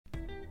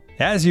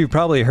As you've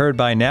probably heard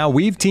by now,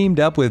 we've teamed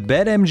up with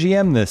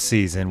BetMGM this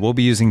season. We'll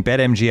be using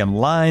BetMGM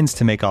lines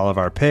to make all of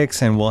our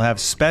picks, and we'll have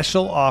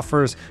special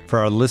offers for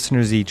our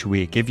listeners each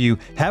week. If you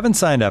haven't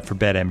signed up for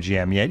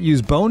BetMGM yet,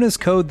 use bonus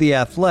code The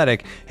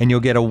Athletic, and you'll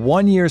get a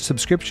 1-year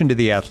subscription to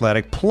The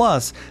Athletic,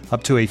 plus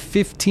up to a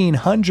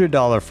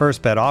 $1,500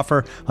 first bet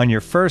offer on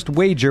your first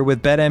wager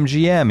with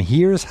BetMGM.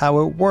 Here's how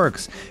it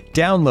works.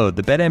 Download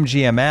the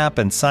BetMGM app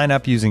and sign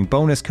up using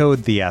bonus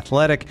code The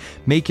Athletic.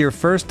 Make your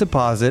first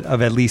deposit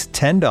of at least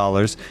 $10.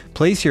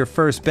 Place your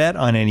first bet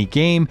on any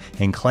game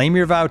and claim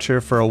your voucher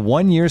for a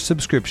 1-year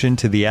subscription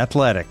to The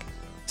Athletic.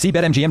 See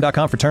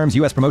BetMGM.com for terms.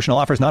 U.S. promotional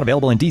offers not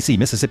available in D.C.,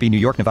 Mississippi, New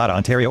York, Nevada,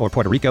 Ontario, or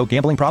Puerto Rico.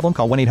 Gambling problem?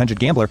 Call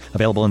 1-800-GAMBLER.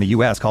 Available in the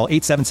U.S. Call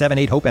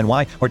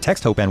 877-8-HOPE-NY or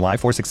text HOPE-NY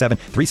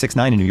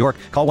 467-369 in New York.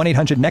 Call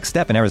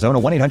 1-800-NEXT-STEP in Arizona.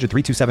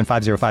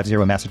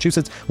 1-800-327-5050 in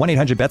Massachusetts.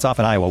 1-800-BETS-OFF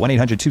in Iowa.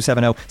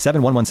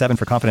 1-800-270-7117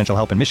 for confidential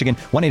help in Michigan.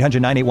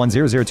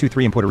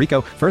 1-800-981-0023 in Puerto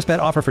Rico. First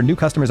bet offer for new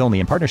customers only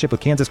in partnership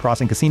with Kansas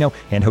Crossing Casino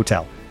and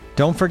Hotel.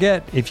 Don't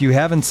forget, if you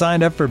haven't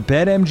signed up for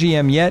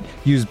BetMGM yet,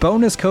 use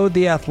bonus code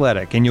The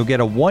Athletic, and you'll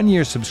get a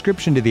 1-year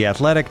subscription to The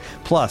Athletic,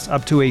 plus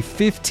up to a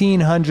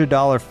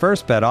 $1,500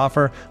 first bet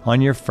offer on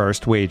your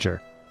first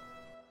wager.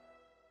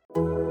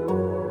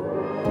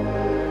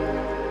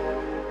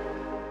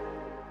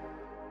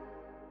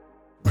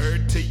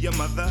 Your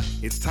mother,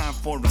 it's time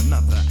for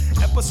another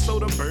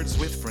episode of Birds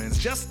with Friends.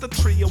 Just a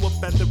trio of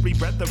feathery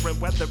brethren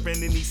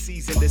weathering any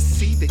season to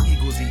see the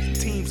Eagles eating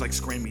teams like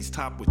Scrammy's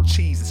top with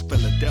cheese. It's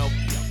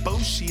Philadelphia, Bo,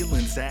 Sheila,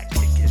 and Zach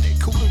kicking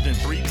it cooler than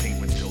 3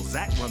 penguins till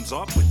Zach runs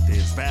off with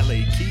his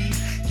valet keys.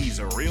 He's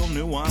a real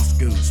nuanced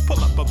goose.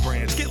 Pull up a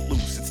branch, get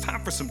loose. It's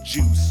time for some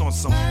juice on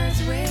some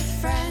Birds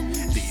with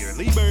Friends. The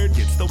early bird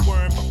gets the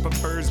worm, but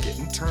prefers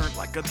getting turned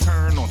like a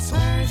turn on some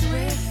Birds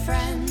with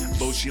Friends.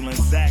 Bo, Sheila, and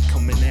Zach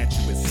coming at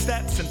you with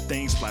stats and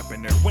things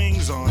flapping their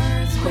wings on.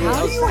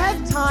 How do you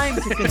have time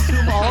to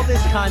consume all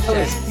this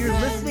content? You're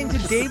listening to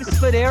Dave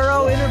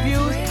Spadaro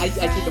interviews? I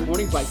take a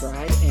morning bike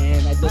ride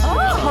and I listen to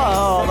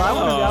I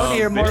want to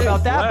hear more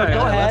about that, but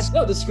go ahead.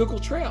 No, the Schuylkill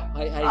Trail.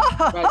 Really?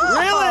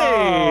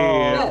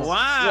 Yes.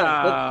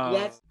 Wow.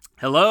 Yeah,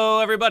 Hello,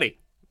 everybody,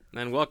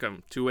 and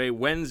welcome to a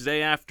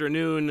Wednesday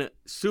afternoon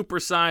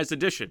supersized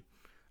edition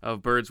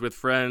of Birds with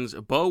Friends.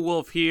 Bo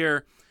Wolf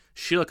here,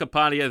 Sheila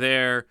Kapadia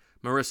there,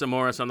 Marissa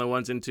Morris on the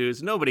ones and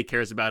twos. Nobody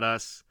cares about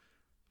us.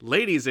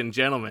 Ladies and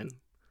gentlemen,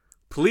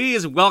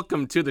 please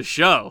welcome to the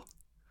show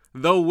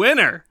the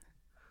winner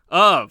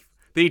of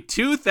the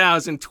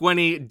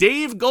 2020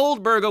 Dave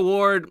Goldberg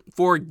Award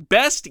for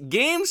Best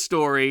Game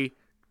Story,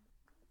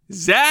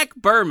 Zach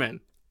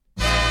Berman.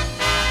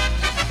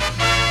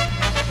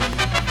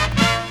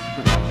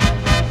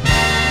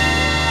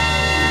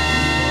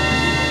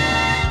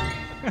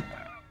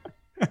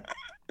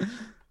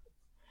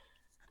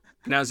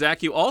 Now,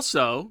 Zach, you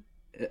also...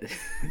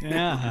 Come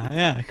on.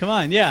 Don't tell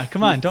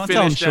him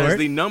finished short. as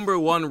the number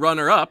 1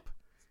 runner-up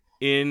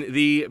in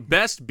the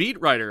Best Beat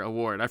Writer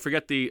Award. I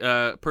forget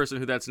the person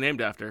who that's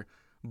named after,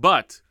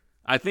 but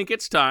I think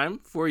it's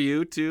time for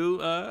you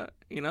to,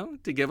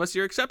 to give us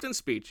your acceptance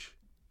speech.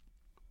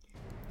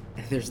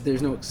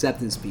 There's no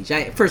acceptance speech.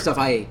 First off,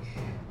 I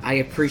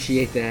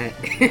appreciate that.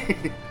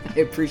 I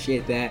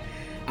appreciate that.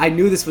 I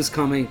knew this was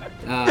coming.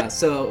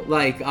 So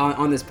like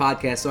on this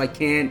podcast, so I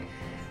can't.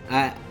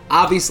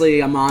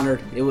 Obviously, I'm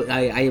honored.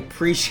 I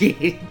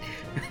appreciate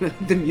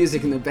the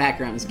music in the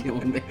background is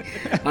killing me.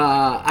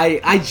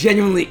 I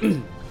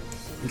genuinely,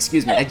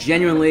 excuse me. I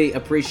genuinely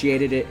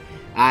appreciated it.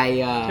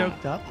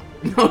 Choked up?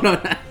 No.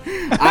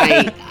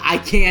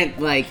 I can't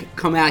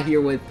come out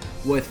here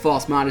with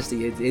false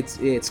modesty.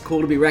 It's cool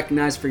to be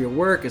recognized for your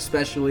work,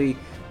 especially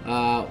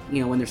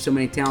when there's so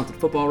many talented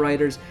football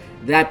writers.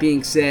 That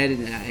being said,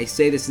 and I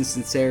say this in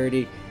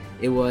sincerity,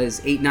 it was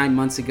 8-9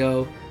 months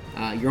ago.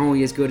 You're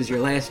only as good as your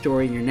last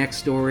story and your next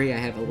story. I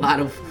have a lot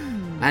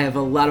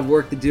of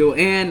work to do,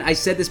 and I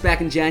said this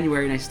back in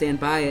January, and I stand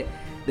by it.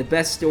 The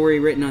best story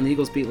written on the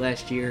Eagles beat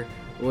last year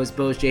was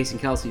Bo's Jason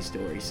Kelce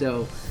story.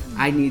 So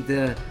I need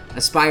to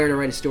aspire to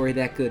write a story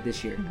that good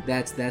this year.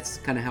 That's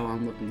kind of how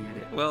I'm looking at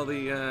it. Well,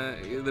 the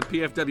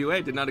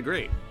PFWA did not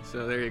agree,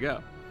 so there you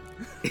go.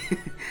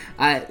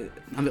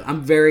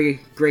 I'm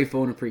very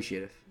grateful and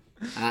appreciative.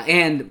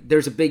 And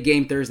there's a big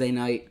game Thursday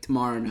night,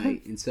 tomorrow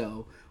night, and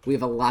so we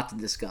have a lot to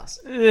discuss.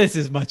 This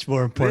is much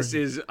more important. This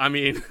is,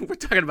 we're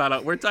talking about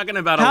a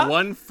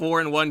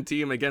 1-4-1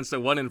 team against a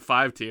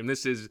 1-5 team.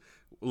 This is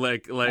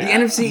like the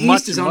NFC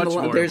East is on the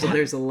line.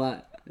 There's a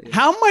lot.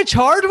 How much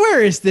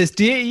hardware is this?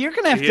 You're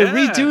gonna have to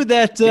redo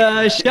that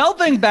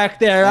shelving back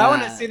there. I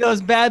want to see those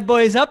bad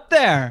boys up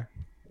there.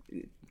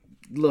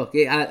 Look,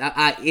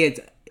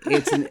 I'm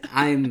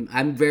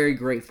very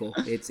grateful.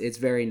 It's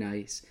very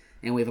nice.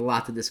 And we have a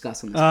lot to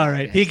discuss on this. All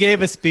right. He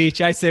gave a speech.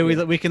 I say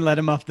we can let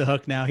him off the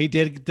hook now. He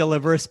did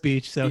deliver a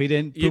speech, so he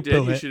didn't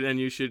poo-poo it.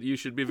 You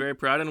should be very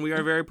proud, and we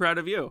are very proud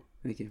of you.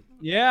 Thank you.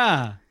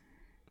 Yeah.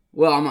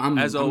 Well, I'm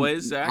as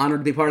always, Zach,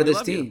 honored to be part of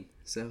this team.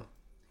 So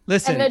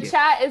listen. And the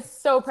chat is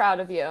so proud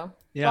of you.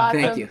 Yeah.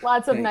 Thank you.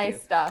 Lots of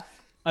nice stuff.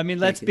 I mean,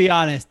 let's be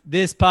honest.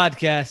 This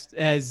podcast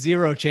has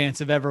zero chance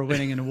of ever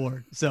winning an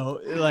award. So,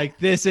 like,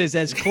 this is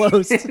as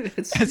close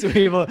as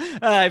we will.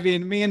 I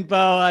mean, me and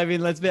Bo. I mean,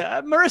 let's be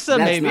Marissa.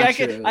 That's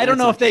maybe I don't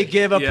know if they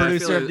give a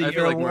producer of the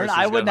year award.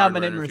 I would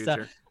nominate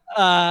Marissa.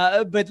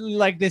 But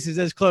like, this is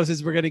as close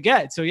as we're gonna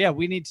get. So yeah,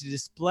 we need to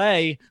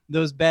display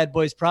those bad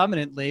boys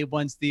prominently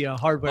once the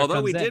hardware. Although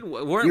comes we in. did,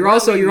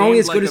 you're only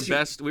as good as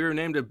best. We were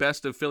named a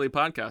best of Philly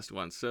podcast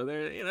once, so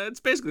there, it's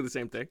basically the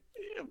same thing.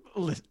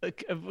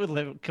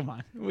 Come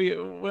on,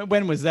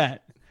 when was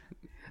that?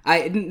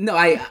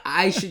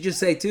 I should just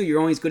say too, you're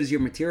only as good as your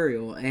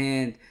material,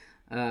 and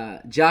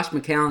Josh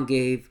McCown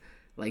gave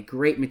like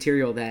great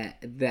material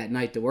that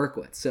night to work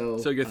with. So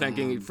you're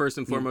thanking first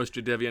and foremost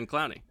Jadeveon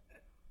Clowney.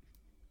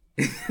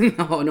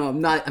 No,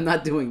 I'm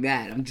not doing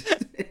that. I'm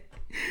just.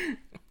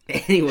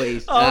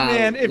 Anyways.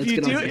 Man, if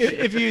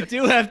you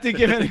do have to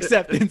give an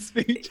acceptance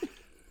speech,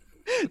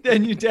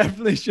 then you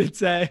definitely should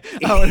say,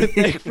 "I want to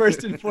thank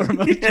first and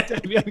foremost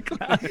Jadeveon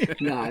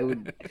Clowney." No, I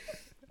would.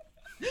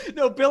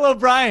 No, Bill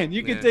O'Brien.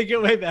 You can take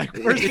it way back.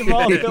 First of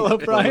all, Bill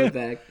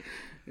O'Brien.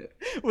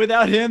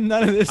 Without him,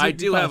 none of this. I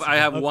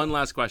have one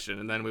last question,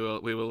 and then we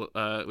will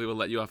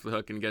let you off the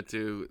hook and get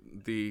to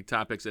the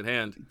topics at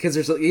hand. Because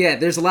there's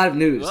a lot of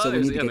news. Well, so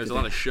there's a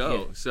lot of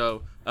show. Yeah.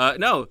 So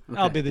no,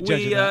 I'll be the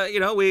judge.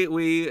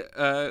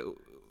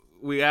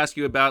 We ask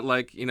you about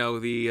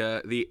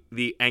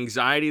the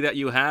anxiety that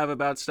you have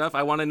about stuff.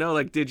 I want to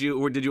know, did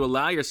you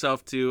allow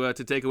yourself to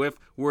take a whiff?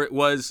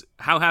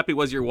 How happy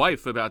was your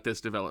wife about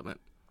this development?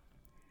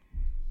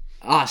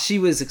 She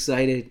was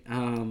excited.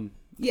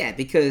 Yeah,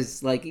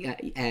 because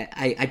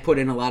I put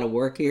in a lot of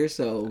work here,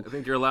 so I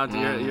think you're allowed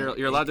to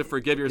you're allowed to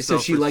forgive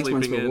yourself for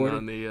sleeping in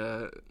on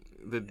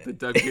the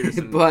Doug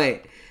Peterson.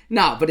 but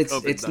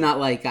it's not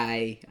like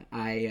I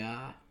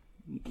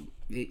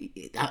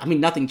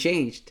mean, nothing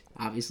changed.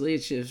 Obviously,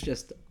 it's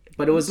just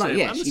but it was not.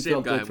 Yeah, she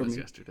felt good for me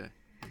yesterday.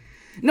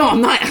 No,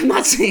 I'm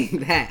not saying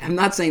that.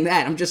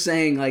 I'm just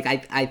saying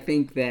I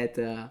think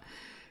that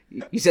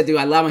you said, do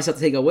I allow myself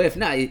to take a whiff?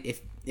 No,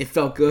 it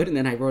felt good, and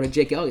then I wrote a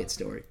Jake Elliott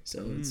story.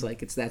 So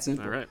it's that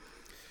simple.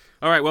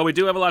 All right. Well, we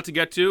do have a lot to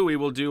get to. We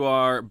will do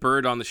our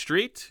Bird on the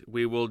Street.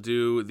 We will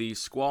do the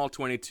Squall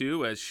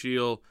 22 as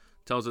Sheil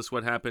tells us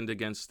what happened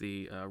against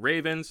the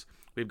Ravens.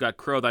 We've got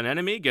Crow Thine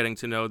Enemy, getting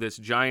to know this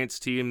Giants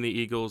team the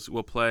Eagles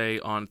will play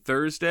on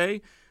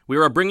Thursday. We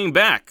are bringing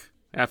back,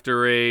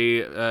 after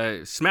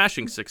a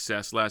smashing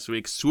success last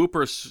week,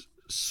 Super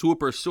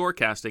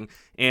Sorecasting,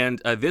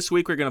 and this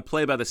week we're going to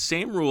play by the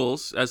same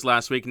rules as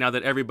last week. Now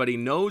that everybody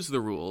knows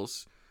the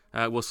rules,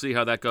 we'll see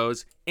how that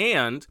goes,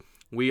 and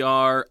we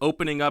are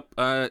opening up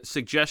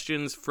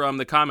suggestions from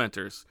the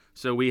commenters.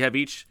 So we have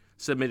each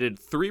submitted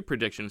 3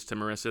 predictions to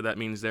Marissa. That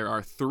means there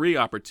are 3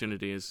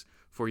 opportunities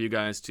for you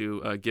guys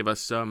to give us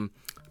some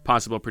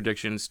possible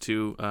predictions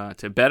to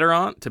bet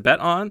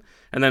on,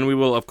 and then we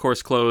will of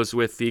course close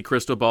with the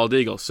Crystal Bald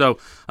Eagle. So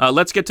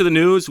let's get to the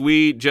news.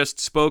 We just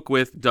spoke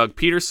with Doug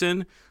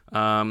Peterson.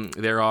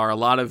 There are a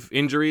lot of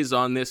injuries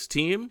on this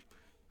team,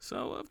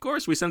 so of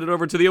course we send it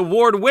over to the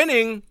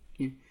award-winning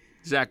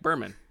Zach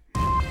Berman.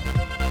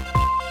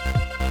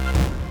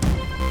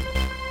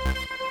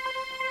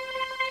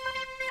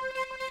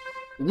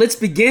 Let's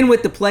begin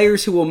with the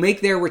players who will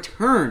make their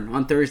return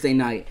on Thursday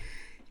night.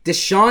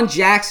 Deshaun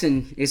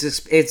Jackson is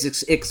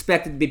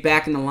expected to be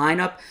back in the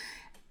lineup,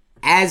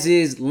 as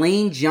is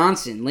Lane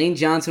Johnson. Lane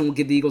Johnson will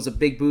give the Eagles a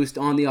big boost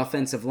on the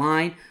offensive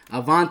line.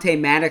 Avonte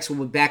Maddox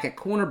will be back at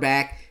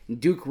cornerback, and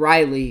Duke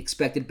Riley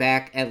expected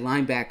back at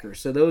linebacker.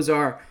 So those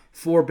are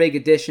 4 big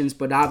additions,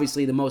 but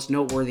obviously the most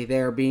noteworthy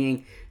there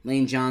being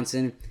Lane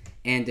Johnson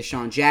and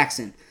Deshaun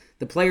Jackson.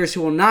 The players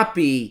who will not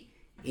be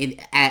in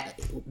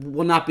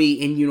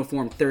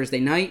uniform Thursday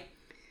night: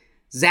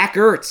 Zach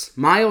Ertz,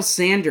 Miles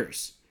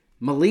Sanders,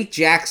 Malik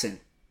Jackson,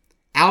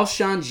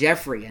 Alshon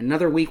Jeffrey.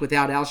 Another week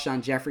without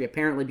Alshon Jeffrey,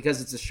 apparently because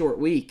it's a short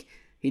week.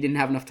 He didn't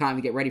have enough time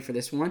to get ready for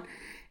this one.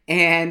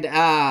 And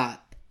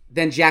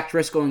then Jack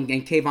Driscoll and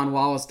Kayvon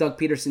Wallace. Doug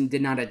Peterson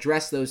did not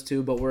address those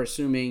 2, but we're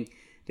assuming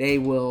they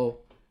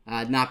will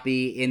not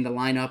be in the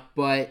lineup.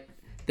 But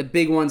the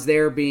big ones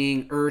there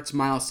being Ertz,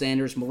 Miles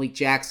Sanders, Malik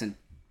Jackson.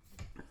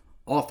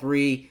 All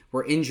 3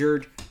 were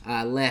injured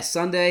last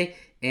Sunday,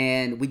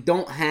 and we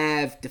don't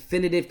have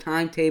definitive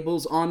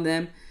timetables on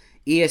them.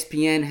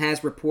 ESPN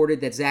has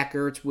reported that Zach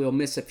Ertz will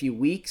miss a few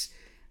weeks.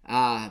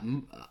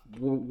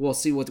 We'll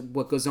see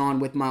what goes on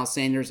with Miles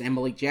Sanders and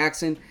Malik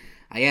Jackson.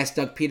 I asked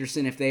Doug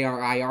Peterson if they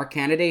are IR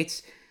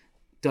candidates.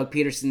 Doug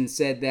Peterson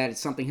said that it's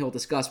something he'll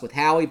discuss with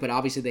Howie, but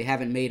obviously they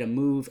haven't made a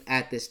move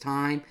at this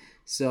time,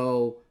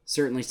 so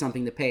certainly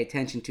something to pay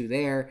attention to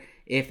there.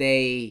 If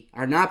they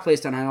are not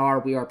placed on IR,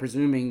 we are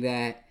presuming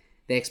that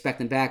they expect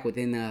them back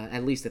within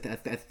at least a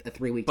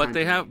 3-week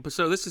time. But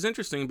so this is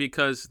interesting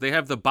because they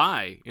have the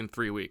bye in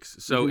 3 weeks.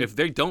 So if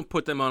they don't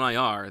put them on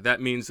IR,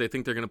 that means they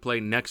think they're going to play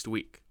next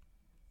week.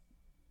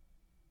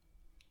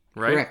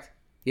 Right? Correct.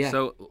 Yeah.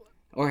 So,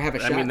 or have a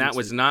shot. I mean, that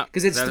was not...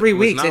 Because it's 3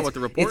 weeks. Not what the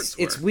reports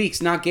were. It's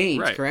weeks, not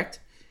games, right. Correct?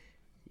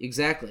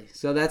 Exactly.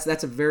 So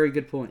that's a very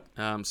good point.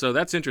 So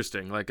that's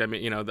interesting. Like, I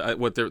mean,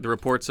 what the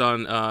reports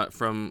on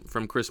from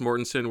Chris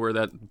Mortensen were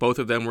that both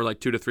of them were like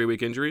 2 to 3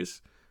 week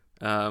injuries.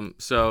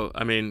 So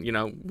I mean,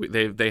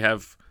 they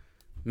have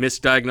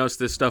misdiagnosed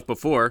this stuff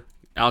before.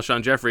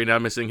 Alshon Jeffrey now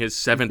missing his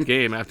 7th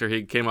game after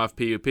he came off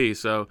PUP.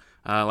 So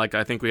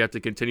I think we have to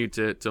continue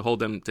to hold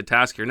them to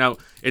task here. Now,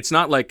 it's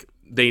not like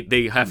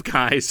they have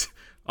guys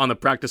on the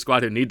practice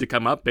squad who need to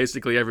come up.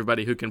 Basically,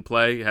 everybody who can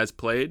play has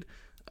played,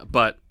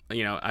 but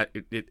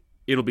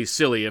it'll be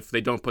silly if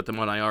they don't put them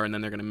on IR and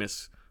then they're going to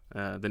miss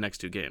the next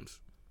 2 games.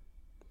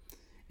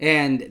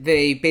 And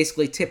they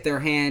basically tip their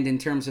hand in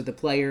terms of the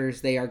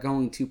players they are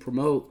going to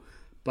promote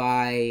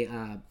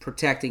by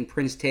protecting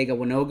Prince Tega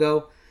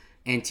Wanogho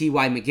and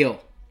T.Y. McGill.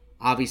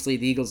 Obviously,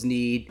 the Eagles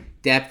need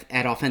depth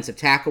at offensive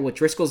tackle with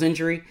Driscoll's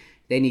injury.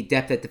 They need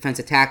depth at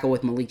defensive tackle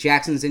with Malik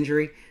Jackson's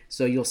injury.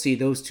 So you'll see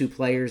those 2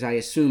 players, I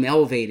assume,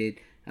 elevated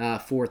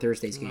for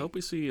Thursday's game. I hope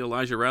we see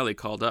Elijah Riley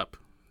called up.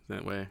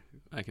 That way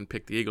I can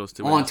pick the Eagles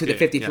to win on to the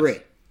 53.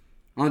 Yes.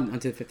 On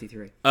to the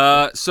 53.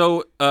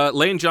 So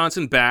Lane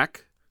Johnson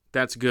back.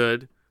 That's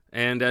good.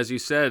 And as you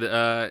said,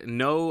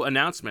 no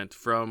announcement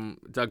from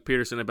Doug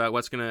Peterson about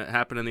what's going to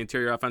happen in the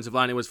interior offensive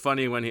line. It was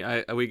funny when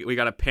we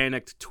got a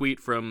panicked tweet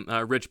from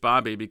Rich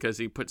Bobby because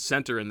he put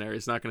center in there.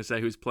 He's not going to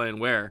say who's playing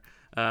where.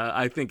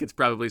 I think it's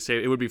probably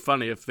safe. It would be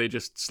funny if they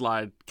just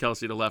slide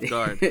Kelsey to left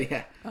guard.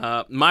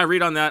 Yeah. My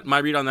read on that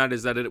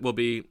is that it will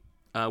be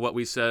what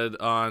we said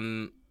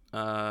on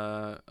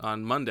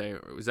Monday.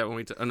 Or is that when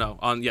we?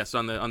 On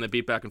the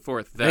beat back and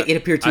forth. That it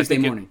appeared Tuesday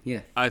morning.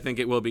 I think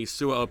it will be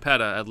Sua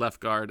Opeta at left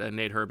guard and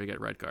Nate Herbig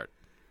at right guard.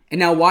 And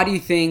now, why do you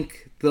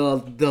think the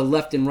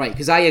left and right?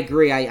 Because I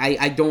agree.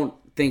 I don't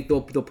think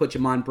they'll put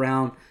Jamon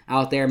Brown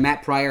out there.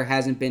 Matt Pryor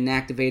hasn't been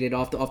activated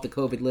off the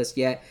COVID list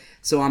yet,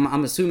 so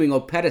I'm assuming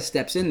Opeta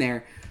steps in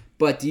there.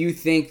 But do you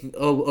think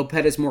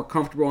Opeta's more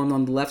comfortable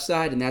on the left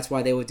side, and that's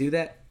why they would do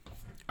that?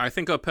 I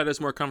think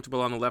Opeta's more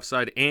comfortable on the left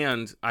side,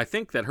 and I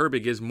think that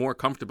Herbig is more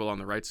comfortable on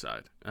the right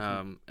side.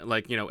 And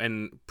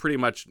pretty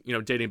much,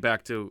 dating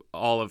back to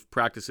all of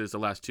practices the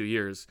last 2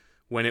 years,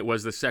 when it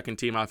was the second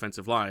team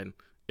offensive line,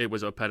 it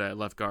was Opeta at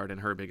left guard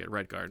and Herbig at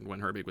right guard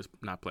when Herbig was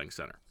not playing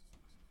center.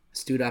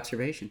 Astute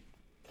observation.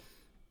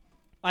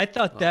 I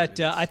thought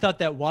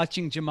that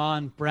watching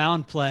Jamon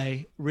Brown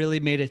play really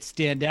made it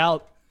stand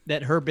out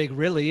that Herbig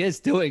really is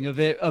doing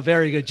a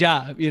very good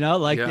job.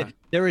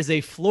 There is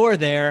a floor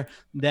there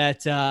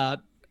that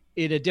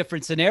in a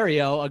different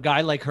scenario, a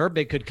guy like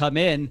Herbig could come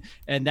in,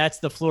 and that's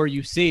the floor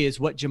you see is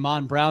what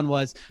Jamon Brown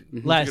was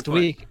last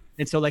week.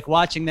 And so, like,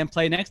 watching them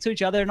play next to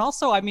each other, and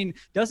also, I mean,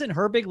 doesn't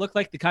Herbig look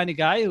like the kind of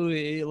guy who,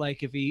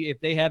 like,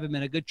 if they have him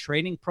in a good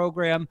training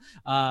program,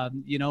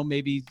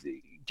 maybe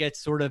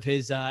gets sort of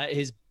his.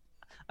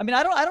 I mean,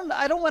 I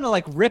don't want to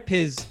like rip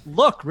his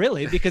look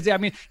really, because I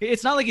mean,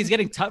 it's not like he's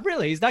getting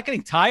he's not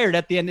getting tired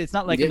at the end. It's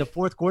not like in the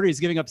fourth quarter he's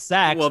giving up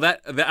sacks. Well,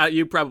 that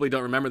you probably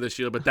don't remember this,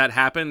 Sheila, but that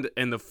happened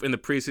in the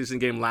preseason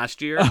game last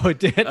year. Oh, it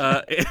did.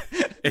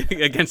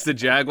 Against the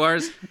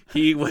Jaguars,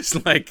 he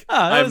was like,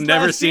 I've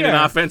never seen an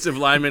offensive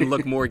lineman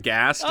look more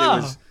gassed.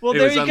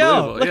 There you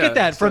go. Look at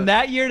that. From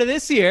that year to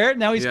this year,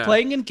 now he's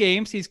playing in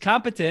games. He's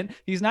competent.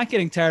 He's not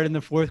getting tired in the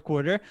fourth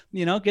quarter.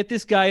 Get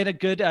this guy in a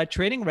good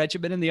training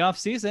regimen in the off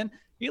season.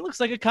 He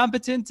looks like a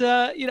competent,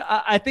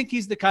 I think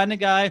he's the kind of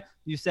guy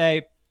you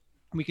say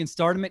we can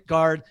start him at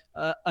guard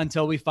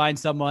until we find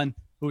someone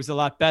who's a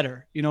lot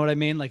better. You know what I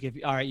mean? Like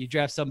you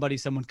draft somebody,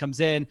 someone comes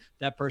in,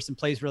 that person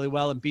plays really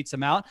well and beats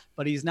him out,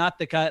 but he's not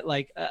the guy,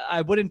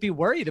 I wouldn't be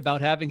worried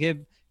about having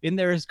him in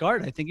there as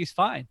guard. I think he's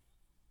fine.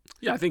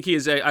 Yeah, I think he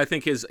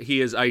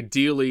is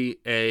ideally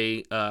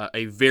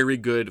a very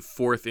good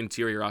fourth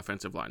interior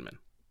offensive lineman.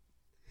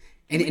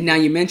 And now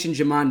you mentioned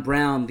Jamon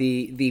Brown,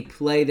 the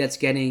play that's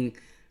getting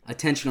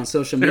attention on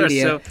social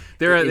media.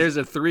 There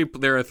are 3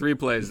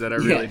 plays that are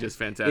really just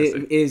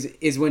fantastic.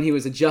 Is when he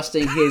was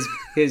adjusting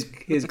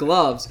his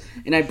gloves,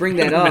 and I bring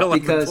that up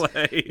because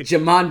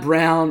Jamon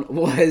Brown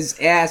was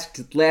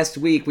asked last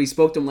week. We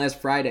spoke to him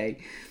last Friday.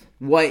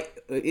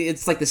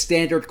 It's like the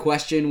standard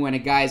question when a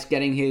guy's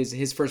getting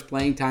his first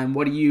playing time.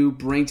 What do you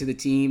bring to the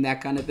team?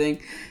 That kind of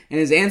thing. And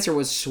his answer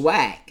was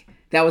swag.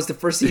 That was the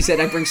first thing he said.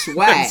 I bring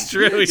swag. That's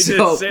true. He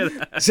did say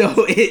that.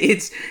 So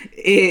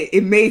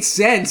it made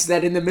sense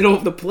that in the middle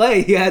of the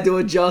play he had to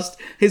adjust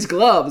his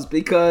gloves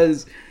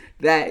because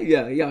he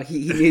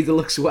needed to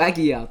look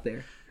swaggy out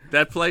there.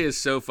 That play is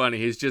so funny.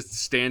 He's just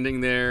standing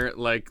there,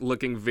 like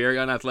looking very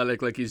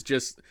unathletic, like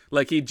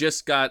he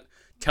just got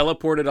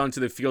teleported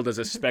onto the field as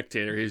a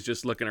spectator. He's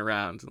just looking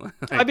around.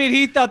 I mean,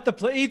 he thought the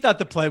play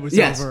was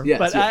over.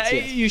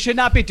 You should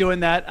not be doing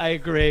that. I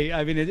agree.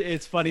 I mean,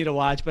 it's funny to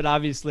watch, but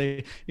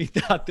obviously he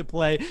thought the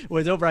play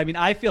was over. I mean,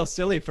 I feel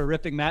silly for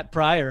ripping Matt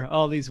Pryor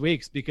all these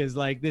weeks because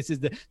this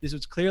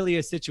was clearly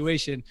a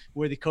situation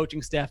where the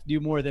coaching staff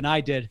knew more than I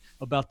did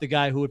about the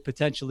guy who would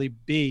potentially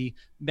be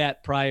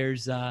Matt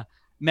Pryor's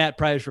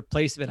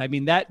replacement. I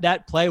mean,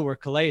 that play where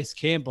Calais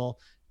Campbell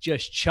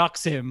just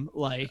chucks him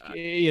I've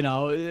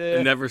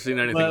never seen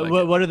anything like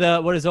it.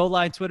 What does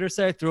O-line Twitter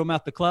say? Threw him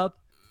out the club?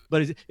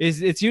 but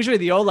it's usually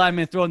the O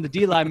lineman throwing the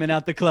D lineman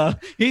out the club.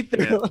 He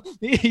threw,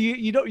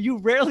 you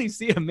rarely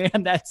see a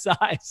man that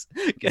size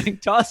getting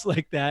tossed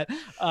like that.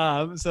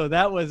 So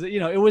that was,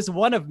 it was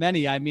one of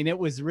many. I mean, it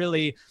was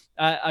really,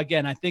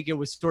 again, I think it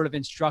was sort of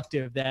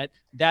instructive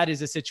that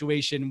is a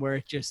situation where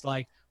it's just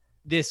like,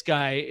 this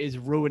guy is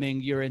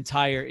ruining your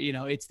entire,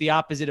 it's the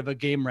opposite of a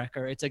game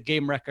wrecker. It's a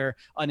game wrecker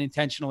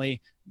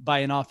unintentionally by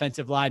an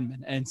offensive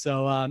lineman. And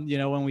so,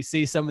 when we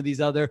see some of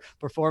these other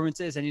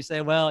performances and you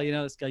say, well,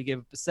 this guy gave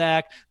up a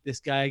sack, this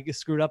guy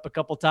screwed up a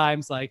couple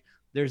times, like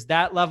there's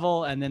that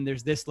level. And then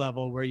there's this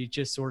level where you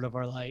just sort of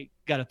are like,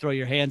 got to throw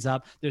your hands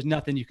up. There's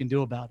nothing you can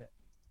do about it.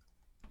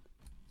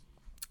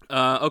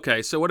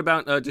 Okay. So what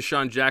about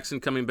Deshaun Jackson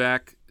coming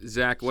back?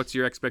 Zach, what's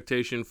your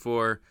expectation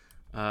for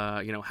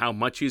how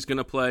much he's going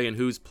to play and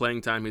whose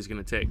playing time he's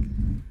going to take?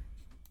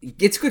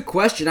 It's a good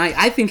question.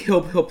 I think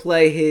he'll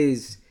play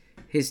his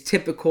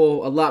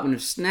typical allotment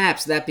of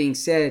snaps. That being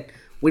said,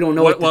 we don't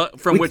know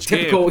which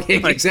typical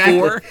game?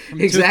 Exactly.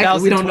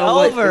 Exactly. We don't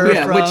know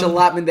which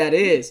allotment that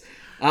is.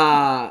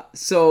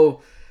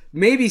 So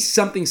maybe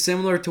something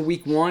similar to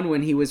week 1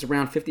 when he was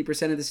around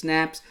 50% of the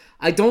snaps.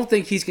 I don't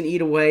think he's going to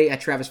eat away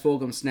at Travis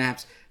Fulgham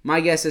snaps.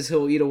 My guess is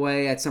he'll eat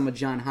away at some of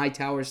John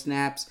Hightower's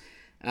snaps.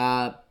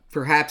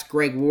 Perhaps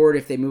Greg Ward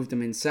if they moved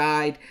him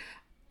inside.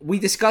 We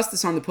discussed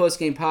this on the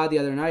post-game pod the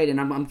other night,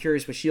 and I'm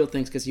curious what Shield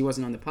thinks because he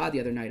wasn't on the pod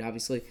the other night,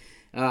 obviously,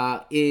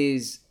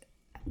 is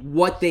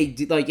what they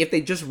do, like if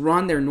they just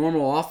run their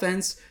normal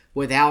offense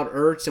without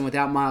Ertz and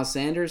without Miles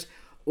Sanders,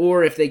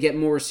 or if they get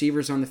more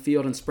receivers on the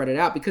field and spread it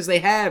out, because they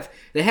have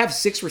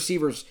 6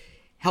 receivers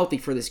healthy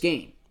for this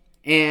game,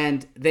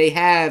 and they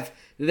have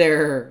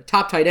their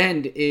top tight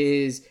end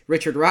is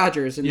Richard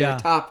Rodgers, and their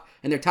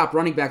top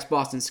running back's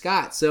Boston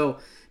Scott. So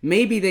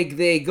maybe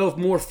they go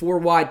more 4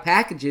 wide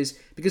packages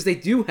because they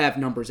do have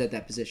numbers at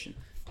that position.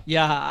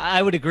 Yeah,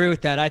 I would agree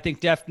with that. I think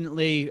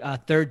definitely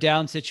third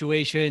down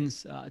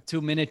situations,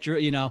 2-minute,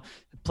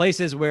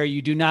 places where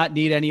you do not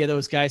need any of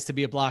those guys to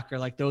be a blocker.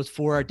 Like those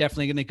 4 are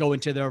definitely going to go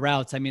into their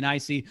routes. I mean, I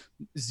see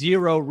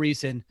zero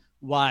reason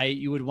why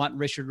you would want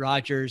Richard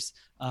Rodgers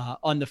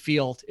on the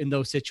field in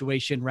those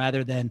situations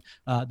rather than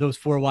those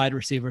 4 wide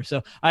receivers.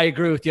 So I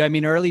agree with you. I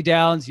mean, early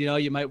downs,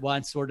 you might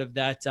want sort of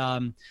that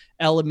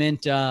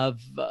element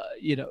of,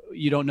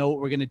 you don't know what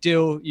we're going to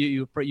do.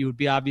 You would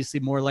be obviously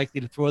more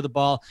likely to throw the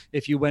ball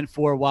if you went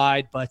 4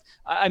 wide. But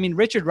I mean,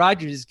 Richard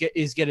Rodgers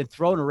is getting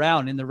thrown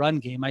around in the run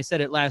game. I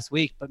said it last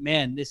week, but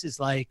man, this is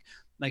like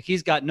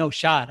he's got no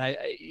shot.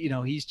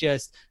 He's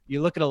just,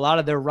 you look at a lot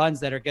of their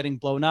runs that are getting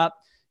blown up.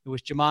 It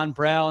was Jamon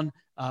Brown,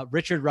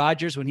 Richard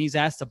Rodgers, when he's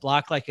asked to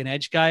block like an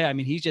edge guy. I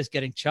mean, he's just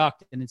getting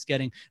chucked and it's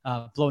getting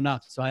blown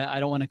up. So I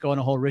don't want to go on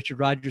a whole Richard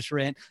Rodgers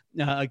rant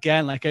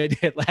again, like I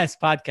did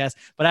last podcast.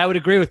 But I would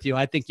agree with you.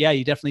 I think,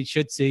 you definitely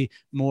should see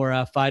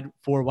more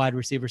 4 wide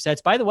receiver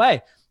sets. By the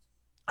way,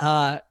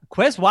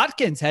 Quez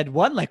Watkins had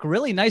one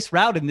really nice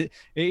route, and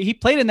he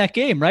played in that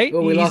game, right?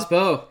 Well, we lost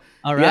Bo.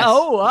 All right. Yes.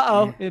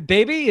 Oh,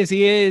 baby, is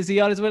he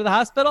on his way to the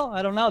hospital?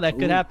 I don't know. That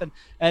could happen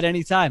at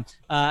any time.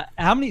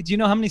 Do you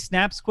know how many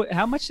snaps?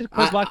 How much did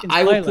Quez Watkins play?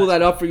 I will pull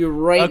that up for you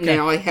right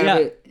now. I have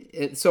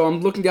it. So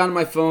I'm looking down at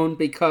my phone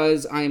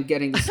because I am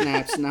getting the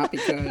snaps, not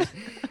because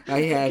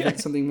I had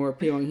something more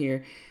appealing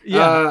here.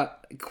 Yeah.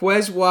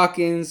 Quez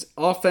Watkins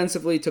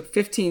offensively took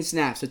 15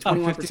 snaps, so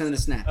 21% of the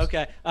snaps.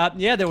 Okay.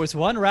 There was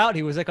one route.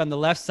 He was on the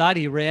left side.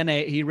 He ran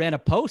a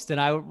post,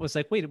 and I was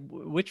like, wait,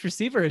 which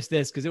receiver is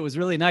this? Because it was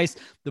really nice.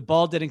 The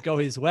ball didn't go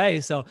his way,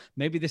 so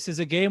maybe this is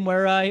a game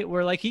where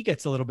he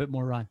gets a little bit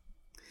more run.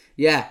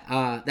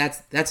 Yeah,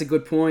 that's a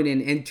good point.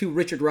 And to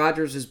Richard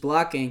Rodgers is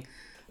blocking.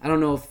 I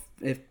don't know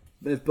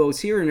if Bo's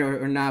here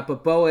or not,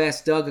 but Bo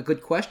asked Doug a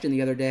good question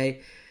the other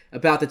day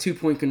about the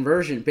 2-point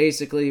conversion.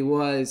 Basically,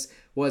 was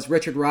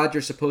Richard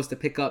Rodgers supposed to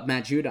pick up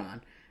Matt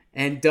Judon?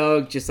 And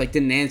Doug just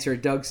didn't answer.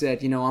 Doug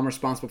said, I'm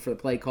responsible for the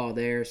play call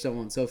there, so on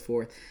and so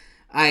forth.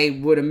 I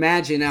would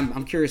imagine,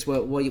 I'm curious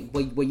what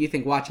you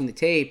think watching the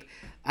tape.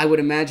 I would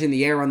imagine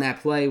the error on that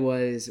play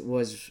was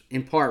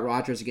in part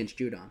Rodgers against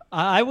Judon.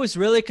 I was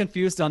really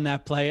confused on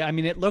that play. I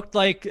mean, it looked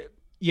like,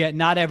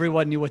 not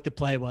everyone knew what the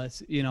play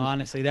was.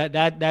 Honestly,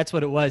 that's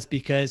what it was,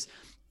 because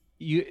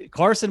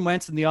Carson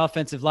Wentz and the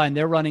offensive line,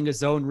 they're running a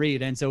zone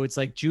read. And so it's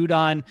like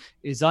Judon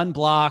is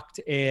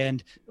unblocked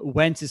and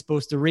Wentz is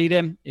supposed to read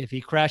him. If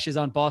he crashes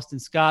on Boston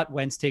Scott,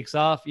 Wentz takes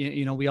off.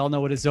 We all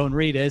know what a zone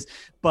read is,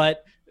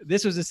 but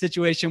this was a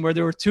situation where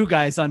there were 2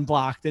 guys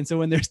unblocked. And so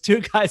when there's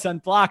 2 guys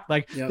unblocked,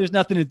 there's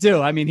nothing to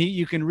do. I mean,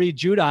 you can read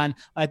Judon.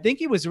 I think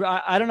he was,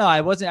 I don't know.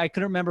 I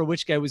couldn't remember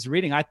which guy was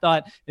reading. I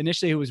thought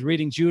initially he was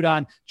reading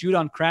Judon.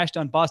 Judon crashed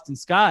on Boston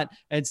Scott.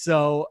 And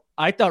so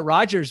I thought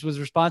Rodgers was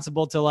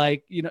responsible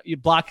to you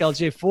block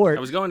LJ Fort.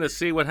 I was going to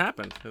see what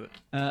happened.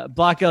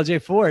 Block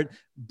LJ Fort,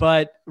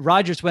 but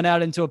Rodgers went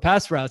out into a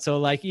pass route.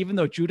 So even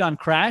though Judon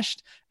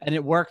crashed and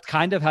it worked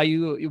kind of how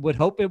you would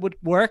hope it would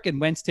work, and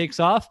Wentz takes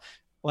off,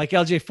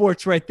 LJ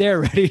Fort's right there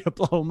ready to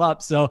blow him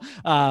up. So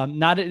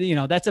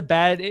it's a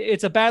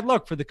bad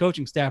look for the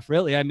coaching staff,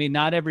 really. I mean,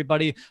 not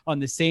everybody on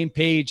the same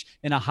page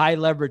in a high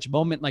leverage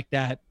moment like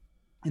that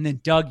And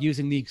then Doug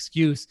using the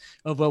excuse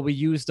of, well, we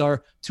used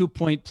our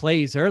 2-point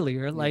plays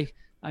earlier. Like,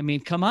 I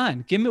mean, come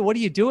on, give me, what are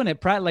you doing at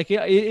practice? Like,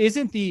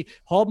 isn't the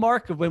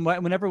hallmark of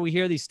whenever we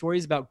hear these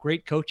stories about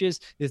great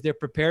coaches is they're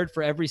prepared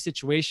for every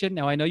situation?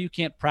 Now, I know you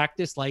can't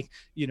practice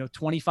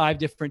 25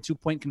 different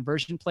 2-point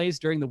conversion plays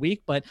during the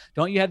week, but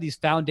don't you have these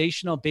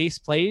foundational base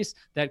plays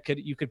that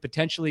you could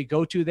potentially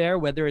go to there,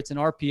 whether it's an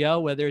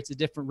RPO, whether it's a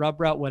different rub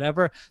route,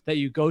 whatever that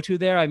you go to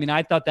there? I mean,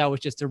 I thought that was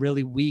just a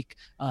really weak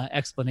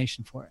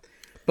explanation for it.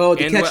 Bo,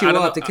 to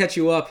catch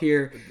you up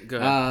here,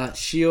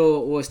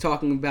 Sheil was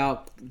talking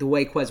about the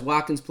way Quez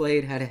Watkins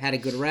played, had a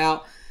good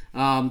route.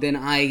 Then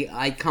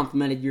I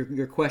complimented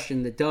your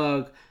question to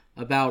Doug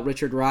about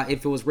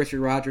if it was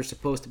Richard Rodgers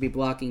supposed to be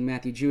blocking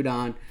Matthew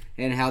Judon,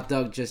 and how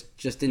Doug just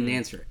didn't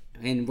answer it.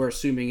 And we're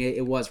assuming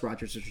it was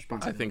Rodgers'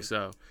 responsibility. I think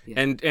so.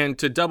 Yeah. And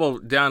to double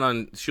down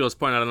on Sheil's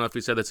point, I don't know if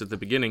we said this at the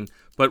beginning,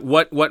 but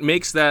what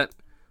makes that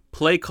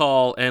play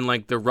call and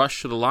like the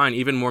rush to the line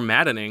even more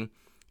maddening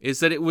is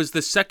that it was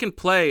the second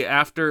play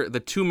after the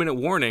 2-minute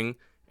warning,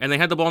 and they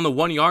had the ball on the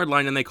 1-yard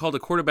line, and they called a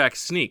quarterback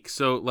sneak.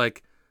 So,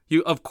 like,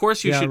 you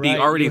should be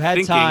already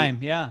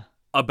thinking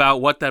about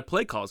what that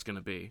play call is going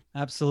to be.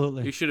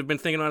 Absolutely. You should have been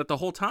thinking about it the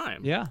whole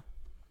time. Yeah.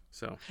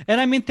 So,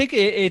 and I mean, think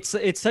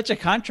it's such a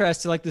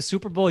contrast to like the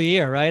Super Bowl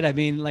year, right? I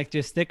mean, like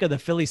just think of the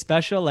Philly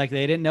special. Like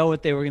they didn't know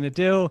what they were going to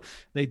do.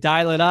 They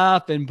dial it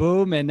up and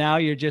boom. And now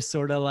you're just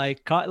sort of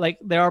like caught. Like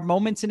there are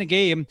moments in a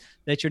game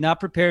that you're not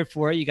prepared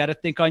for. You got to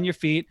think on your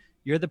feet.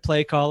 You're the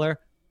play caller.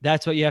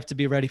 That's what you have to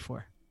be ready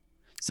for.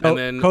 So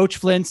Coach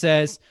Flynn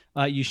says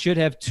you should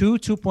have 2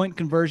 2-point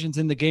conversions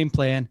in the game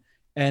plan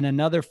and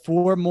another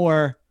 4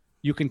 more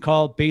you can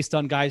call based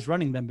on guys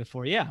running them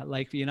before. Yeah,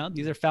 like,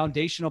 these are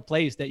foundational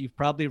plays that you've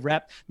probably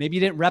repped. Maybe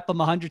you didn't rep them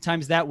 100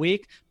 times that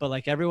week, but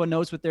like everyone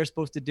knows what they're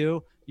supposed to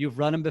do. You've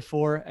run them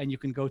before and you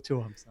can go to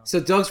them.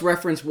 So Doug's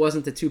reference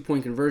wasn't the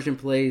 2-point conversion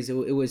plays. It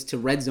was to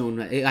red zone.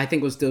 I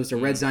think it was those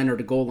red zone or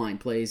the goal line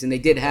plays. And they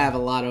did have a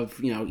lot of,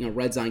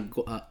 red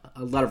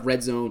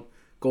zone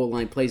goal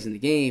line plays in the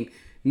game.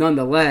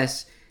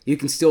 Nonetheless, you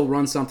can still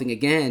run something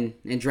again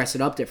and dress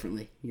it up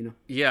differently,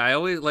 Yeah, I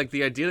always like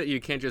the idea that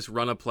you can't just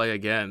run a play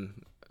again,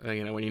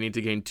 when you need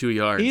to gain 2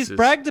 yards. He's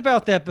bragged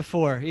about that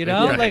before,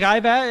 Right. Like I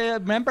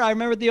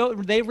remember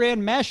they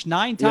ran mesh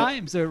 9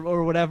 times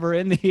or whatever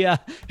in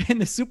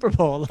the Super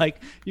Bowl.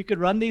 Like you could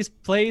run these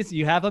plays,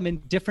 you have them in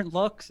different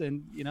looks,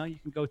 and you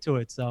can go to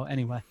it. So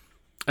anyway.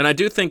 And I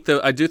do think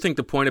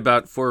the point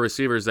about 4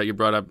 receivers that you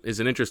brought up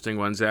is an interesting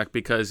one, Zach,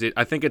 because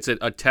I think it's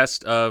a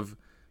test of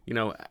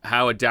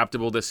how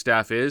adaptable this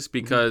staff is,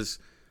 because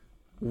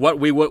what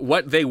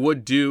they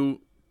would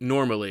do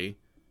normally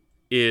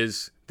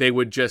is they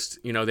would just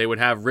they would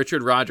have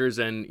Richard Rodgers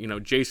and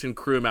Jason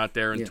Kroom out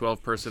there in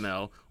 12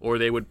 personnel, or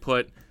they would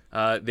put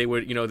they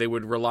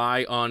would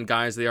rely on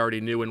guys they already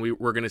knew, and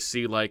we're going to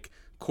see like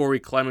Corey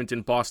Clement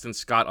and Boston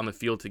Scott on the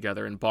field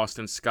together, and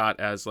Boston Scott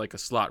as like a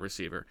slot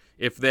receiver.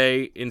 If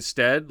they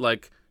instead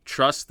like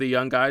trust the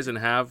young guys and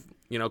have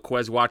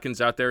Quez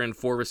Watkins out there in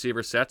 4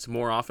 receiver sets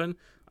more often,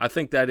 I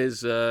think that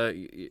is,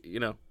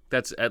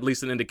 that's at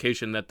least an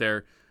indication that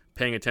they're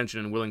paying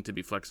attention and willing to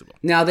be flexible.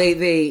 Now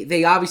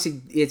they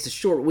obviously, it's a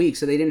short week,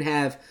 so they didn't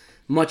have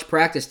much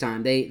practice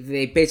time.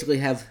 They basically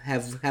have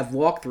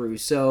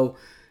walkthroughs. So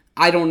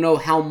I don't know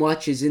how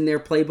much is in their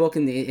playbook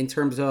in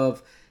terms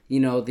of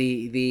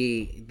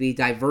the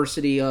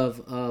diversity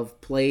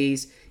of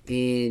plays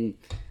in,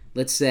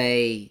 let's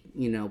say,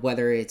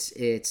 whether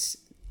it's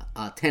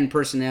 10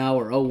 personnel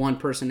or 01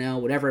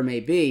 personnel, whatever it may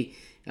be.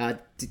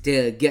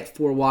 To get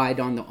 4 wide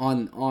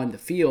on the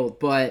field,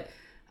 but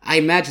I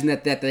imagine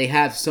that they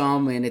have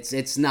some, and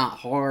it's not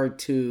hard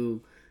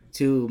to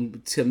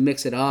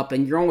mix it up,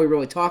 and you're only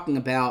really talking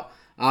about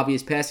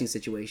obvious passing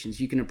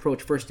situations. You can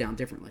approach first down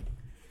differently.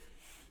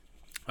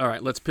 All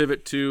right, let's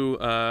pivot to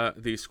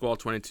the Squall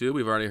 22.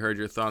 We've already heard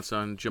your thoughts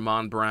on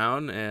Jamon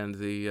Brown and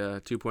the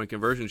 2-point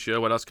conversion show.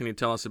 What else can you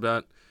tell us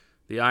about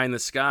the eye in the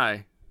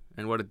sky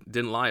and what it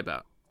didn't lie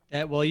about?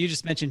 Well, you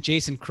just mentioned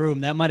Jason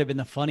Kroom. That might have been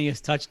the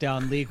funniest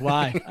touchdown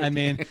league-wide. I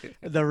mean,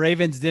 the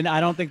Ravens I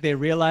don't think they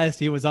realized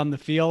he was on the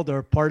field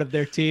or part of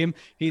their team.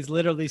 He's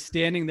literally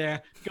standing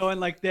there going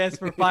like this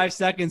for 5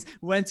 seconds.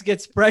 Wentz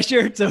gets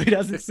pressured so he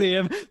doesn't see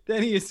him.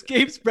 Then he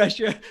escapes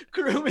pressure.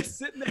 Kroom is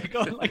sitting there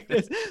going like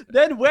this.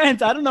 Then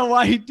Wentz, I don't know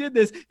why he did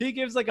this. He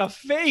gives like a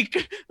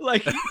fake.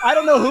 Like, I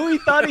don't know who he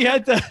thought he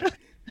had to...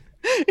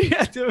 He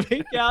had to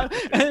make out,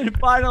 and then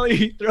finally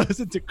he throws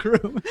it to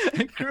Kroom.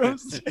 And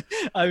Kroom's,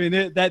 I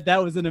mean,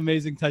 that was an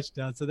amazing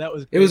touchdown. So that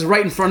was great. It was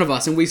right in front of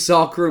us, and we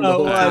saw Kroom the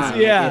whole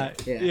time. Yeah.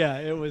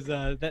 It was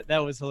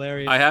that was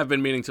hilarious. I have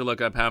been meaning to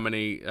look up how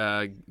many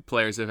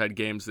players have had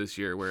games this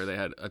year where they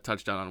had a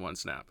touchdown on 1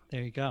 snap.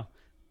 There you go.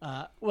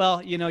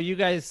 Well, you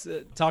guys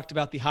talked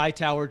about the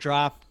Hightower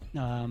drop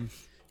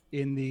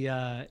in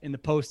the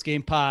post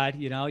game pod.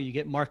 You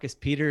get Marcus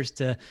Peters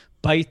to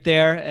bite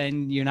there,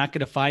 and you're not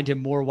going to find him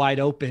more wide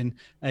open.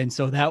 And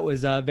so that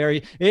was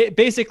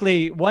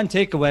basically one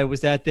takeaway was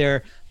that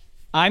they're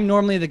I'm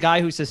normally the guy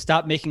who says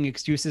stop making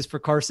excuses for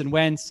Carson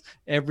Wentz.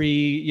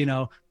 Every,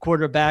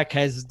 quarterback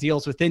has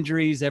deals with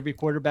injuries. Every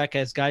quarterback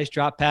has guys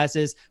drop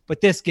passes. But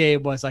this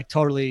game was like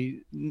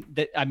totally,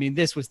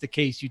 this was the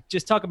case. You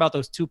just talk about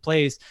those two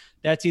plays.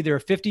 That's either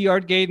a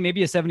 50-yard gain,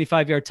 maybe a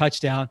 75-yard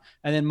touchdown.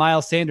 And then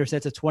Miles Sanders,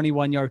 that's a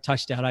 21-yard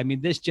touchdown. I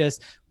mean, this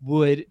just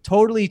would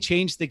totally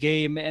change the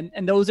game.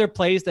 And those are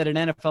plays that an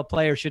NFL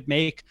player should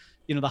make.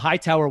 The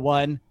Hightower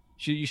one,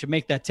 you should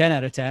make that 10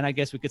 out of 10. I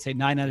guess we could say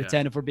 9 out of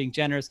 10 if we're being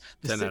generous.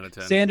 10 out of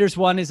 10. Sanders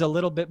one is a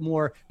little bit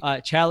more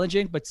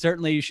challenging, but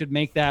certainly you should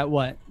make that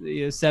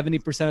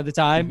 70% of the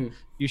time. Mm-hmm.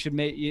 You should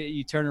make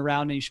you turn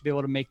around and you should be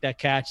able to make that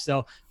catch.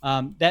 So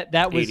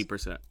that was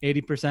 80%.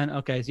 80%.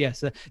 Okay,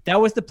 yes,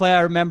 that was the play.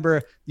 I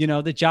remember.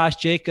 The Josh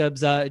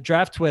Jacobs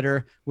draft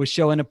Twitter was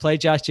showing a play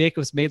Josh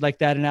Jacobs made like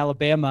that in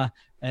Alabama.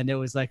 And it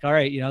was like, all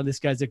right, this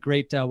guy's a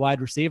great wide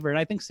receiver. And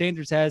I think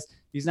Sanders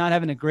he's not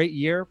having a great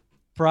year.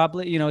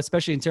 Probably,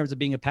 especially in terms of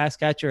being a pass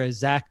catcher, as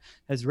Zach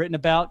has written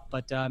about.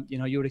 But,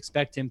 you would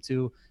expect him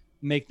to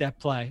make that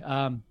play.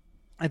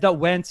 I thought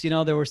Wentz,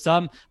 there were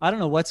some, I don't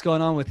know what's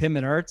going on with him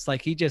and Ertz.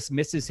 Like he just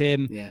misses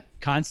him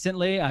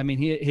constantly. I mean,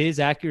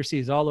 his accuracy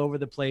is all over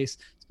the place,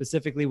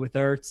 specifically with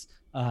Ertz.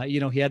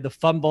 He had the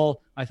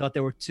fumble. I thought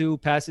there were 2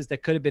 passes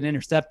that could have been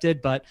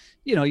intercepted, but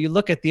you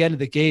look at the end of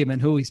the game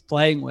and who he's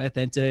playing with,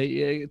 and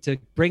to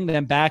bring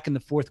them back in the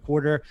fourth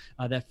quarter,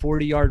 that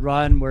 40-yard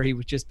run where he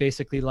was just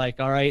basically like,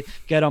 all right,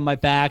 get on my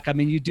back. I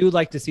mean, you do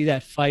like to see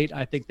that fight.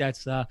 I think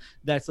that's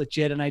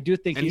legit, and I do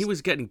think he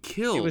was getting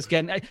killed. He was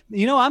getting,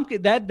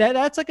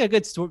 that's like a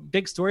good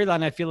big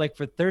storyline. I feel like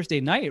for Thursday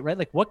night, right?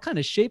 Like, what kind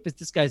of shape is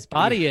this guy's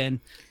body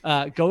in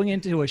going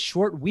into a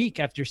short week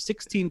after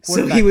 16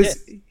 quarterback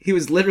hits? He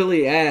was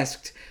literally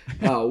asked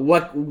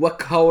what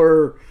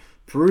color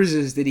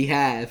bruises did he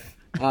have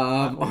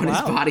on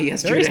his body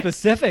yesterday. Very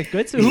specific.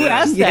 Good. Who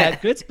asked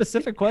that? Good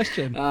specific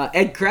question.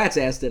 Ed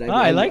Kratz asked it.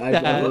 I like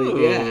that.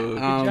 Good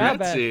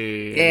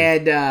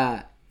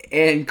job,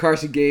 and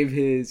Carson gave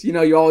his.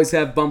 You always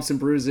have bumps and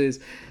bruises.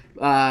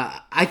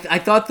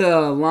 I thought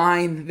the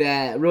line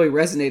that really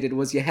resonated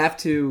was you have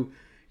to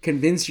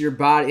convince your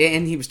body.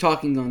 And he was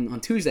talking on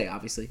Tuesday,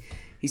 obviously.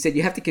 He said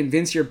you have to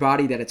convince your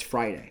body that it's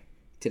Friday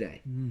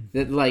today.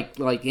 That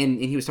and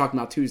he was talking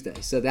about Tuesday,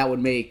 so that would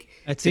make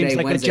that seems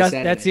like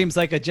Wednesday, that seems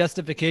like a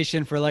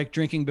justification for like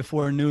drinking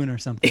before noon or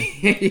something.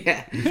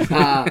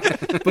 Yeah.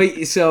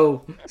 But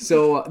so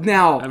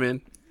now I'm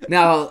in.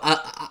 Now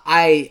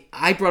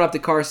I brought up to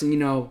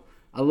Carson.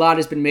 A lot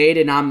has been made,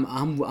 and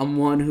I'm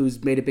one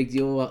who's made a big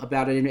deal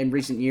about it in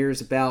recent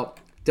years about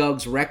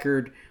Doug's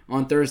record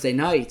on Thursday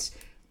nights.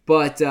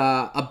 But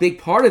a big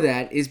part of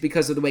that is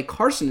because of the way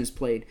Carson has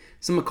played.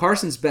 Some of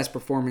Carson's best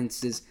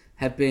performances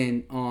have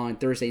been on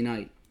Thursday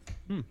night.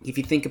 If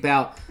you think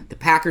about the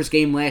Packers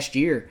game last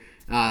year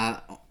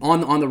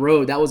on the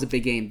road, that was a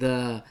big game.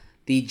 The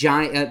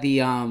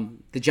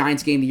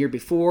Giants game the year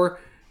before,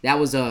 that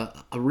was a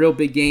real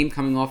big game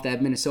coming off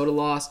that Minnesota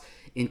loss.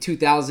 In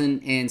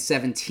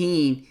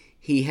 2017,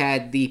 he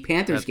had the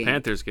Panthers game.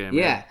 Panthers game,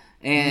 yeah.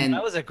 And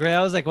that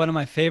was like one of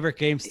my favorite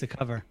games to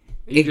cover.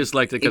 You just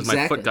liked it because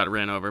my foot got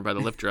ran over by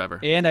the Lyft driver.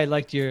 And I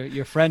liked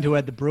your friend who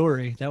had the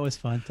brewery. That was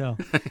fun too.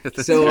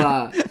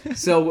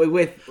 So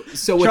with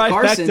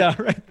Carson,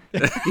 right?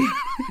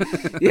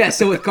 Yeah.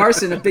 So with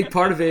Carson, a big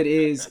part of it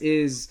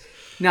is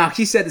now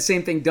he said the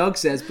same thing Doug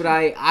says, but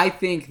I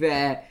think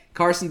that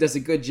Carson does a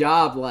good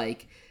job,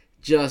 like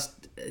just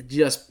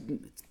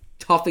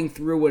toughing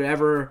through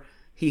whatever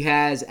he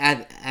has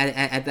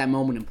at that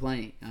moment in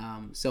playing.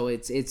 So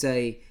it's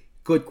a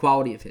good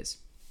quality of his.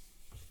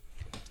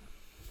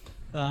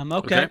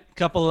 Okay.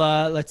 Couple,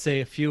 let's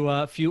say a few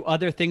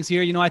other things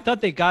here. I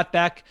thought they got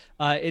back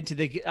into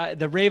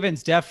the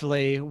Ravens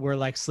definitely were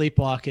like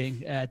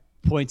sleepwalking at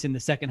points in the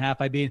second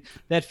half. I mean,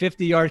 that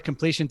 50-yard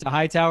completion to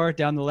Hightower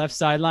down the left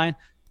sideline,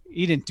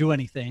 he didn't do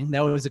anything. That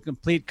was a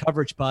complete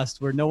coverage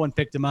bust where no one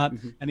picked him up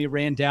and he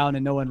ran down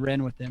and no one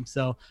ran with him.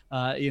 So,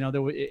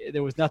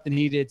 there was nothing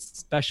he did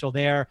special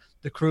there.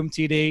 The Kroom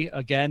TD,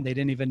 again, they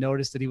didn't even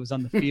notice that he was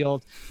on the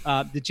field.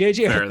 The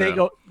JJ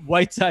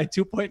Arcega-Whiteside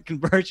 2-point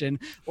conversion,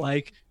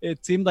 like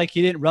it seemed like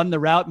he didn't run the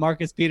route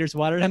Marcus Peters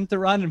wanted him to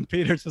run, and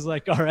Peters was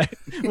like, all right.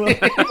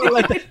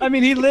 I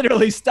mean, he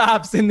literally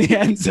stops in the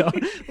end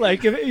zone.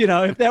 Like,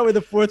 if that were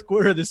the fourth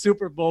quarter of the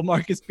Super Bowl,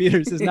 Marcus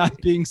Peters is not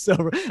being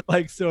so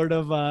like sort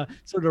of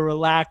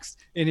relaxed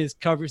in his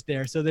coverage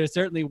there. So there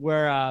certainly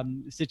were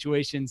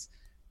situations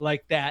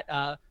like that.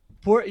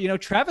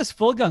 Travis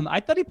Fulgham,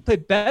 I thought he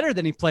played better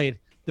than he played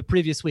the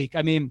previous week.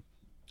 I mean,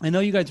 I know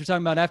you guys were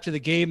talking about after the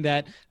game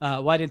that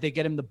why didn't they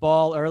get him the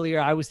ball earlier?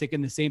 I was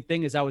thinking the same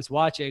thing as I was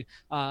watching.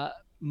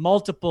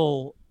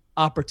 Multiple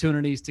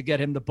opportunities to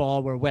get him the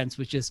ball where Wentz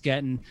was just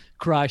getting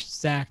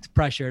crushed, sacked,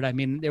 pressured. I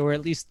mean, there were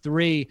at least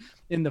 3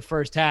 in the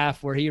first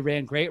half where he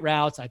ran great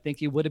routes. I think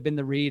he would have been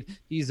the read.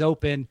 He's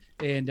open,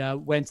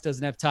 and Wentz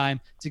doesn't have time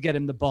to get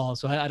him the ball.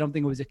 So I don't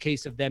think it was a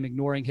case of them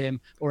ignoring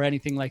him or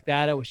anything like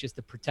that. It was just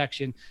the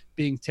protection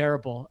being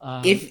terrible.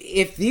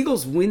 If the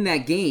Eagles win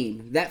that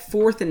game, that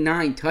 4th and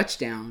 9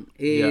 touchdown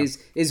is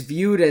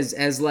viewed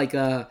as like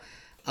a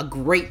a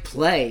great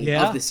play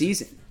of the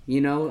season.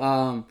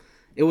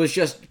 It was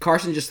just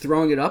Carson just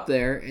throwing it up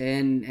there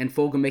and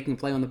Fulgham making a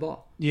play on the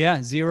ball.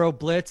 Yeah, zero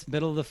blitz,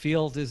 middle of the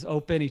field is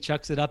open. He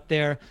chucks it up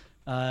there.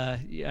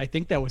 I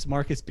think that was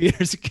Marcus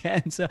Peters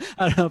again. So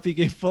I don't know if he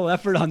gave full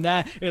effort on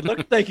that. It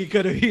looked like he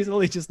could have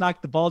easily just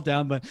knocked the ball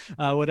down, but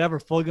whatever.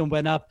 Fulgham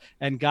went up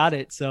and got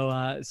it.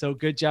 So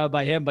good job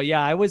by him. But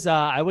yeah, I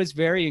was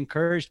very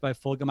encouraged by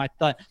Fulgham. I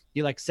thought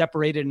he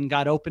separated and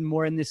got open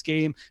more in this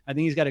game. I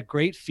think he's got a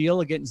great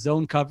feel against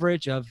zone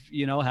coverage of,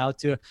 how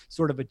to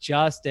sort of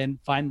adjust and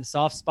find the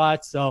soft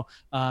spots. So,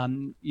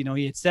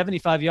 he had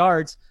 75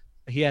 yards.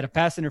 He had a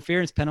pass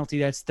interference penalty.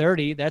 That's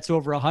 30. That's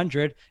over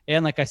 100.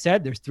 And like I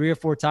said, there's 3 or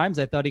 4 times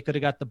I thought he could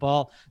have got the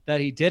ball that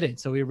he didn't.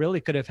 So he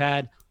really could have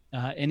had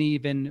an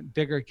even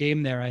bigger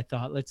game there, I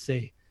thought. Let's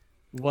see.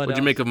 What'd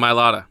you make of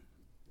Mailata?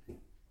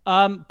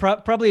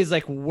 Probably his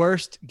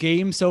worst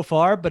game so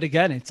far. But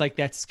again, it's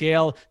that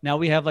scale. Now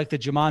we have the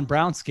Jamon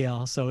Brown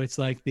scale. So it's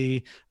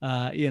the,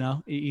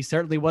 he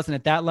certainly wasn't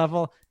at that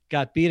level.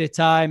 Got beat at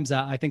times.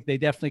 I think they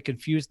definitely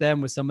confused them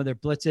with some of their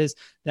blitzes,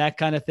 that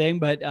kind of thing.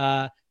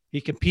 But, he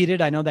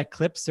competed. I know that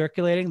clip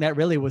circulating. That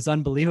really was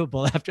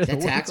unbelievable after the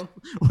tackle.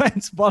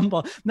 Wentz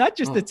fumble. Not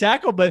just the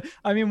tackle, but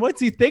I mean,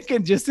 what's he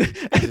thinking? Just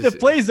the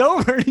play's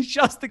over and he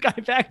shoves the guy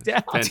back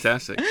down.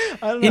 Fantastic.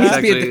 He needs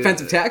to be a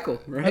defensive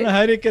tackle, right? I don't know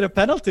how he didn't get a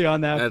penalty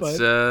on that.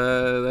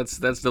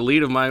 That's the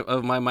lead of my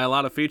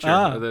Mailata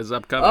feature that's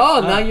upcoming.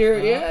 Oh, now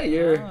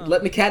you're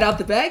letting the cat out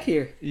the bag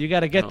here. You got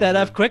to get that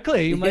up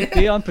quickly. You might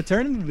be on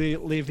paternity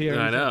leave here.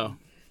 I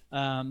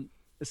know.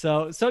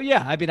 So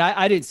yeah, I mean,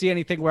 I didn't see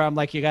anything where I'm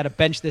you got to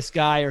bench this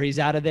guy or he's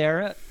out of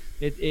there.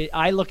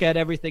 I look at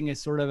everything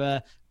as sort of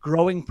a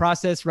growing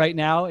process right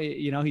now.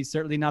 He's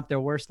certainly not their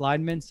worst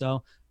lineman.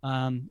 So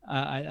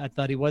I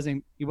thought he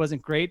wasn't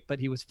great, but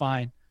he was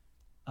fine.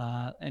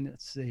 And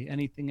let's see,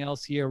 anything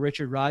else here?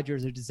 Richard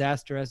Rodgers, a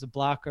disaster as a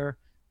blocker.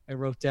 I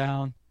wrote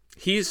down.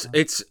 We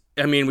talked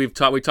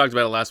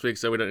about it last week,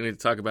 so we don't need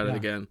to talk about it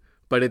again.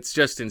 But it's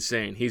just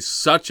insane. He's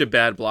such a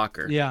bad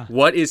blocker. Yeah.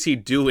 What is he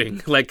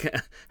doing?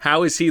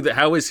 How is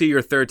he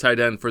your third tight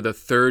end for the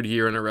 3rd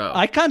year in a row?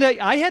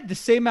 I had the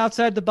same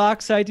outside the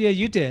box idea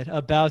you did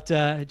about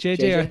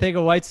JJ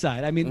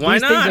Arcega-Whiteside. I mean,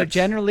 these things are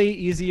generally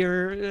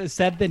easier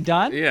said than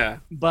done. Yeah.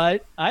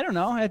 But I don't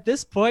know. At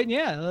this point,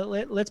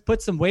 let's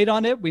put some weight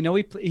on it. We know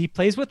he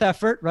plays with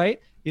effort,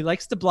 right? He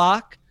likes to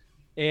block,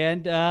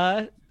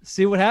 and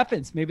see what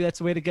happens. Maybe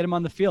that's a way to get him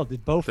on the field.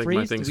 Did Bo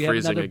freeze? Do we have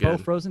another again.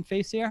 Bo frozen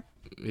face here?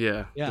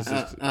 Yeah.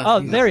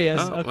 There he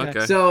is.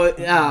 Okay. So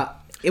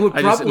it would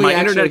probably my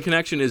internet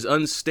connection is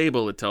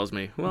unstable. It tells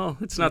me. Well,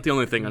 it's not the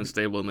only thing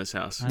unstable in this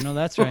house. I know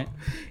that's right.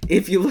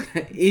 If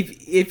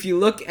you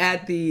look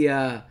at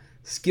the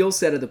skill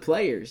set of the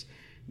players,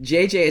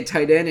 JJ at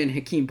tight end and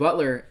Hakeem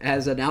Butler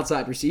as an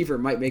outside receiver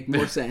might make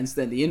more sense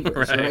than the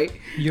inverse, right?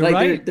 You're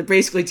right. They're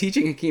basically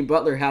teaching Hakeem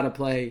Butler how to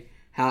play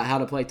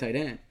tight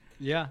end.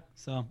 Yeah.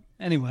 So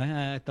anyway,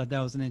 I thought that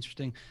was an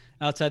interesting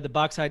outside the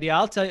box idea.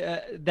 I'll tell you,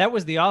 that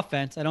was the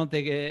offense. I don't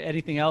think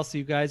anything else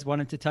you guys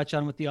wanted to touch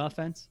on with the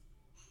offense.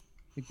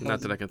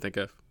 Not that I can think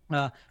of.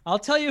 I'll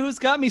tell you who's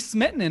got me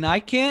smitten, and I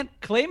can't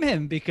claim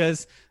him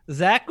because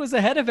Zach was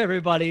ahead of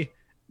everybody.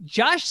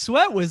 Josh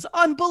Sweat was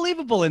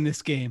unbelievable in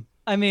this game.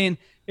 I mean,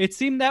 it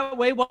seemed that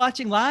way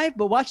watching live,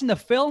 but watching the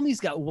film, he's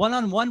got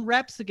one-on-one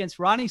reps against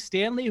Ronnie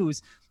Stanley,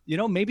 who's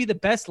maybe the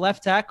best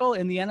left tackle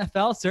in the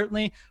NFL,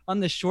 certainly on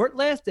the short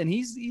list, and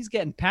he's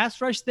getting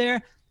pass rush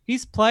there.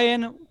 He's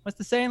playing, what's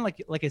the saying?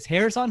 Like his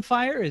hair's on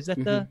fire. Is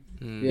that the?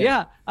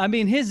 Yeah. I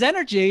mean, his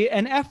energy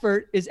and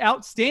effort is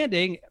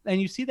outstanding.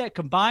 And you see that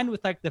combined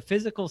with the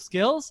physical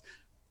skills.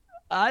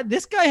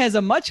 This guy has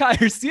a much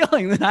higher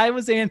ceiling than I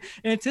was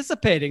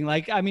anticipating.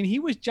 He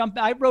was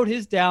jumping. I wrote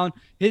his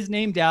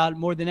name down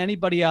more than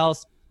anybody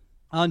else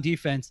on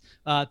defense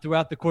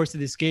throughout the course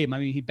of this game. I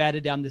mean, he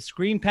batted down the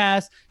screen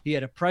pass. He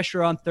had a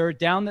pressure on 3rd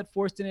down that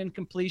forced an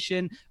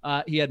incompletion.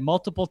 He had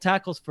multiple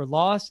tackles for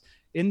loss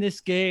in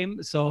this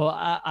game. So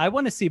I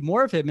want to see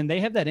more of him. And they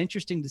have that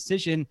interesting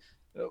decision.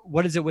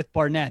 What is it with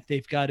Barnett?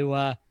 They've got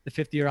to the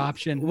 5th-year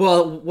option.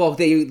 Well,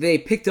 they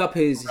picked up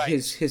his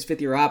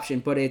 5th-year option,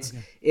 but it's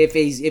if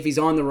he's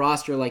on the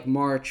roster like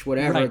March,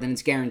 whatever, then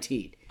it's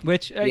guaranteed.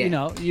 Which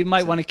you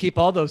might want to keep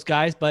all those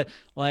guys, but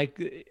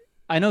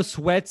I know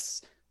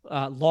Sweat's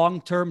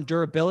long-term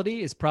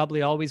durability is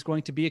probably always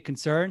going to be a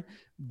concern.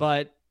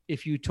 But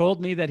if you told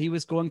me that he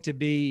was going to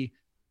be,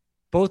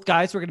 both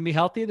guys were going to be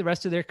healthy the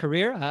rest of their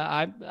career,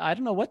 I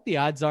don't know what the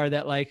odds are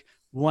that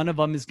one of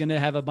them is going to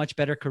have a much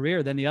better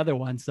career than the other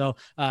one. So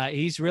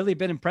he's really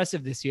been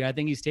impressive this year. I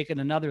think he's taken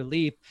another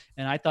leap,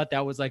 and I thought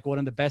that was one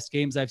of the best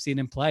games I've seen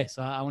him play.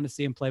 So I want to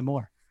see him play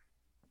more.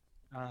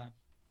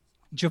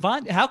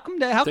 Javon,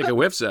 take a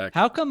whiff sack.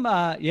 How come?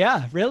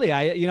 Yeah, really.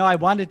 I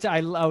wanted to.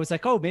 I was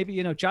like, oh,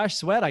 maybe Josh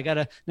Sweat. I got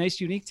a nice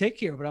unique take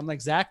here, but I'm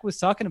like, Zach was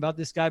talking about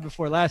this guy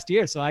before last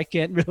year, so I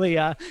can't really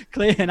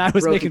clear. And I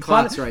was making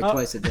fun.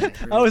 Twice a day.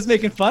 Right? I was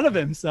making fun of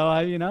him. So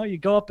you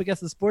go up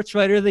against the Sports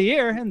Writer of the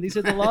Year, and these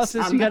are the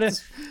losses. You got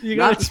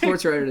the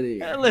Sports Writer of the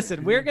Year.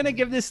 Listen, we're gonna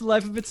give this a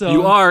life of its own.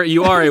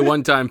 You are a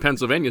one-time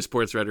Pennsylvania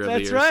Sports Writer of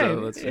the Year. That's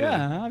right. So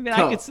I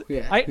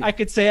mean, I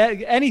could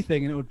say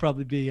anything, and it would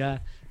probably be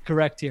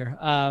correct here.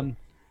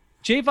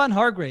 Javon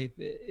Hargrave,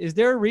 is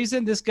there a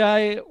reason this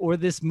guy or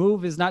this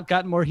move has not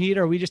gotten more heat?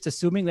 Or are we just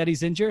assuming that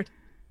he's injured?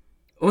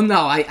 Well,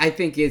 no, I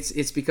think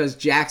it's because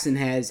Jackson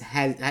has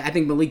I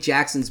think Malik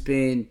Jackson's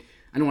been,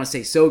 I don't want to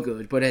say so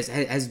good, but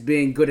has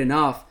been good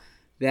enough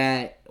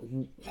that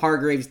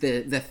Hargrave's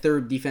the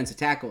third defensive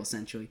tackle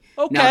essentially.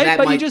 Okay,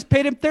 but you just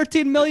paid him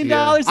 $13 million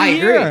a year. I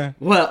agree.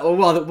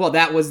 Well,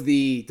 that was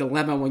the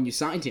dilemma when you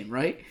signed him,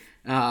 right?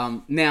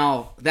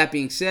 Now that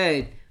being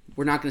said,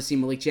 we're not going to see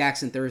Malik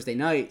Jackson Thursday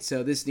night,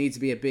 so this needs to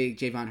be a big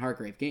Javon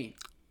Hargrave game.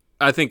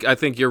 I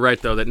think you're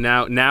right though that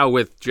now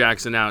with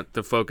Jackson out,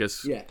 the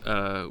focus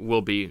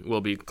will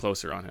be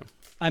closer on him.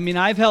 I mean,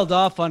 I've held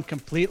off on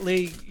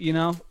completely,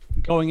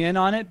 going in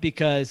on it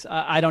because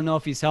I don't know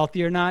if he's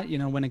healthy or not.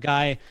 When a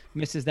guy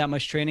misses that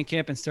much training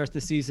camp and starts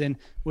the season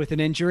with an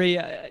injury,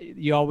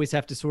 you always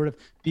have to sort of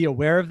be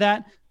aware of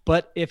that.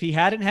 But if he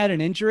hadn't had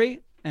an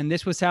injury and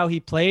this was how he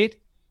played,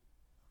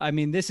 I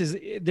mean,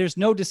 there's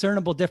no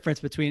discernible difference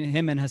between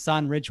him and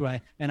Hassan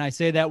Ridgeway. And I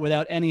say that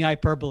without any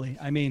hyperbole.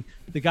 I mean,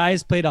 the guy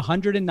has played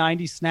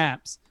 190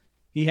 snaps.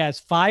 He has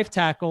 5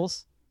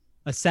 tackles,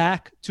 a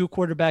sack, 2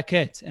 quarterback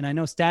hits. And I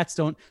know stats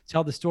don't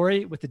tell the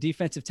story with the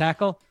defensive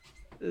tackle.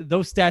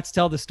 Those stats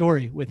tell the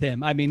story with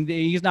him. I mean,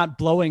 he's not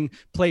blowing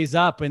plays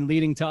up and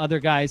leading to other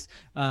guys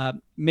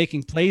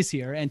making plays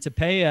here. And to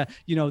pay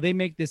they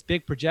make this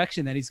big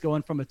projection that he's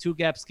going from a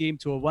 2-gap scheme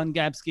to a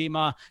 1-gap scheme.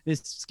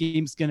 This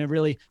scheme's going to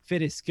really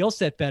fit his skill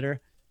set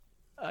better.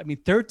 I mean,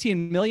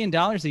 $13 million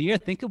a year.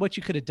 Think of what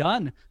you could have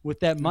done with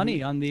that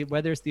money on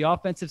whether it's the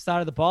offensive side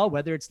of the ball,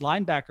 whether it's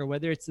linebacker,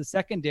 whether it's the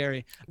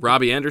secondary.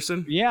 Robbie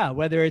Anderson. Yeah.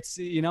 Whether it's,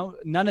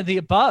 none of the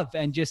above,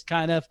 and just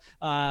kind of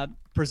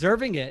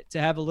preserving it to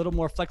have a little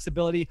more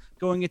flexibility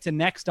going into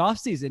next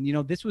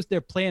offseason. This was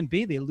their plan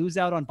B. They lose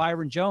out on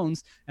Byron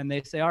Jones and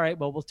they say, all right,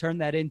 well, we'll turn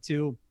that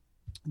into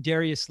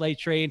Darius Slay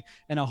trade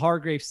and a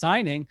Hargrave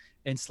signing.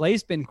 And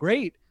Slay's been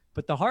great,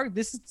 but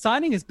this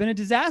signing has been a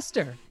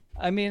disaster.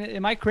 I mean,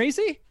 am I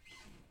crazy?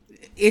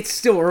 It's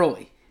still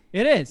early.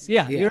 It is,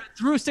 yeah. You're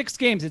through 6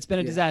 games. It's been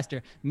a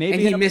disaster.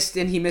 Maybe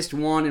he missed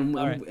one,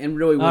 and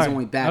really was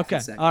only back for a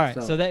second. All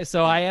right.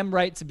 So I am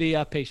right to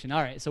be patient.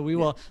 All right.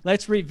 So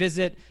let's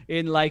revisit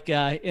in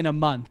in a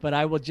month. But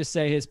I will just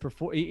say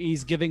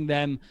he's giving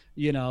them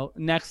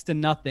next to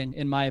nothing,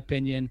 in my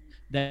opinion,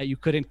 that you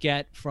couldn't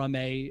get from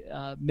a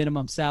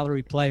minimum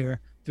salary player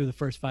through the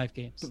first 5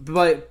 games.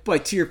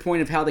 But to your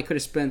point of how they could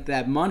have spent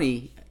that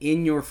money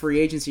in your free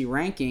agency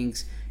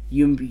rankings,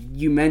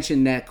 you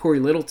mentioned that Corey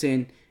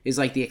Littleton is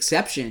like the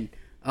exception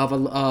of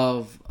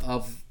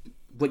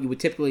what you would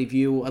typically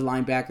view a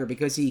linebacker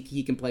because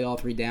he can play all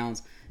 3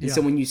 downs. And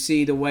so when you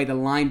see the way the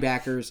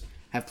linebackers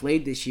have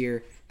played this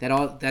year,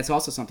 that's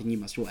also something you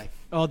must weigh.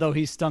 Although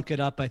he stunk it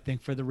up, I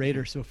think, for the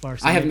Raiders so far.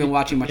 So I haven't been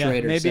watching much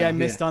Raiders. Maybe I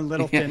missed on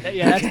Littleton.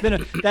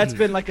 That's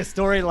been like a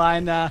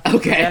storyline.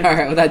 Okay, all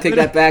right. Well, I take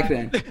that back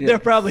then. They're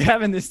probably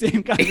having the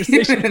same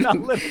conversation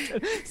on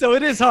Littleton. So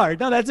it is hard.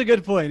 No, that's a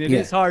good point. It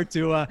is hard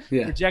to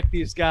project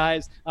these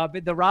guys.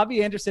 But the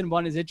Robbie Anderson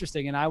one is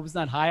interesting, and I was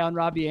not high on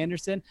Robbie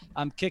Anderson.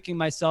 I'm kicking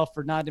myself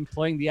for not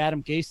employing the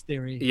Adam Gase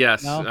theory.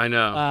 Yes, I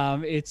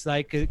know. It's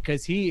like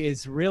because he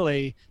is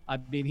really. I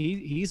mean,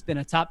 he's been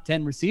a top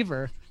 10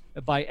 receiver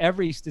by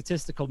every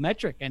statistical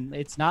metric, and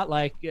it's not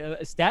like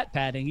stat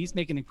padding. He's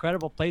making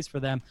incredible plays for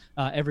them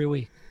every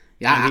week.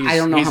 Yeah, I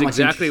don't know he's how much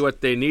exactly what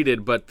they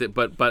needed, but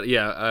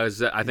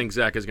I think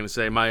Zach is going to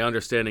say my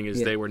understanding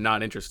is they were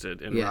not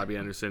interested in Robbie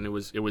Anderson. It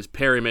was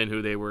Perryman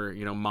who they were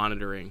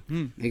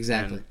monitoring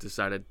exactly and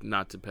decided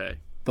not to pay.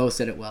 Both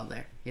said it well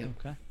there. Yeah.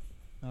 Okay.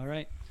 All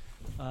right.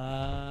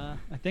 I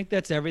think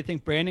that's everything.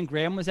 Brandon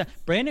Graham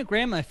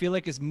I feel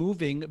like is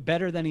moving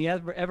better than he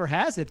ever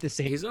has at this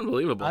age. He's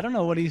unbelievable. I don't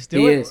know what he's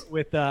doing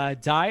with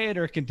diet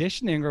or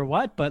conditioning or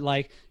what, but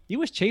like he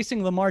was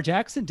chasing Lamar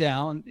Jackson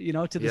down,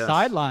 to the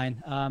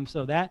sideline.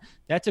 So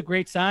that's a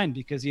great sign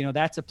because,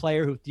 that's a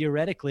player who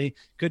theoretically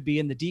could be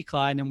in the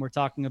decline. And we're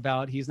talking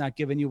about he's not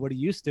giving you what he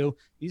used to.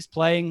 He's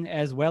playing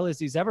as well as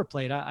he's ever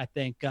played. I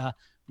think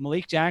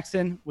Malik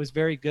Jackson was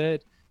very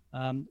good.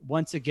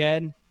 Once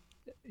again,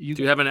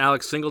 do you have an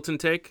Alex Singleton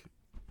take?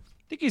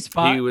 I think he's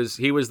fine.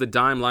 He was the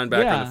dime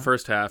linebacker in the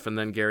first half, and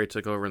then Gary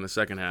took over in the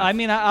second half. I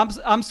mean,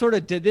 I'm sort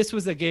of this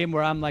was a game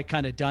where I'm like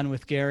kind of done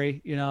with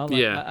Gary.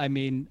 I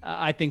mean,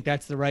 I think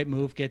that's the right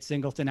move. Get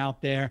Singleton out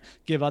there,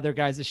 give other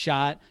guys a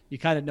shot. You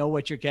kind of know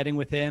what you're getting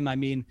with him. I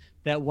mean,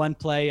 that one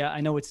play,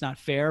 I know it's not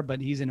fair, but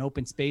he's in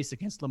open space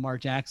against Lamar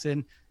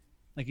Jackson.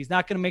 Like he's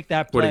not going to make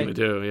that play. What are you going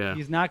to do? Yeah,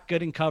 he's not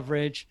good in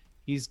coverage.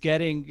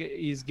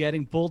 He's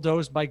getting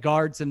bulldozed by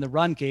guards in the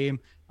run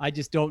game. I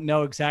just don't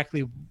know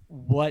exactly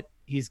what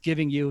he's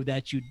giving you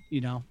that you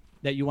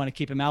want to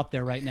keep him out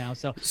there right now.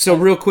 So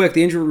real quick,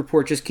 the injury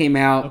report just came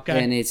out,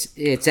 and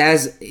it's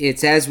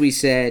as we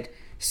said.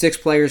 6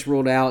 players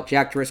ruled out: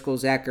 Jack Driscoll,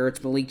 Zach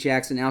Ertz, Malik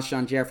Jackson,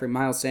 Alshon Jeffrey,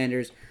 Miles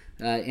Sanders,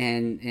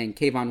 and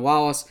Kayvon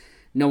Wallace.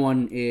 No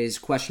one is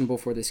questionable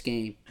for this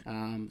game.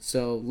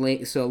 So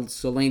Lane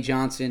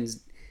Johnson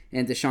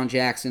and Deshaun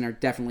Jackson are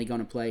definitely going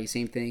to play.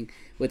 Same thing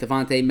with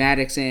Avonte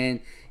Maddox.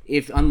 And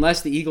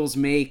unless the Eagles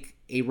make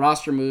a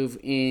roster move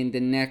in the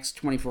next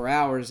 24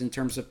 hours in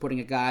terms of putting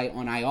a guy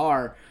on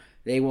IR,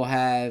 they will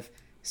have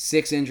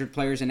 6 injured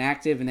players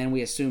inactive, and then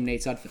we assume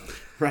Nate Sudfeld,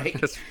 right?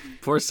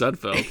 Poor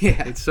Sudfeld.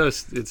 Yeah. It's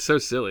so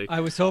silly.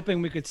 I was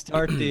hoping we could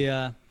start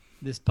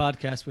this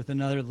podcast with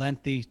another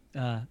lengthy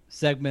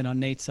segment on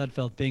Nate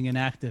Sudfeld being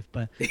inactive,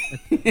 but I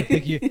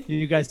think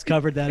you guys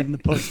covered that in the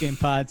post-game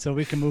pod, so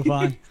we can move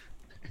on.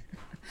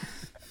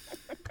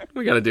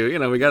 We got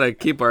to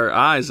keep our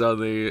eyes on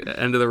the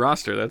end of the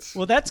roster. That's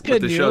good what the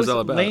news. Show's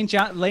all about.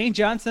 Lane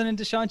Johnson and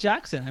Deshaun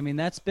Jackson. I mean,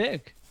 that's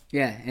big.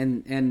 Yeah,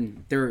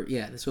 and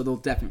so they'll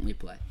definitely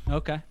play.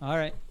 Okay, all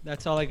right.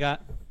 That's all I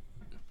got.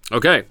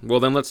 Okay, well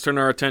then let's turn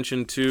our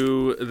attention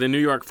to the New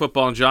York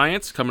Football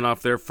Giants coming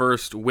off their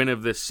first win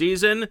of this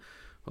season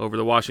over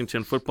the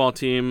Washington Football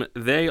Team.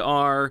 They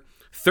are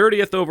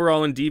 30th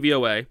overall in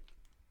DVOA.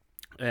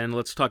 And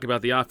let's talk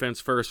about the offense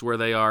first, where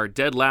they are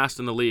dead last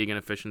in the league in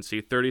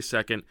efficiency,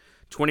 32nd,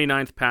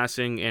 29th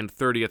passing, and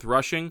 30th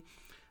rushing.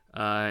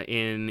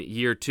 In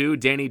year 2,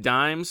 Danny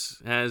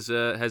Dimes has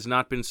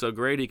not been so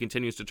great. He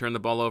continues to turn the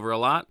ball over a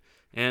lot,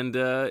 and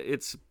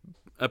it's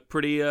a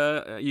pretty.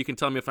 You can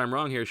tell me if I'm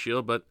wrong here,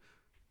 Sheil, but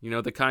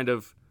the kind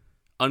of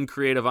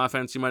uncreative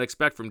offense you might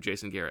expect from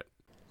Jason Garrett.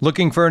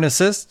 Looking for an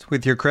assist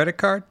with your credit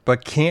card,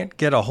 but can't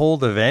get a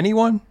hold of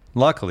anyone?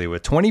 Luckily,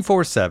 with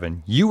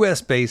 24/7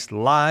 U.S.-based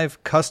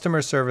live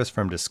customer service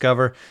from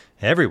Discover,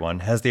 everyone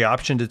has the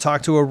option to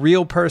talk to a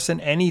real person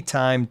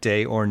anytime,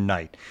 day or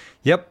night.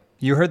 Yep,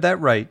 you heard that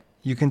right.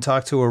 You can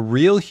talk to a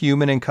real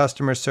human in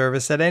customer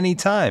service at any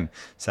time.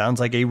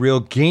 Sounds like a real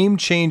game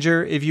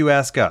changer if you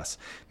ask us.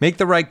 Make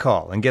the right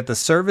call and get the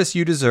service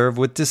you deserve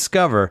with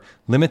Discover.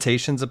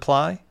 Limitations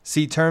apply.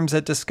 See terms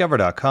at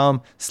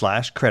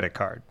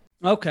discover.com/creditcard.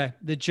 Okay,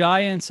 the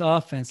Giants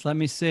offense. Let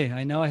me see.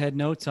 I know I had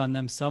notes on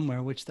them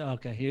somewhere.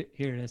 Here it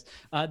is.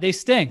 They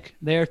stink.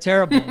 They are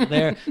terrible.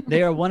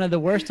 They are one of the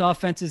worst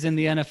offenses in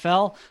the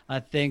NFL. I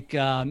think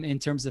in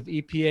terms of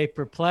EPA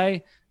per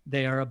play,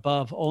 they are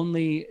above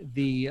only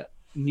the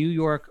New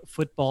York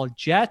Football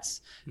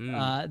Jets.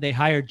 They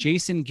hired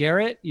Jason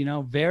Garrett.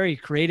 Very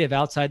creative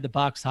outside the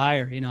box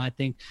hire. I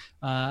think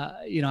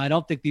I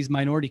don't think these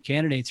minority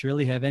candidates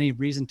really have any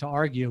reason to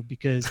argue,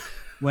 because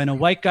when a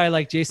white guy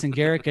like Jason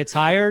Garrett gets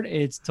hired,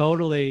 it's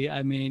totally,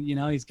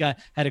 he's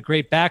had a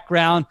great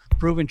background,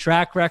 proven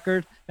track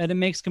record, and it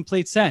makes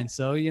complete sense.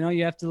 So,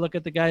 you have to look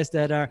at the guys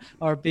that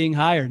are being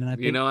hired. And I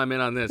think, I'm in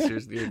on this.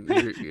 You're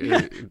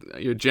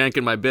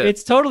janking my bit.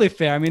 It's totally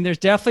fair. There's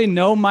definitely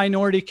no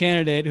minority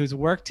candidate who's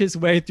worked his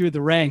way through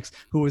the ranks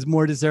who was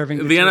more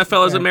deserving. The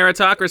NFL is a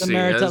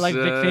meritocracy. Like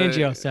Vic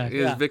Fangio said.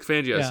 Yeah. Vic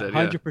Fangio said,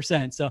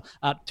 100%. So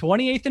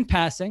 28th in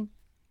passing,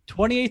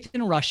 28th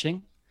in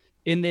rushing.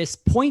 In this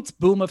points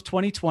boom of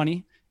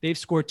 2020, they've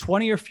scored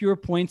 20 or fewer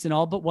points in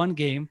all but one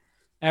game,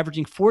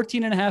 averaging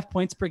 14.5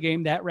 points per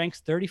game. That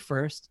ranks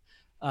 31st.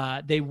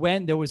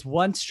 There was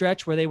one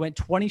stretch where they went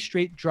 20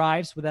 straight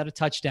drives without a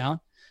touchdown.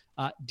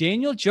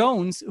 Daniel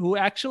Jones, who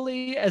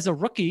actually as a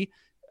rookie,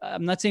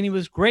 I'm not saying he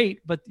was great,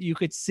 but you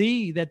could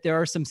see that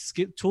there are some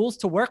tools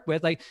to work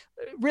with. Like,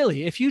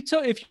 really, if you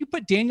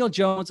put Daniel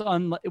Jones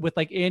on with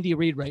like Andy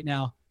Reid right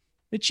now,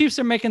 the Chiefs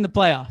are making the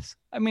playoffs.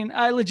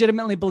 I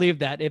legitimately believe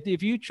that.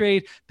 If you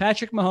trade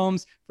Patrick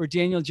Mahomes for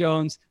Daniel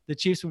Jones, the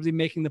Chiefs will be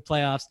making the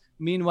playoffs.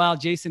 Meanwhile,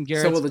 Jason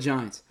Garrett. So will the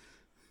Giants.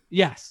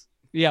 Yes.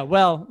 Yeah,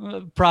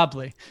 well,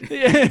 probably.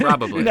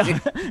 Probably.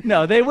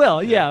 No, they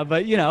will. Yeah,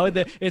 but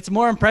it's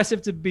more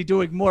impressive to be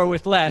doing more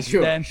with less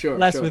than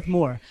less with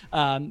more.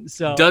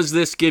 So does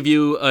this give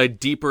you a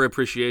deeper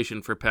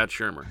appreciation for Pat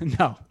Shurmur?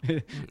 No,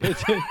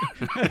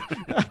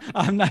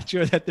 I'm not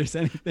sure that there's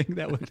anything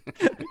that would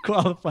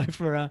qualify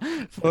for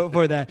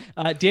that.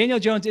 Daniel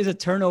Jones is a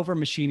turnover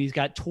machine. He's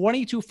got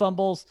 22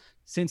 fumbles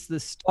since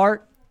the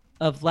start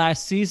of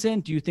last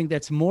season. Do you think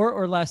that's more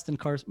or less than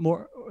Carson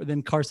Wentz?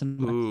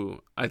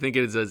 Ooh, I think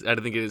it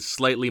is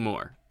slightly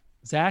more.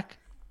 Zach?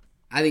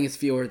 I think it's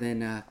fewer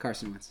than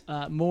Carson Wentz.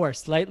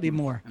 Slightly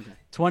more. Okay.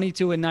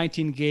 22 in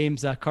 19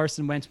 games.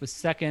 Carson Wentz was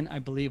second, I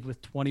believe, with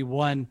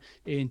 21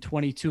 in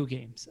 22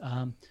 games.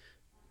 Too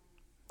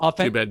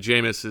bad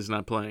Jameis is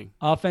not playing.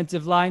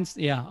 Offensive line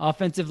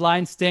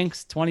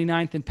stinks.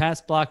 29th in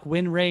pass block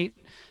win rate.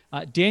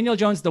 Daniel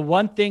Jones, the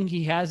one thing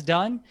he has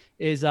done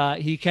is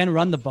he can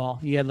run the ball.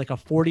 He had like a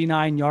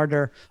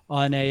 49-yarder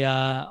on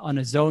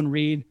a zone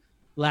read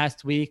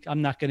last week.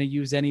 I'm not going to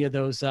use any of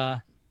those,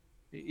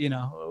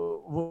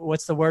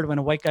 what's the word when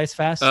a white guy's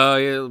fast?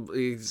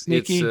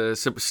 Sneaky.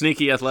 It's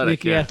sneaky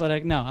athletic. Sneaky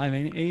athletic. No, I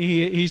mean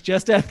he's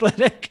just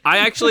athletic.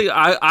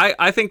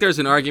 I think there's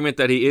an argument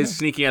that he is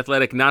sneaky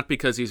athletic, not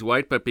because he's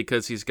white, but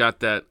because he's got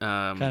that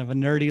kind of a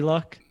nerdy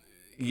look.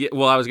 Yeah,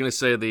 well, I was gonna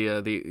say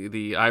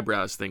the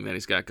eyebrows thing that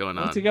he's got going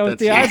on. Let's go with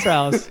the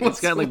eyebrows.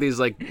 It's got like these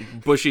like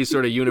bushy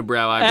sort of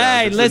unibrow eyebrows.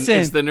 Hey, listen,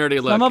 it's the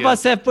nerdy look. Some of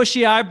us have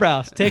bushy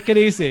eyebrows. Take it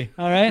easy,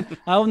 all right?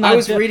 I will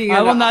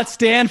not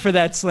stand for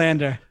that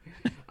slander.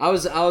 I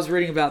was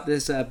reading about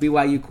this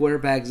BYU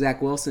quarterback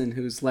Zach Wilson,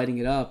 who's lighting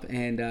it up,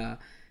 and can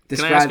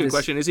I ask you a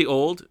question? Is he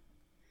old?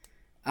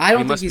 I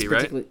don't think he's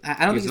particularly. Right?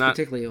 I don't think he's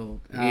particularly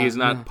old. He's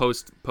not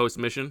post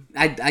mission.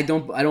 I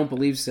don't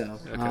believe so.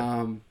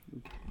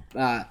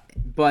 Okay.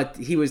 But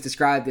he was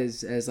described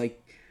as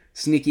like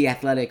sneaky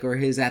athletic, or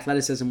his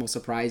athleticism will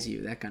surprise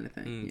you, that kind of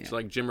thing. It's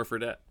like Jimmer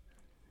Fredette.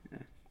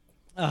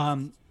 Yeah.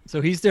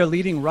 So he's their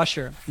leading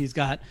rusher. He's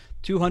got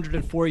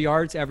 204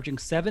 yards, averaging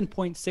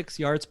 7.6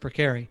 yards per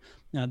carry.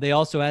 Now, they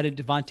also added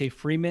Devontae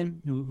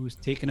Freeman, who's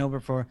taken over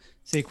for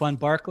Saquon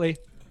Barkley.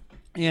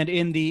 And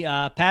in the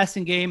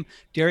passing game,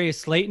 Darius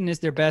Slayton is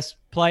their best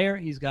player.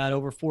 He's got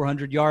over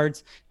 400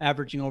 yards,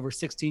 averaging over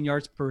 16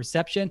 yards per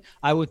reception.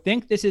 I would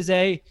think this is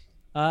a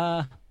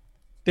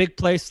big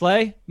play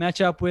Slay match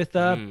up with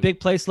big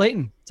play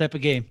Slayton type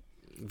of game.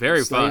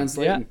 Very fun.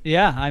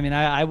 Yeah. I mean,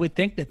 I would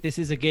think that this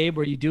is a game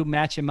where you do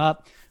match him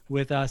up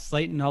with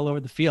Slayton all over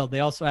the field.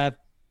 They also have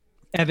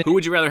Evan. Who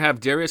would you rather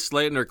have, Darius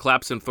Slayton or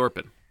Clapson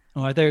Thornton?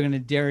 Oh, I thought you were going to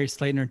Darius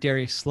Slayton or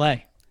Darius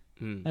Slay.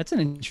 That's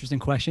an interesting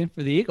question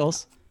for the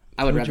Eagles.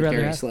 I would rather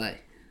Darius Slay.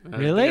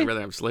 Really? I'd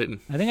rather have Slayton.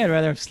 I think I'd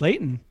rather have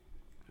Slayton.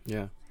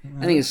 Yeah.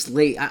 I think it's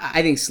Slay.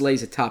 I think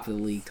Slay's a top of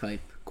the league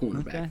type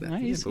cornerback. Okay,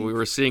 nice. But we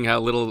were seeing how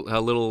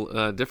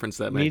little difference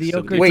that makes.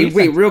 Mediocre. Wait,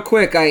 real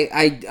quick.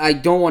 I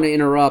don't want to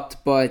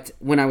interrupt, but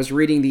when I was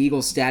reading the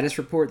Eagles status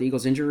report, the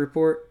Eagles injury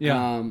report,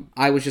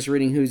 I was just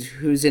reading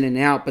who's in and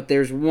out. But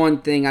there's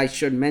one thing I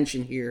should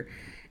mention here.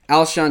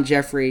 Alshon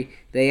Jeffrey,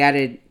 they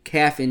added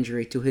calf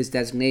injury to his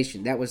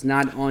designation. That was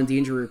not on the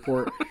injury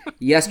report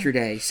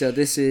yesterday. So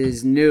this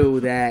is new,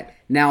 that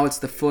now it's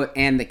the foot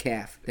and the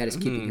calf that is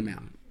keeping him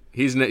out.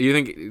 You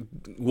think,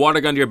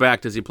 water gun to your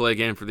back, does he play a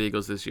game for the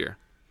Eagles this year?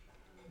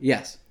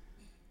 Yes.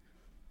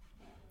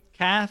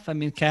 Calf? I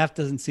mean, calf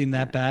doesn't seem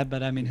that bad,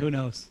 but I mean, who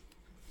knows?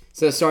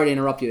 So sorry to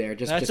interrupt you there.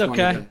 That's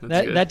okay.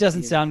 That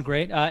doesn't sound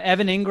great.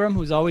 Evan Ingram,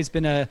 who's always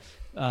been a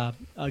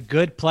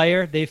good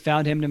player. They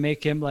found him to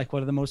make him like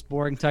one of the most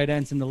boring tight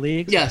ends in the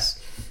league. So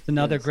yes. It's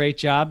another great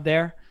job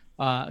there.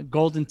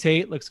 Golden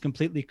Tate looks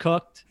completely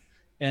cooked.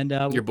 And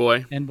your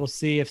boy. And we'll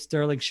see if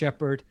Sterling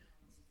Shepard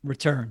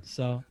returns.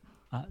 So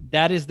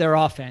that is their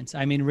offense.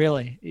 I mean,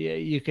 really,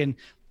 you can.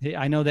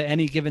 I know the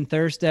any given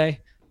Thursday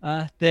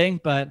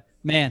thing, but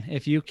man,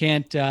 if you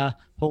can't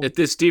hold. If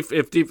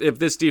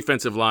this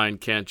defensive line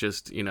can't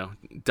just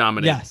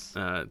dominate. Yes.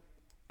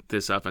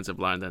 This offensive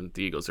line, then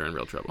the Eagles are in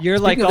real trouble. You're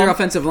Speaking of their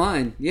offensive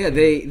line,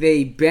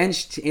 they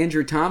benched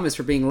Andrew Thomas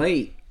for being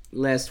late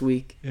last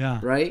week. Yeah,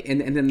 right. And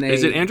then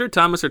is it Andrew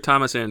Thomas or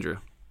Thomas Andrew?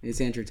 It's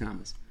Andrew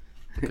Thomas,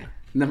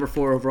 number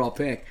 4 overall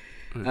pick.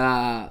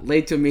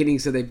 Late to a meeting,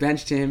 so they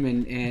benched him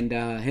and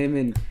him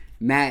and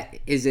Matt.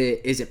 Is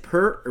it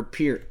Pert or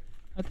Peart?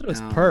 I thought it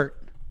was Pert.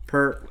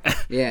 Pert.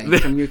 Yeah,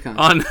 he's from UConn.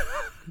 On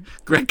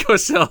Greg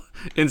Cosell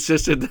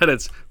insisted that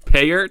it's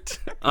Payert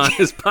on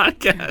his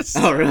podcast.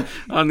 Oh, really?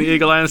 On the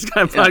Eagle Eye and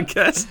Sky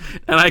podcast.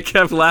 And I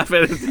kept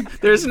laughing.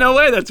 There's no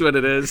way that's what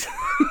it is.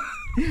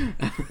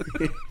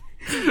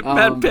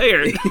 Matt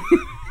Payert.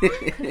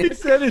 He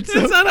said it's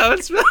That's not how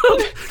it's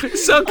spelled.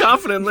 So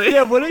confidently.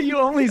 Yeah, wouldn't you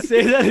only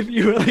say that if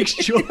you were like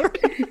sure?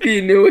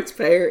 You knew it's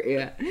Payert,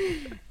 yeah.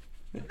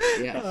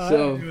 Yeah.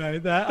 So anyway,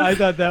 I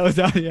thought that was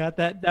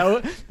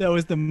that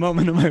was the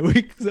moment of my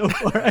week so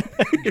far.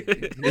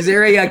 Is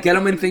there a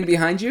Gettleman thing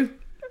behind you?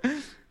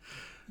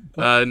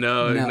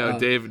 No.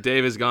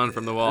 Dave is gone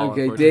from the wall.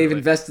 Okay, Dave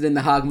invested in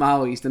the Hog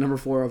Maui. He's the number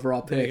 4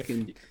 overall pick,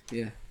 and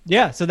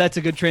Yeah, so that's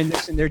a good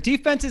transition. Their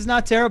defense is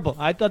not terrible.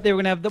 I thought they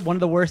were going to have one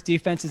of the worst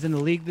defenses in the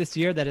league this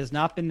year. That has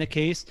not been the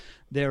case.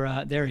 There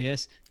he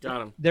is.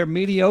 Got him. They're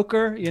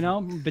mediocre,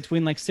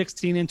 between like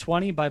 16 and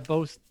 20 by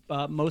both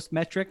most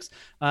metrics.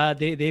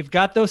 They've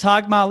got those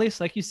hog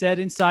mollies, like you said,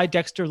 inside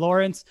Dexter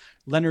Lawrence,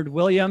 Leonard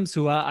Williams,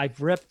 who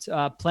I've ripped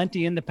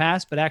plenty in the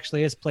past, but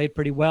actually has played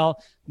pretty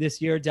well this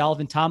year,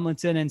 Dalvin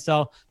Tomlinson. And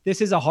so this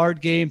is a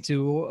hard game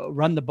to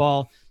run the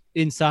ball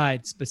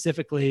inside,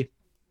 specifically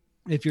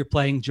if you're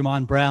playing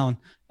Jamon Brown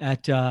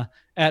at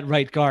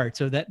right guard.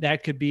 So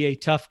that could be a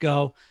tough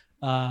go.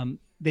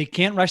 They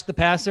can't rush the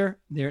passer.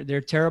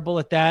 They're terrible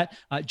at that.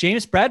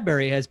 James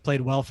Bradbury has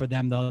played well for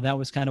them, though. That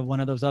was kind of one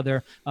of those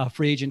other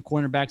free agent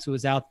cornerbacks who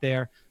was out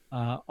there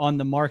on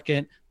the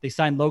market. They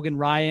signed Logan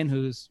Ryan,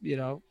 who's,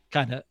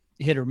 kind of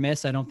hit or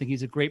miss. I don't think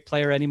he's a great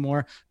player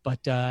anymore, but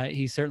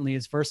he certainly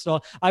is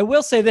versatile. I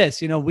will say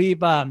this,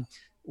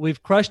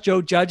 we've crushed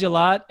Joe Judge a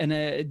lot,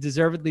 and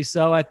deservedly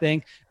so, I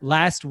think.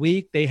 Last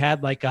week, they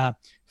had like a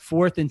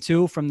 4th and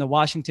 2 from the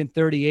Washington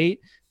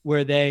 38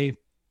 where they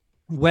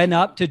went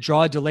up to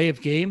draw a delay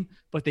of game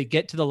but they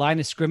get to the line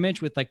of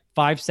scrimmage with like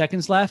 5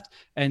 seconds left.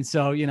 And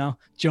so,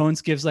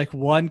 Jones gives like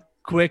one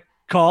quick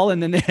call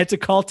and then they had to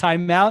call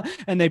timeout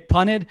and they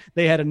punted.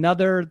 They had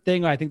another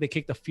thing. I think they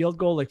kicked a field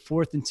goal, like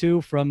 4th and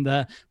 2 from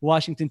the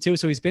Washington 2.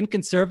 So he's been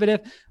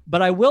conservative,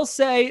 but I will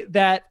say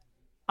that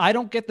I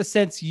don't get the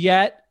sense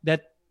yet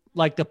that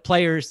like the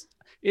players,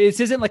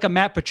 this isn't like a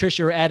Matt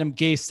Patricia or Adam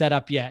Gase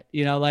setup yet.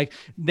 Like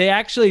they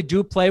actually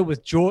do play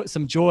with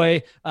some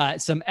joy,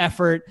 some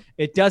effort.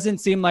 It doesn't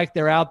seem like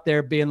they're out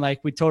there being like,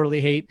 we totally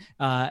hate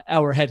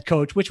our head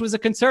coach, which was a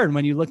concern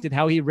when you looked at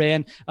how he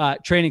ran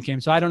training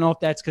camp. So I don't know if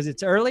that's because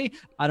it's early.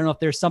 I don't know if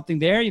there's something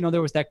there.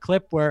 There was that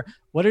clip where,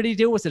 what did he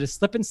do? Was it a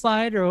slip and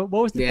slide or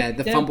what was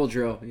the fumble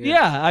drill?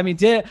 Yeah. I mean,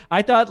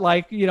 I thought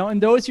like, in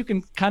those you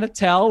can kind of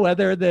tell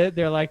whether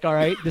they're like, all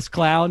right, this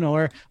clown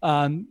or,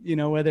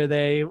 whether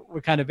they were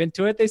kind of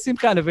into it. They seem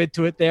kind of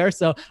into it there.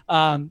 So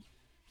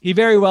he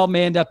very well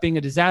may end up being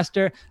a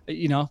disaster.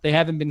 They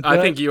haven't been good.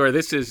 I think you are.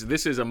 This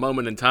is a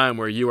moment in time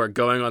where you are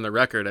going on the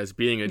record as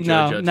being a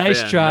Joe Judge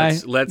nice fan. Try.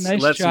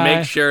 Let's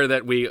make sure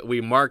that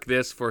we mark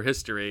this for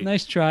history.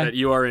 Nice try. That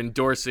you are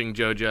endorsing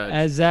Joe Judge.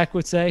 As Zach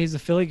would say, he's a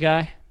Philly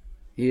guy.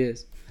 He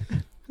is.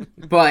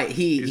 But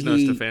he's no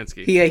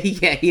Stefanski.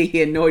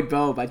 He annoyed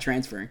Bo by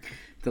transferring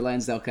to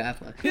Lansdale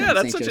Catholic. Yeah,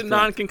 that's such a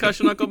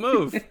non-concussion uncle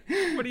move.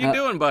 What are you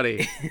doing,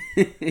 buddy?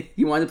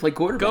 You wanted to play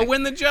quarterback. Go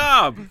win the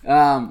job.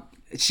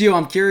 Shio,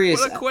 I'm curious.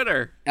 What a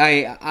quitter.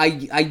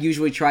 I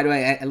usually try to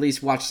at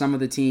least watch some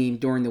of the team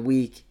during the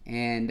week,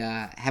 and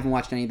haven't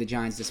watched any of the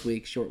Giants this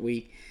week, short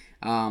week.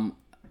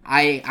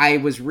 I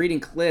was reading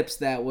clips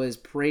that was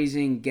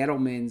praising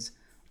Gettleman's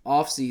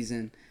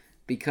offseason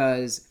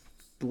because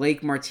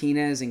Blake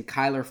Martinez and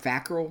Kyler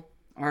Fackrell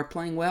are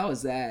playing well.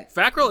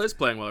 Fackrell is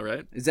playing well,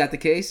 right? Is that the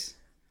case?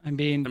 I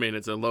mean,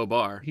 it's a low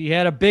bar. He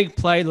had a big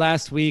play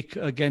last week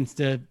against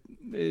one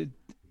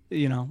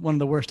of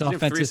the worst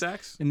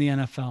offenses in the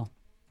NFL.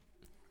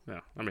 Yeah,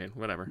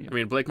 whatever.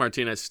 Yeah. Blake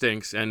Martinez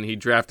stinks, and he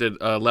drafted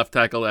a left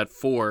tackle at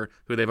 4,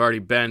 who they've already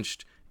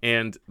benched,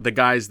 and the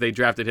guys they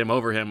drafted him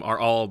over him are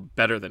all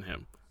better than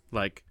him.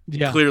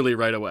 Clearly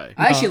right away.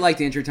 I actually liked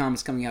Andrew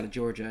Thomas coming out of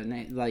Georgia, and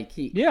I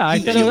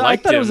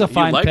thought it was a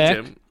fine pick.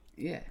 Him.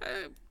 Yeah.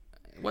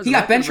 He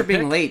got benched for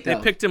being late, though.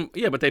 They picked him,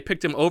 but they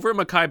picked him over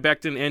Mekhi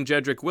Becton and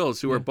Jedrick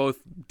Wills, who are both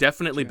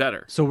definitely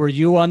better. So were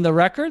you on the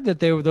record that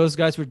those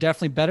guys were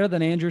definitely better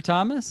than Andrew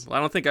Thomas? Well, I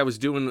don't think I was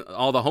doing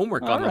all the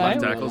homework on the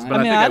left tackles,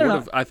 but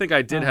I think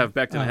I did have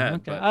Becton ahead.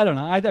 Okay. I don't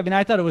know. I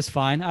thought it was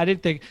fine. I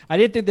didn't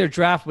think their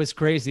draft was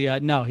crazy.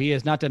 No, he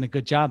has not done a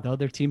good job though.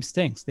 Their team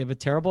stinks. They have a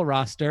terrible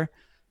roster.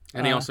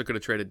 And he also could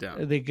have traded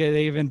down.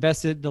 They've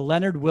invested the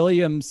Leonard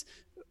Williams.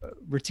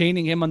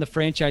 Retaining him on the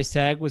franchise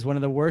tag was one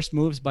of the worst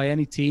moves by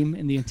any team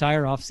in the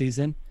entire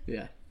offseason.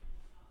 Yeah.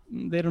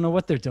 They don't know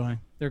what they're doing.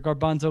 They're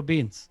garbanzo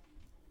beans.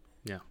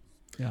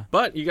 Yeah.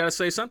 But you got to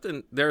say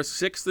something. They're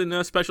 6th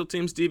in special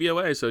teams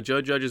DVOA, so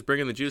Joe Judge is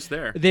bringing the juice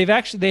there. They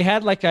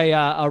had like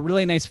a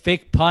really nice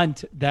fake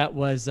punt that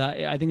was,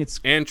 I think it's...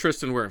 And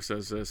Tristan Wirfs,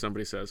 as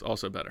somebody says,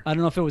 also better. I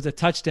don't know if it was a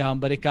touchdown,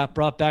 but it got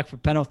brought back for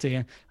penalty.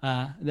 And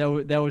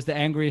that was the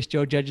angriest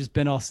Joe Judge has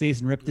been all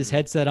season. Ripped his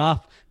headset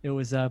off. It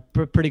was a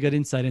pretty good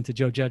insight into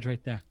Joe Judge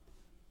right there.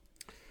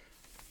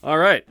 All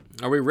right.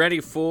 Are we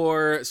ready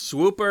for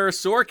Swooper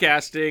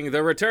Sorecasting,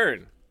 the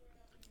return?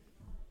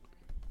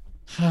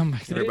 Oh my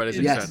God! Everybody's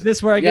excited. Is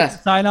this where I get to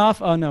sign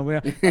off? Oh no, we're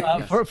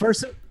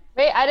first.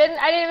 Wait, I didn't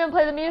even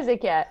play the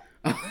music yet.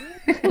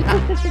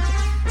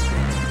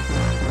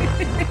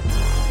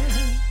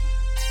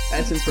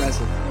 That's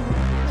impressive.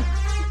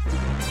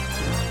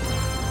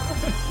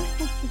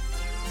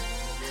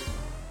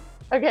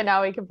 Okay,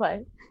 now we can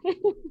play.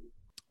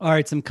 All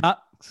right, some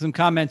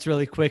comments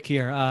really quick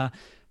here.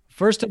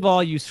 First of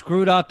all, you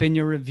screwed up in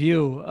your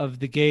review of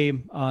the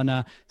game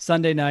on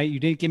Sunday night. You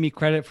didn't give me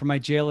credit for my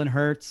Jalen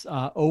Hurts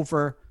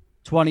over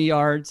 20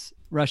 yards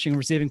rushing,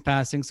 receiving,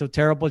 passing. So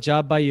terrible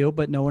job by you,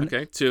 but no one.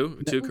 Okay, two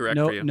correct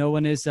for you. No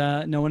one is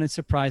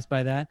surprised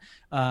by that.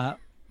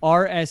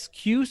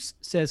 RSQ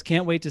says,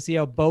 can't wait to see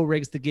how Bo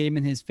rigs the game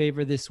in his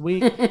favor this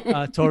week.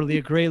 Totally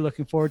agree.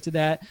 Looking forward to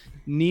that.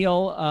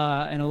 Neil,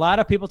 and a lot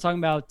of people talking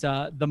about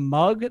the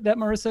mug that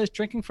Marissa is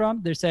drinking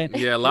from. They're saying,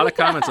 yeah, a lot of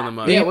comments on the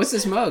mug. Yeah, what's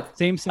this mug?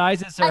 Same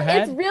size as her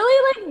head. It's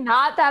really like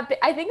not that big.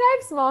 I think I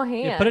have small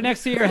hands. Yeah, put it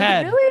next to your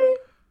head. Really?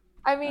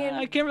 I mean,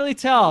 I can't really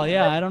tell.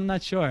 Yeah, I'm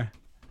not sure.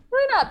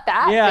 Really not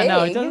that big. Yeah,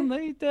 no, it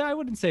doesn't. I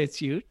wouldn't say it's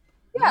huge.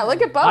 Yeah,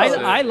 look at both.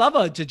 I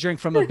love to drink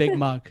from a big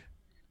mug.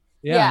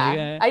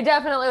 Yeah, I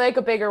definitely like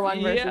a bigger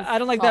one versus I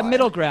don't like that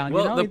middle ground.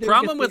 Well, the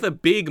problem with a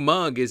big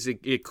mug is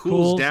it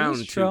cools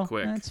down too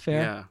quick. That's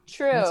fair. Yeah.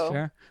 True. That's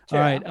fair. True.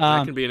 All right.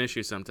 That can be an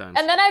issue sometimes.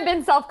 And then I've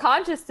been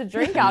self-conscious to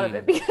drink out of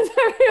it because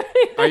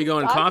everybody. Are you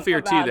going coffee or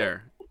tea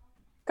there?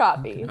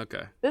 Coffee.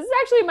 Okay. This is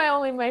actually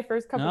my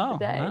first cup of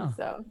the day. Wow.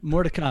 So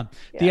more to come.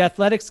 Yeah. The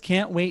Athletics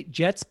Can't Wait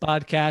Jets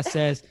podcast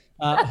says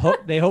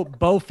they hope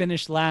Bo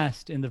finished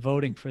last in the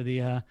voting for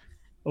the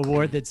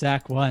award that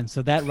Zach won.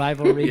 So that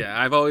rivalry.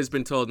 Yeah, I've always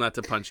been told not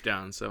to punch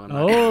down, so I'm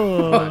not.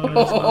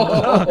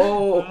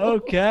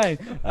 Okay.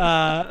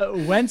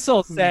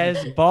 Wenzel says,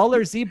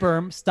 Baller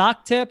Z-Berm,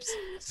 stock tips,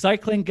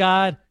 cycling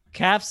god,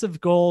 calves of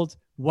gold.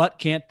 What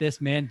can't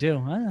this man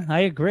do?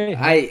 I agree.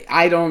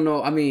 I don't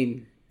know. I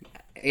mean,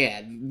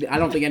 yeah, I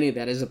don't think any of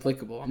that is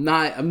applicable. I'm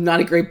not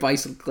a great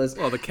bicyclist.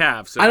 Well, the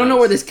calves. I don't know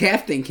where this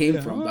calf thing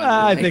came from.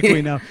 I think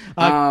we know.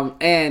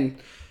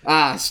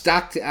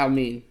 Stock. I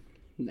mean,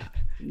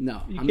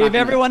 no. You gave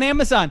everyone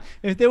Amazon.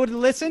 If they would have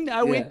listened,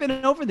 we've been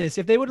over this.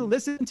 If they would have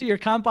listened to your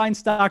combine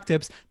stock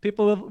tips,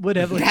 people would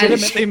have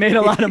legitimately made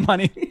a lot of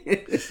money.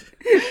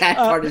 That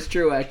part is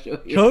true,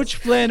 actually. Coach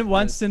Flynn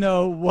wants to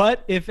know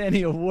what, if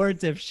any,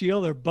 awards have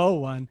Sheil or Bo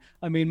won.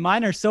 I mean,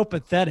 mine are so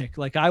pathetic.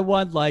 Like I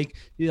won like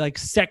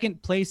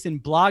second place in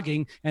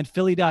blogging and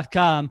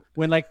Philly.com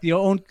when like the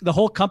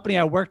whole company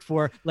I worked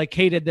for like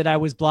hated that I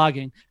was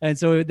blogging. And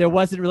so there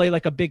wasn't really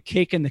like a big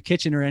cake in the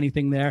kitchen or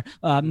anything there.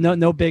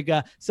 No big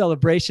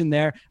celebration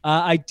there.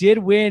 I did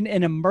win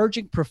an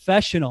emerging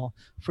professional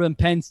from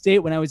Penn State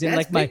when I was in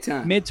my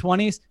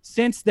mid-20s.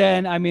 Since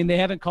then, I mean, they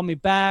haven't called me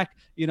back.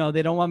 You know,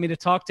 they don't want me to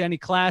talk to any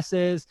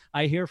classes.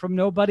 I hear from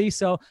nobody.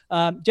 So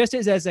just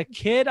as a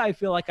kid, I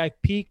feel like I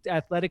peaked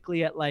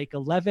athletically at like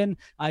 11.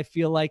 I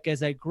feel like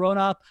as I grown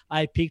up,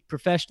 I peaked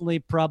professionally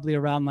probably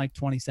around like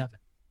 27.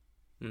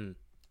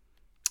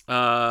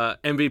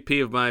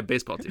 MVP of my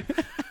baseball team.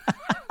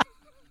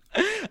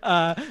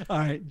 All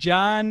right.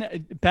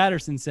 John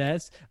Patterson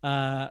says,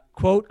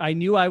 quote, I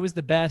knew I was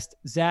the best.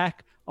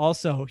 Zach,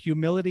 also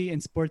Humility in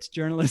Sports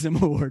Journalism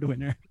Award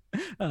winner.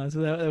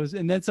 So that was,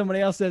 and then somebody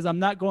else says, I'm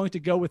not going to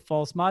go with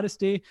false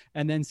modesty,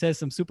 and then says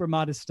some super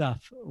modest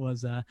stuff.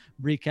 Was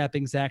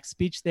recapping Zach's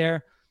speech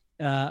there.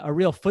 A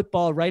real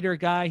football writer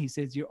guy. He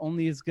says, you're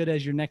only as good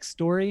as your next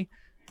story.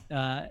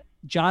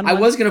 John, I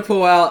was going to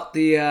pull out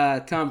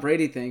the Tom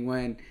Brady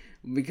thing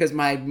because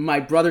my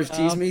brothers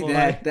tease me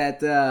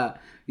that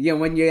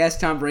when you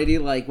ask Tom Brady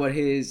like what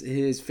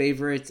his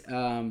favorite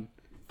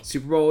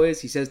Super Bowl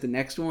is, he says the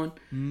next one.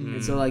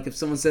 And so like if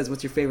someone says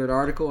what's your favorite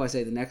article, I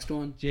say the next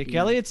one. Jake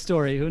Elliott's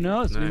story. Who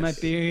knows? Nice. We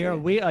might be here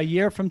a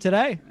year from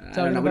today. I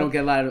don't know. We don't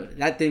get a lot of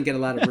that. Didn't get a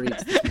lot of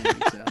reads this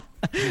morning.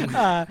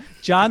 So.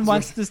 John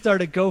wants to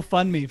start a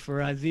GoFundMe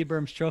for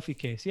Z-Berm's trophy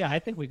case. Yeah, I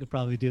think we could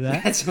probably do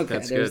that. That's okay.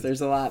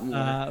 There's a lot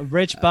more.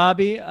 Rich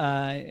Bobby,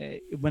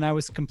 when I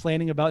was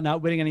complaining about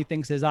not winning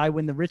anything, says I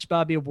win the Rich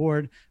Bobby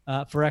Award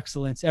for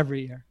excellence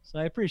every year. So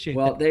I appreciate that.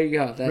 Well, there you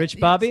go. Rich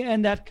Bobby,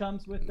 and that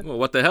comes with well,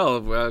 what the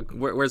hell?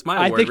 Where's my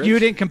award, I think Rich? You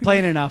didn't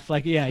complain enough.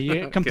 Like, yeah,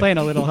 you complain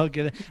a little.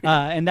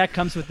 And that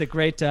comes with the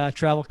great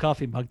travel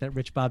coffee mug that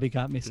Rich Bobby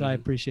got me. So I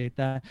appreciate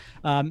that.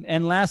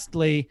 And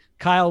lastly,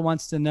 Kyle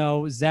wants to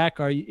know, Zach,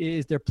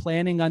 is there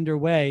planning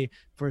underway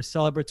for a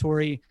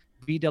celebratory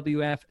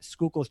BWF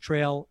Schuylkill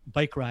Trail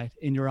bike ride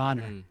in your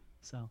honor?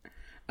 So,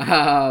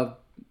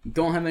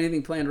 don't have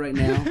anything planned right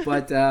now,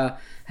 but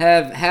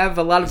have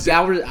a lot of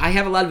hours. I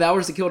have a lot of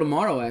hours to kill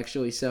tomorrow,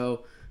 actually.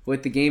 So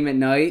with the game at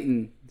night,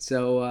 and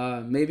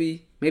so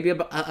maybe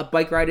a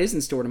bike ride is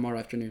in store tomorrow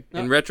afternoon.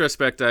 In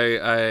retrospect,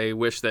 I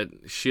wish that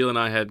Sheila and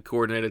I had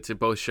coordinated to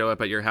both show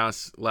up at your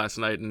house last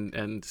night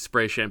and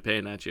spray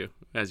champagne at you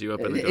as you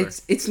open the door.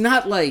 It's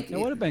not like it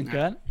would have been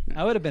good.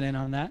 I would have been in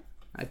on that.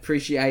 I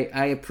appreciate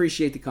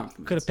the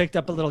compliment. Could have picked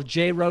up a little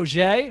J.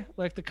 Roget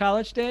like the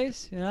college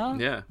days, you know?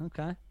 Yeah.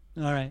 Okay.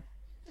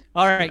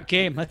 All right,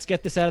 game. Let's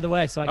get this out of the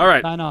way so I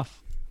can sign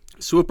off.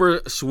 Swooper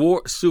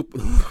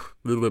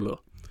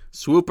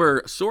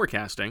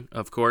Sorecasting,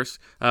 of course.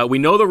 We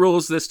know the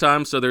rules this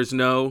time, so there's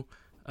no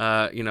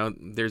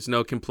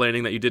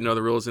complaining that you didn't know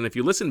the rules. And if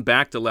you listen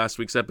back to last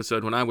week's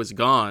episode when I was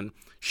gone,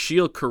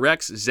 Shield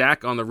corrects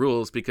Zach on the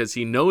rules because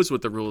he knows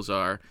what the rules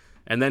are.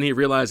 And then he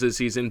realizes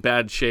he's in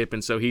bad shape,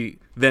 and so he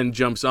then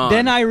jumps on.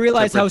 Then I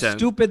realized how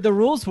stupid the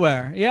rules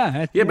were.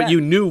 Yeah. But you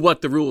knew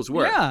what the rules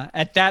were. Yeah,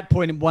 at that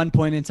point, at one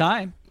point in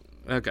time.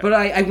 Okay. But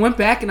I went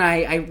back and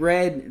I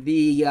read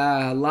the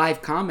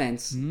live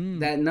comments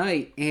that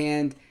night,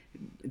 and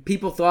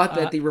people thought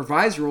that the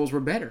revised rules were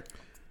better.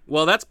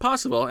 Well, that's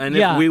possible, and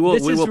we will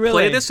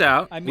play this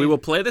out. We will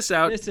play this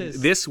out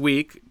this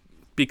week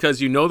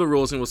because you know the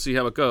rules, and we'll see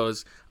how it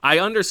goes. I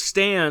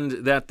understand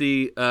that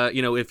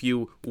if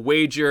you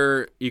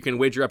wager, you can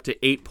wager up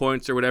to 8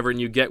 points or whatever,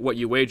 and you get what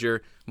you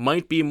wager,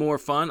 might be more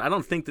fun. I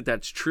don't think that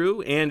that's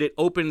true, and it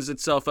opens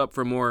itself up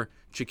for more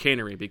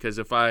chicanery because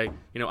if I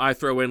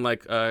throw in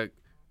like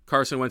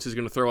Carson Wentz is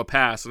going to throw a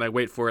pass and I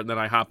wait for it and then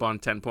I hop on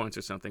 10 points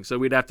or something. So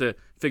we'd have to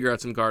figure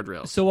out some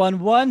guardrails. So on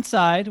one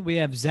side we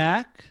have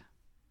Zach,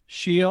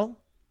 Sheil,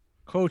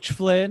 Coach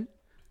Flynn,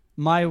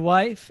 my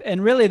wife,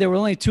 and really there were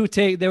only two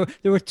takes. There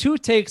were two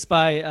takes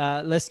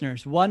by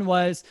listeners. One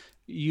was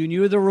you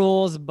knew the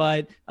rules,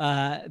 but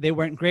they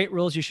weren't great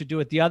rules. You should do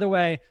it the other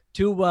way.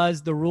 Two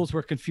was the rules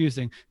were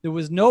confusing. There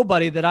was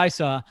nobody that I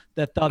saw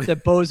that thought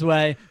that Bo's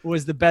way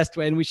was the best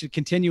way, and we should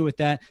continue with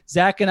that.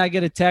 Zach and I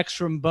get a text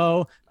from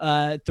Bo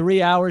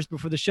 3 hours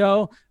before the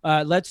show.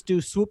 Let's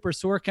do Swooper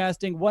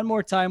Sorecasting one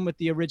more time with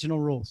the original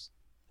rules.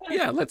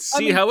 Yeah, let's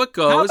see how it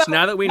goes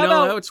now that we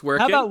know how it's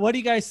working. How about what do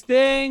you guys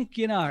think?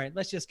 All right,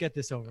 let's just get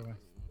this over with.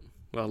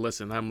 Well,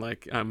 listen,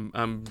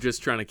 I'm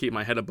just trying to keep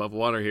my head above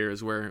water here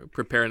as we're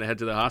preparing to head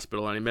to the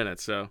hospital any minute.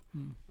 So,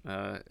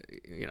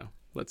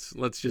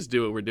 let's just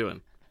do what we're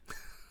doing.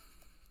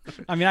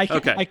 I mean,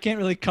 I can't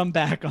really come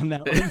back on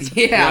that one.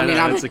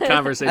 It's a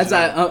conversation.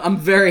 I'm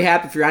very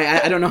happy for you.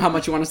 I don't know how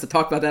much you want us to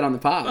talk about that on the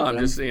pod. Well, I'm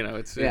just, time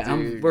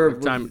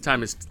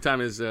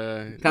is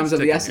of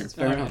the essence.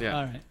 Fair enough.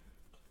 Yeah.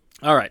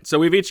 All right. So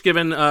we've each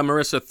given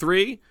Marissa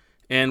 3,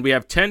 and we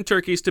have 10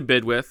 turkeys to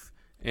bid with,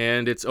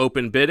 and it's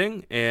open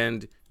bidding,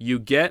 and you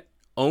get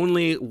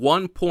only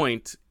 1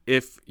 point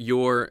if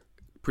your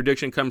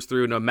prediction comes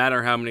through, no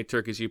matter how many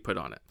turkeys you put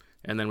on it.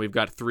 And then we've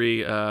got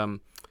 3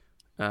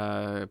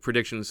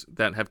 predictions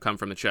that have come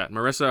from the chat.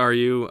 Marissa, are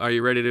you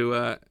ready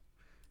to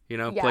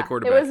play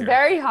quarterback? It was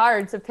very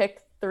hard to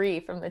pick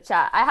 3 from the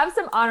chat. I have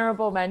some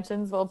honorable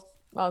mentions.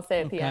 I'll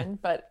say at the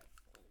end, but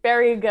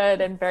very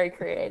good and very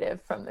creative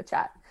from the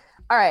chat.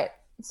 All right,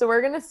 so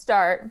we're gonna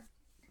start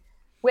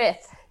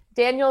with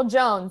Daniel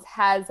Jones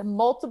has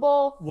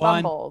multiple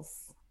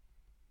fumbles.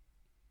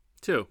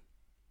 2.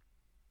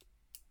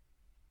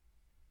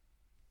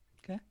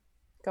 Okay.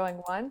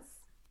 Going once,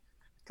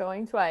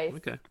 going twice.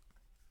 Okay.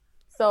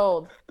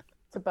 Sold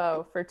to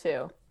Bo for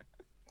 2.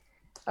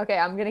 Okay,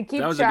 I'm gonna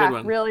keep that was track a good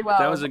one. really well.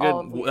 That was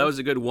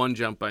a good one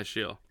jump by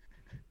Sheil.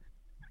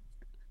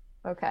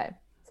 Okay,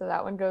 so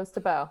that one goes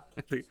to Bo.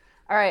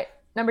 All right,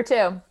 number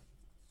 2.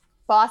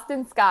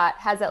 Boston Scott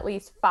has at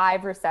least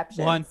 5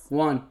 receptions.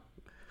 1.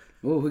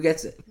 Ooh, who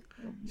gets it?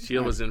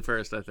 Sheil was in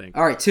first, I think.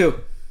 All right, 2.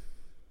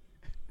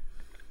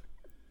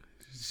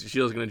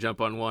 Sheil's going to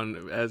jump on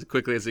 1 as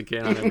quickly as he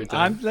can on every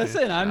time.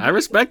 I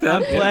respect that.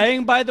 I'm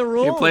playing by the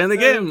rules. You're playing the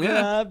game,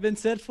 I've been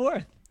set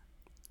forth.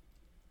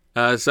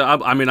 So,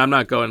 I'm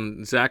not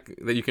going, Zach,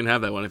 that you can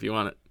have that one if you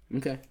want it.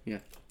 Okay, yeah.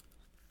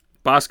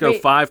 Bosco,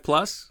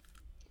 5+?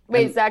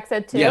 Wait, Zach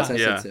said 2? Yes, I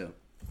said 2.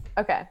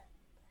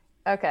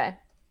 Okay.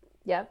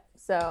 Yep,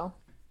 so,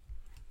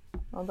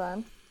 hold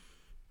on.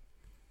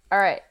 All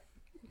right.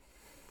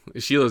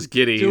 Sheila's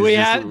giddy. Do we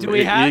have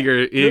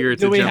eager to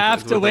do we jump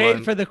have to with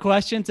wait for the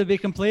question to be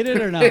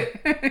completed or no?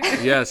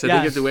 Yes, I think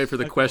you have to wait for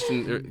the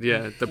question.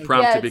 The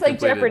prompt to be completed. Yeah, it's like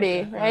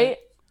Jeopardy, right?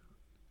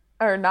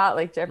 Or not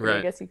like Jeopardy. Right.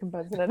 I guess you can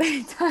buzz it at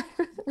any time.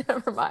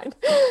 Never mind.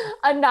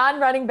 A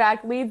non-running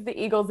back leads the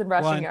Eagles in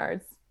rushing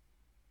yards.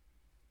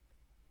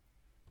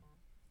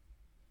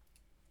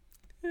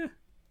 Yeah.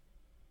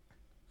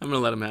 I'm gonna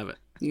let him have it.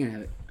 You can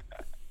have it.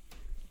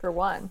 For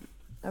 1.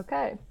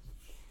 Okay.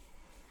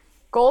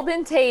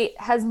 Golden Tate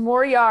has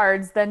more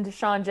yards than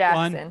Deshaun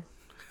Jackson.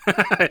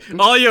 1.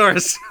 All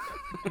yours.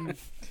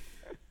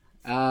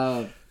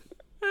 That's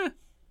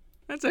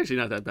actually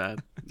not that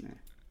bad.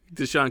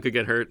 Deshaun could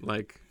get hurt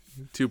like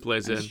 2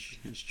 plays in.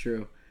 That's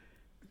true.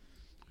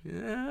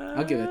 Yeah.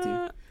 I'll give it to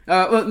you.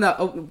 Well,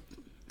 no.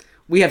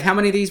 We have how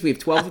many of these? We have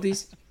 12 of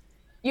these?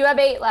 You have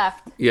 8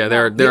 left. Yeah,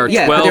 there are 12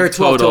 there are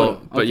 12 total,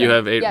 but but you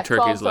have 8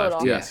 turkeys left.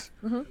 Total. Yes.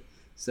 Mm-hmm.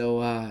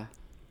 So,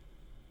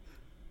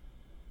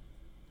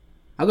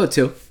 I'll go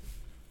 2.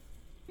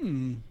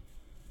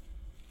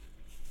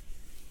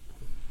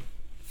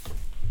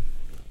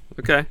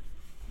 Okay.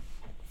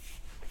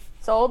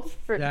 Sold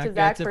to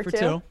Zach for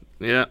 2?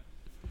 Yeah.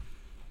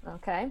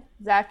 Okay.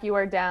 Zach, you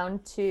are down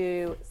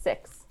to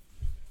 6.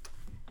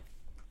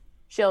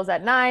 Sheil's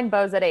at 9.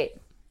 Bo's at 8.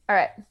 All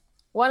right.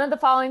 One of the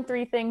following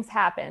 3 things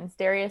happens.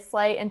 Darius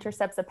Slay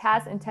intercepts a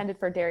pass intended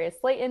for Darius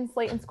Slayton.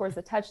 Slayton scores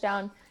a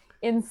touchdown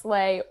in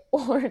Slay,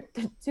 or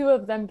the 2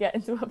 of them get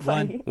into a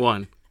fight.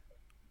 1.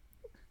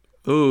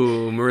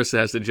 Ooh, Marissa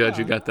has to judge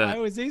who got that. I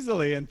was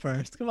easily in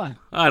first. Come on.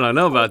 I don't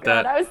know about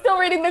God, that. I was still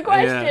reading the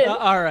question. Yeah.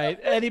 All right.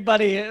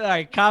 Anybody,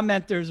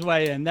 commenters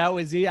weigh in. I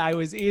was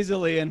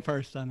easily in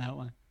first on that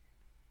one.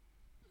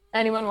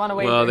 Anyone want to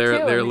wait? Well, for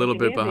 2? they're a little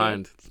bit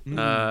behind.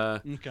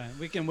 Okay,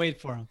 we can wait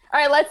for them. All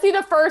right, let's see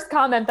the first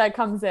comment that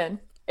comes in.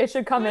 It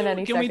should come in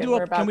any second. Can we do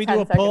a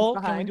poll?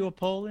 Can we do a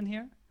poll in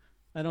here?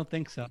 I don't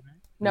think so.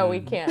 No, we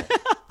can't.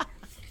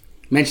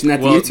 Mention that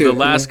to Well, YouTube. the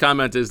last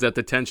comment is that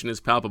the tension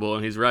is palpable,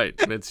 and he's right.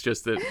 It's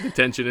just that the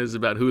tension is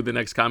about who the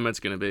next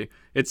comment's going to be.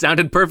 It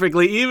sounded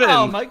perfectly even.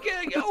 Oh my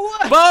God!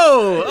 What?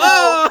 Bo!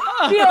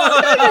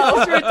 Oh!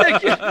 It's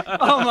ridiculous.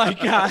 Oh my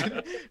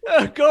God!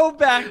 Go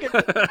back.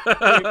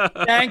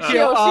 Thank you.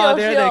 Sheil,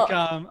 there Sheil. they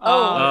come.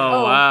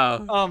 Oh,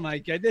 wow. Oh my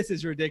God! This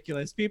is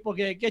ridiculous. People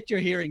get your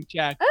hearing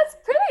checked. That's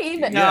pretty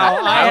even. No, I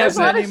don't know. I There's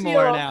have a lot of any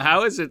more Sheil. now.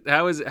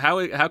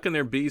 How can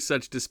there be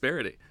such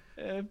disparity?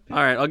 All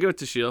right, I'll give it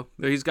to Sheil.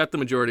 He's got the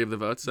majority of the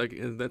votes.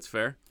 That's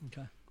fair.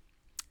 Okay.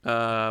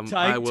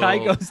 Tie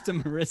goes to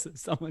Marissa.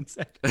 Someone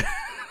said.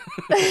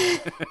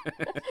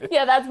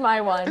 Yeah, that's my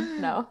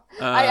one. No,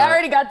 I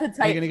already got the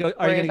tie.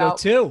 Are you gonna go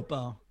 2,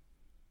 Bo?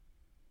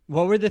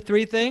 What were the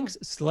 3 things?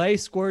 Slay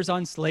scores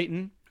on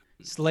Slayton.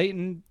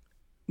 Slayton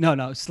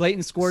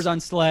scores on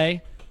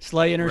Slay.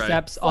 Slay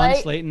intercepts on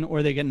Slayton,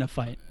 or they get in a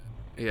fight.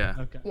 Yeah.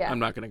 Okay. Yeah. I'm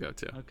not gonna go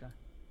 2. Okay.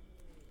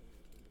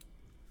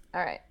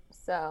 All right,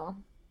 so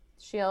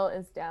Sheil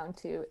is down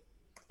to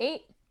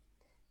 8,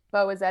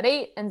 Bo is at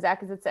 8, and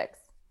Zach is at 6.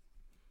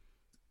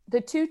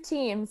 The two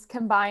teams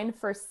combined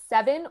for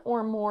 7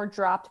 or more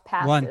dropped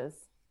passes. 1.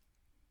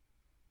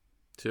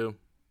 2.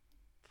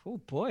 Oh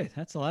boy,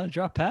 that's a lot of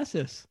drop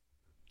passes.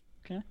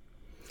 Okay.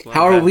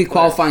 How are we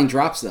qualifying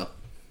drops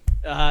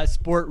though?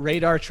 Sport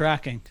radar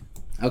tracking.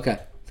 Okay,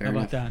 fair How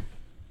enough. about that?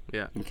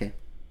 Yeah. Okay.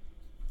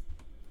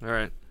 All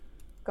right.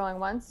 Going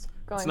once,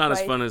 going It's not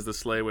twice. as fun as the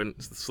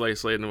Slay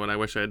Sladen one. I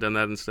wish I had done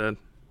that instead.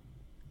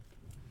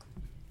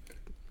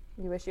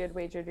 You wish you had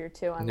wagered your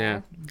 2 on Yeah.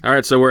 there. All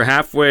right, so we're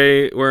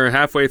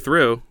halfway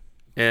through,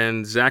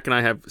 and Zach and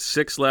I have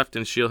 6 left,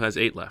 and Sheil has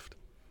 8 left.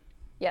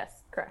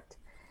 Yes, correct.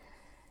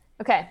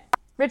 Okay.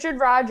 Richard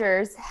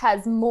Rodgers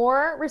has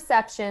more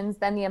receptions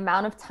than the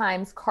amount of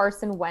times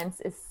Carson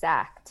Wentz is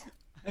sacked.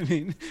 I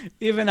mean,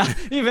 even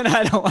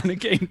I don't want to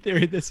game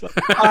theory this one.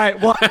 All right,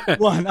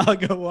 one. I'll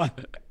go 1.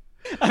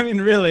 I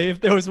mean, really,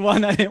 if there was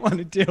 1 I didn't want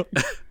to do,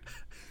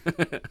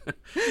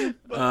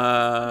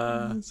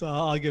 so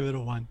I'll give it a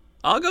 1.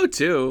 I'll go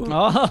 2.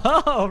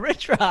 Oh,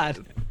 Rich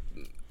Rod.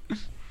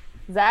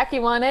 Zach,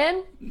 you want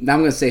in? Now I'm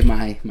gonna save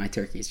my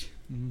turkeys.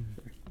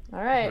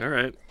 All right. All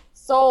right.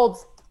 Sold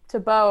to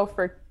Bo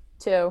for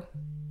 2.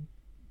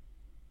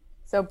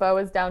 So Bo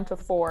is down to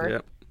 4.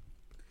 Yep.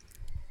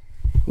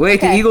 Wait,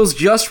 Okay. the Eagles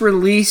just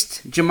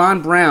released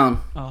Jamon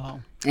Brown Oh,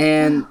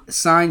 and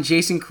signed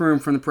Jason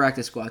Kroom from the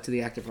practice squad to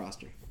the active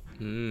roster.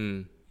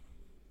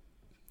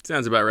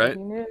 Sounds about right.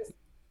 Breaking news.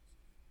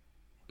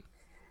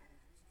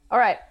 All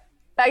right,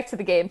 back to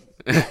the game.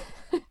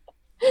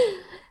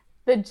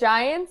 The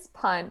Giants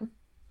punt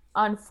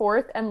on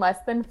 4th and less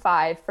than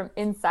 5 from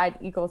inside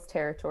Eagles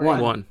territory.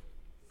 1.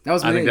 That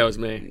was me. I think that was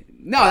me.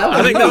 No, that was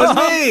I think that was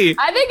me.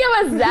 I think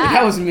it was Zach.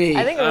 That was me.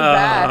 I think it was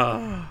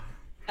Zach.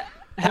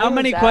 how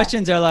many Zach.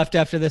 questions are left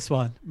after this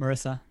one,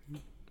 Marissa?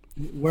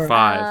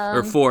 5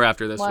 or 4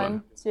 after this 1,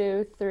 one.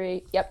 2,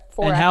 3. Yep,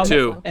 4. And how after this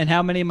 2. one. And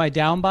how many am I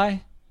down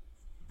by?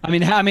 How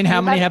many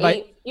have I?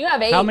 8. You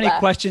have 8. How many left,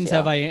 questions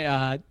Sheil. have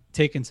I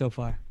taken so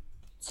far?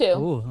 2.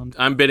 Ooh,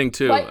 I'm bidding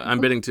 2. But-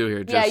 I'm bidding 2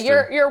 here. Yeah,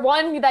 Just your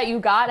one that you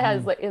got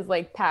has is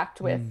like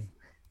packed with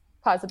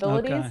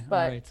possibilities, okay.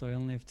 but All right, so I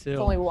only have 2. it's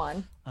only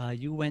 1.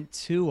 You went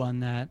 2 on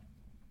that.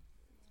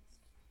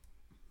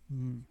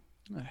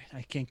 All right,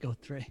 I can't go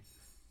 3.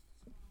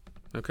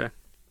 Okay.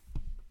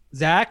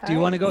 Zach, do you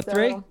All want to right, go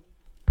 3? so-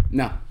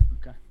 No.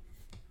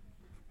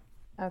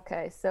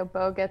 Okay, so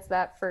Bo gets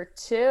that for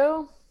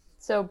 2.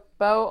 So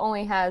Bo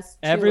only has 2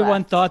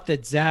 Everyone left. thought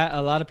that Zach.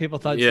 A lot of people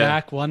thought Yeah.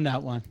 Zach won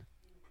that one.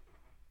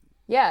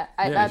 Yeah,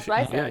 Yeah, that's what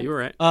I said. yeah, you were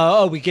right.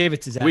 Oh, we gave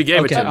it to Zach. We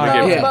gave it to Okay, him. all We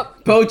right. gave it to Yeah.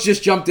 But- Bo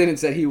just jumped in and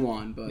said he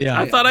won. But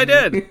Yeah. I thought I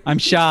did. I'm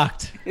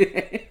shocked.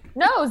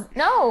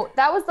 No,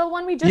 that was the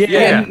one we just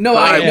Yeah. did. No,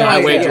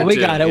 I wagered yeah. We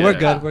too. got it. Yeah. We're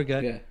good. We're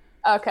good. Yeah.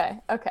 Okay.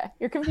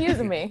 You're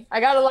confusing me. I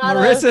got a lot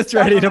Marissa's of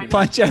stuff ready to on my-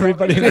 punch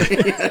everybody. We're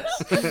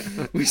just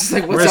like, what's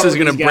up Marissa's with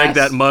gonna these break guys?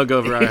 that mug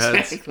over our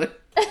heads. Exactly.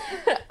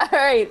 All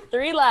right,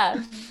 3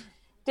 left.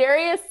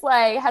 Darius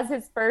Slay has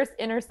his first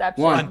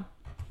interception. 1.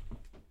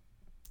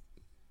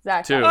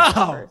 Zach. 2. got his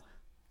Oh. first.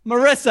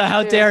 Marissa,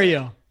 how 2. dare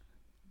you?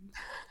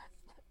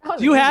 That was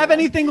Do you an easy have one.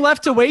 anything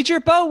left to wager,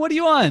 Bo? What are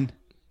you on?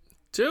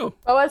 2.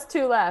 Bo has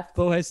 2 left.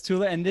 Bo has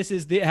 2, and this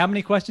is the how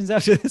many questions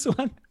after this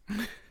one?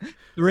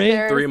 3.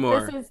 There's- 3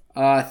 more. This is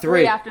 3.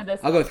 3 after this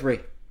I'll one. go 3.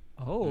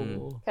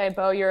 Oh. Okay,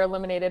 Bo, you're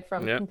eliminated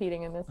from Yep.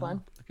 competing in this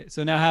one. Okay.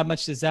 So now, how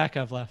much does Zach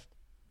have left?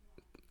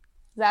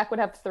 Zach would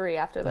have 3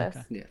 after this.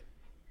 Okay.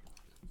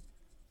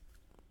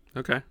 Yeah.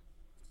 Okay.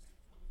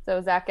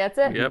 So Zach gets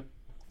it? Yep.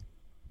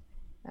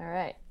 All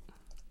right.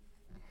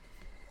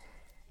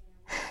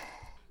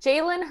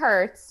 Jalen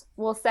Hurts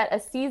will set a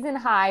season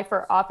high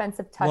for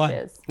offensive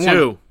touches.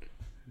 2.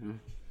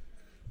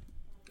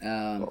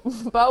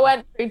 Bo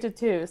went 3 to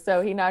 2,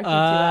 so he knocked you 2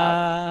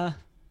 out.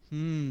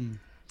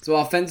 So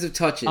offensive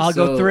touches. I'll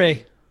go So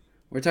 3.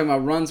 We're talking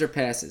about runs or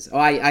passes. Oh,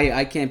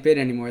 I can't bid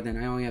anymore then.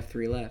 I only have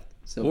 3 left.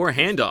 So Or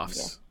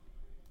handoffs.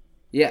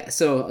 yeah.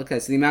 So okay.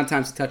 So the amount of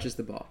times he touches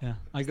the ball, Yeah.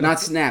 I go. not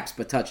snaps,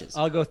 but touches.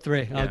 I'll go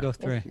 3. I'll Yeah. go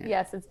 3.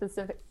 Yes, it's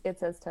specific. It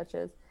says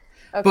touches.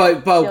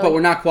 Okay, But Sheila, we're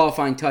not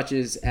qualifying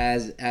touches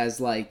as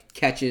like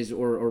catches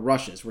or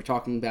rushes. We're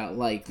talking about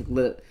like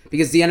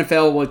because the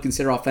NFL would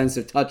consider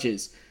offensive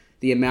touches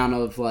the amount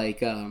of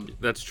like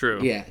That's true.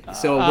 yeah.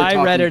 So we're I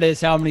read talking- it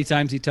as how many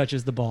times he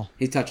touches the ball.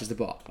 He touches the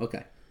ball.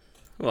 Okay.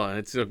 Well,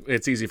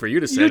 it's easy for you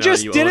to say. You now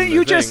just you didn't. own the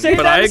You just thing. say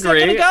But that I a second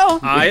agree. ago.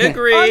 I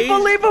agree.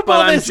 Unbelievable,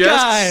 But I'm this just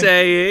guy.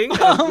 saying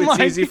Oh it's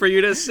my easy for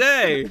you to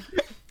say.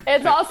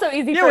 It's also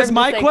easy It for was him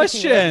to my say 'cause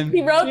question.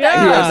 He wrote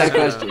Yeah. He wrote that. that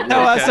question.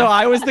 No, Okay. so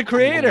I was the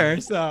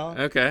creator. So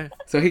Okay.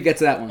 So he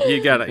gets that one.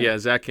 You got it. Yeah,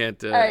 Zach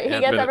can't. All right, he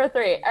gets number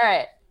 3. All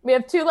right, we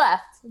have 2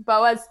 left.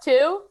 Bo has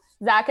 2.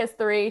 Zach has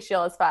 3.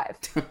 Sheila has 5.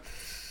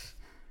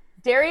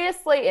 Darius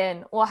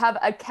Slayton will have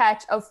a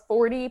catch of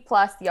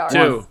 40+ yards.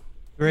 2.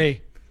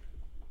 3.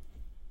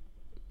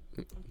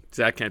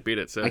 Zach can't beat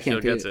it, so I can't Sheil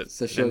beat gets it, it.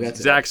 so Sheil And gets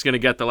it. Zach's gonna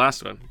get the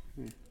last one.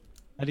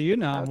 How do you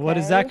know? What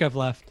does Okay. Zach have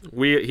left?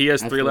 He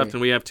has 3 3. left,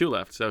 and we have 2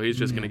 left, so he's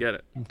just gonna get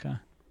it. Okay.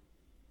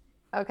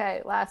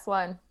 Okay, last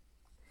one.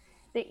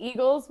 The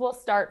Eagles will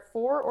start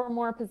 4 or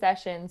more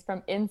possessions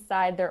from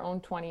inside their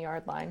own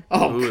 20-yard line.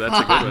 Oh, ooh, that's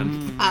a good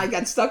one. I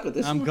got stuck with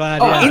this. I'm glad.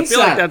 Oh, Yeah.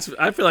 inside.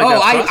 I feel like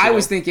that's possible. I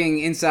was thinking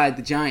inside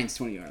the Giants'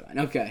 20-yard line.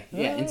 Okay,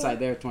 yeah, inside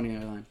their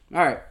 20-yard line.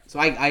 All right, so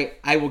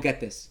I will get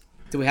this.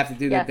 Do we have to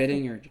do their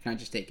bidding, or can I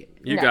just take it?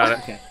 You got it.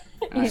 Okay.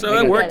 All right, So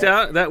that worked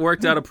out. That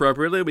worked out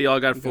appropriately. We all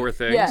got 4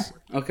 things. Yeah.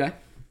 Okay.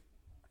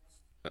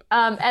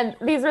 And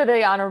these are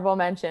the honorable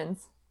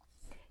mentions.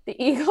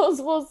 The Eagles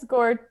will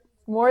score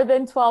more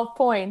than 12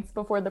 points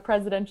before the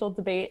presidential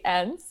debate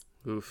ends.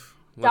 Oof.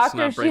 Let's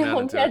not bring that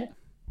into it.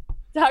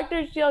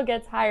 Dr. Shield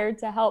gets hired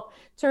to help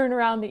turn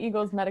around the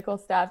Eagles medical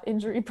staff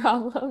injury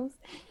problems,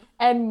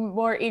 and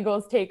more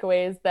Eagles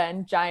takeaways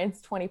than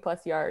Giants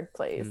 20-plus yard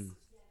plays.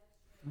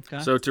 Okay.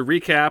 So to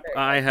recap,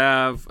 I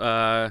have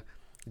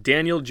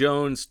Daniel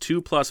Jones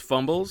 2+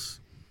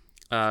 fumbles,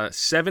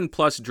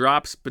 7+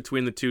 drops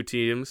between the two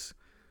teams.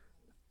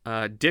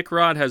 Dick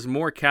Rod has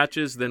more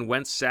catches than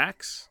Wentz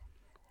sacks,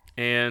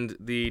 and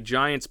the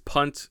Giants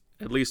punt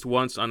at least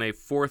once on a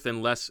 4th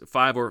and less,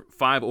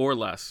 5 or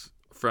less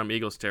from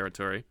Eagles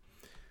territory.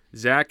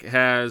 Zach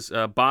has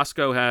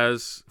Bosco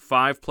has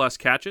 5+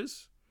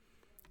 catches.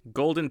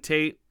 Golden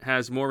Tate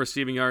has more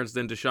receiving yards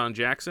than Deshaun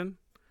Jackson.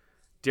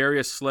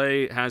 Darius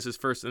Slay has his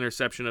first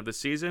interception of the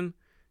season,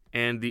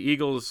 and the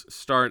Eagles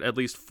start at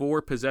least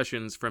 4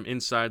 possessions from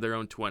inside their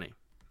own 20.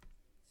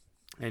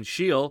 And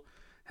Shield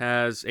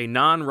has a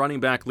non-running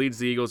back leads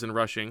the Eagles in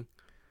rushing.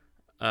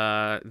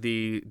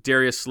 The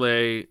Darius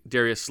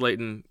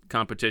Slayton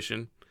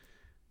competition.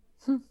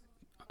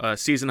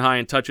 Season high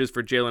in touches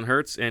for Jalen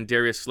Hurts, and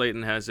Darius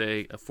Slayton has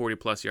a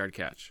 40+ yard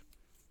catch.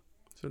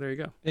 So there you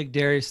go. Big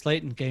Darius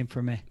Slayton game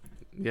for me.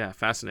 Yeah,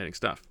 fascinating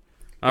stuff.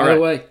 By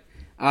the way,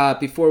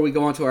 before we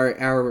go on to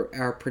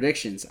our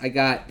predictions, I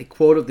got the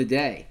quote of the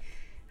day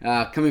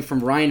coming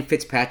from Ryan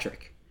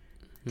Fitzpatrick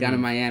down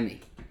in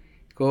Miami.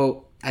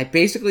 Quote, I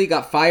basically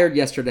got fired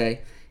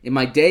yesterday, and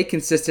my day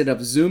consisted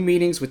of Zoom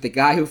meetings with the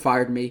guy who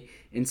fired me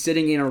and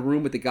sitting in a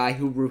room with the guy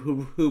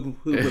who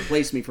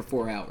replaced me for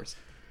 4 hours.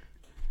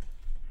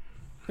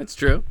 That's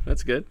true.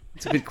 That's good.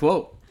 It's a good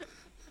quote.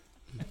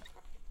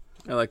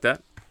 I like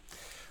that.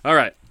 All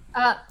right.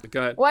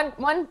 Go ahead.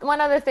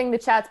 One other thing the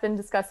chat's been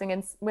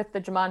discussing with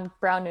the Jamon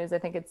Brown news, I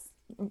think it's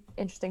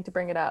interesting to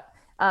bring it up.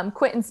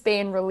 Quentin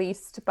Spain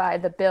released by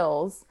the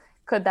Bills.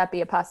 Could that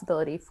be a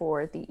possibility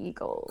for the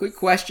Eagles? Good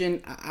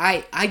question.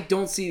 I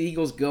don't see the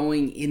Eagles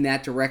going in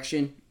that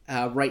direction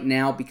right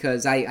now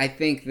because I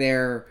think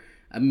their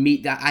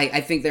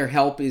I think their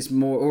help is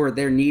more, or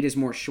their need is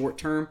more short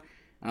term,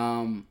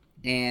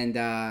 and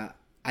I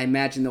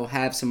imagine they'll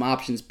have some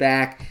options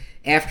back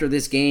after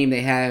this game.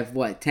 They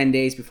have 10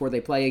 days before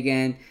they play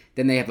again.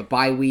 Then they have a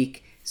bye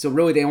week. So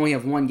really, they only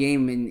have one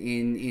game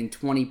in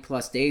 20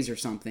 plus days or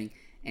something,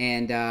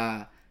 and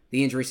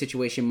the injury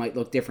situation might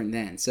look different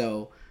then.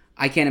 So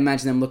I can't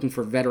imagine them looking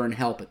for veteran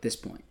help at this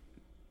point.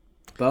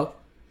 Bo?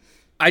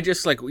 I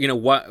just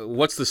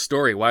what's the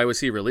story? Why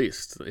was he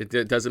released?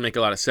 It doesn't make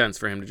a lot of sense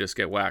for him to just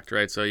get whacked,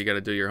 right? So you got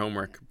to do your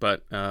homework.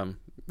 But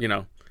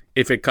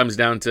if it comes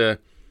down to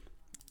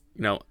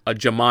a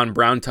Jamon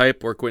Brown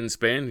type or Quentin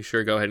Spain,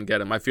 sure, go ahead and get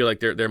him. I feel like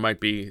there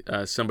might be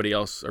somebody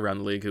else around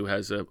the league who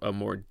has a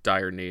more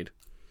dire need.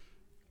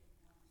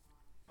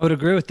 I would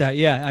agree with that.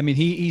 Yeah. I mean,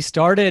 he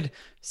started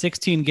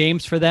 16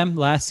 games for them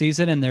last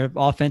season, and their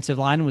offensive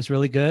line was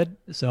really good.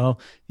 So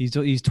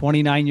he's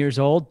 29 years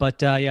old,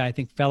 but I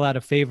think fell out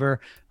of favor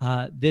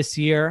this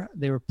year.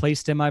 They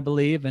replaced him, I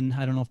believe, and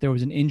I don't know if there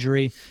was an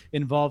injury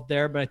involved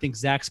there, but I think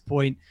Zach's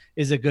point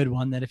is a good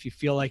one, that if you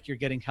feel like you're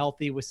getting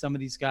healthy with some of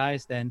these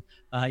guys, then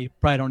you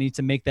probably don't need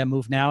to make that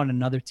move now, and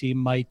another team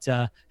might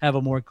have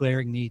a more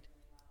glaring need.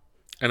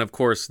 And of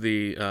course,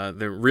 the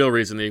real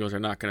reason the Eagles are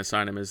not going to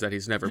sign him is that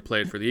he's never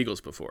played for the Eagles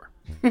before.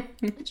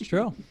 It's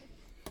true.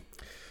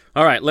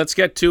 All right, let's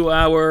get to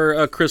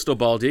our Crystal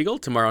Bald Eagle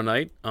tomorrow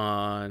night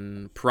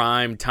on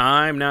prime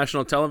time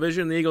national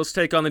television. The Eagles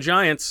take on the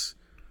Giants.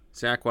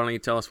 Zach, why don't you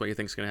tell us what you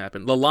think is going to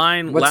happen? The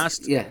line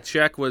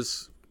check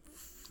was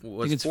I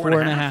think it's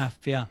 4.5.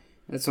 Yeah,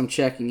 that's what I'm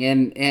checking,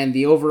 and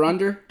the over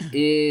under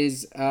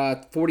is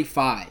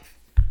 45.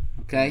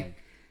 Okay,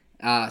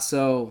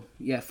 so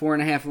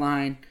 4.5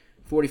 line.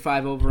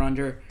 45 over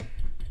under.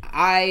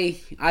 I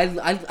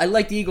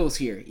like the Eagles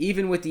here,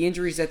 even with the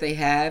injuries that they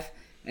have.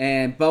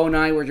 And Bo and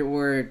I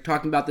were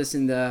talking about this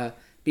in the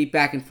beat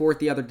back and forth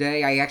the other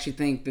day. I actually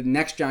think the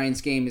next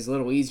Giants game is a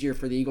little easier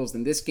for the Eagles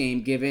than this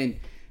game, given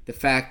the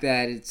fact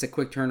that it's a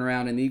quick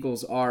turnaround and the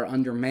Eagles are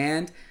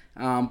undermanned.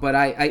 But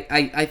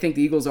I think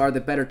the Eagles are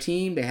the better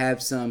team. They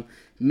have some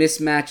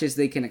mismatches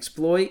they can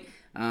exploit.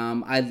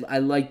 I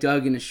like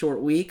Doug in a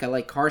short week. I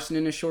like Carson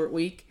in a short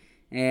week.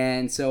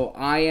 And so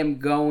I am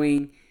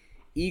going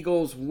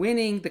Eagles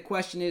winning. The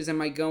question is,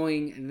 am I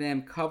going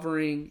them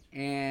covering?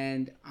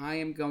 And I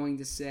am going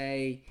to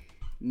say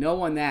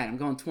no on that. I'm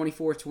going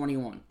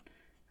 24-21.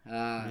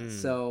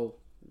 So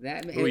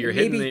that you're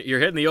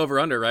hitting the over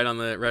under right on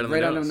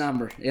the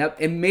number. Yep.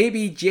 And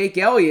maybe Jake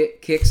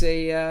Elliott kicks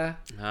a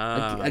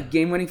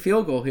game winning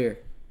field goal here.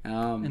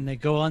 And they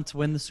go on to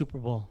win the Super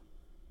Bowl.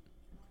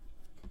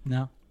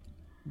 No.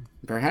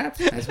 Perhaps.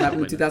 That's what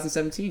happened in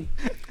 2017.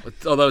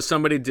 Although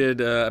somebody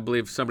did, I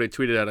believe somebody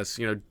tweeted at us,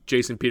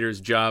 Jason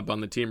Peters' job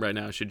on the team right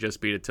now should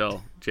just be to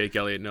tell Jake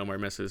Elliott no more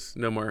misses.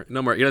 No more.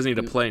 He doesn't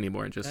need to play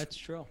anymore. That's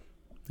true.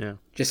 Yeah.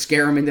 Just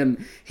scare him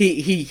into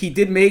he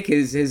did make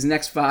his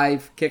next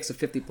 5 kicks of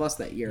 50+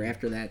 that year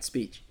after that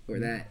speech, or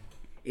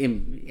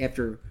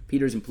after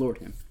Peters implored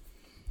him.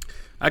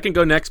 I can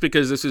go next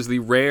because this is the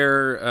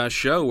rare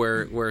show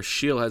where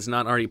Shield has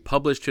not already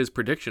published his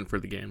prediction for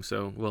the game,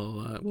 so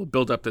we'll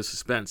build up the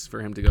suspense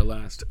for him to go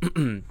last.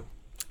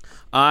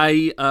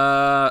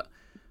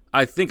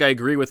 I think I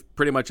agree with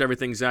pretty much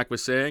everything Zach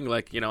was saying.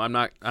 Like, I'm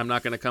not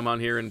going to come on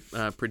here and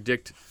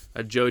predict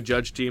a Joe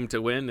Judge team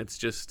to win. It's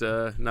just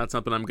not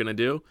something I'm going to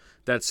do.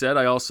 That said,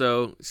 I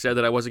also said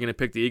that I wasn't going to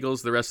pick the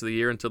Eagles the rest of the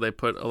year until they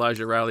put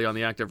Elijah Riley on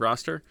the active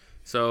roster.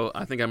 So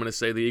I think I'm going to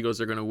say the Eagles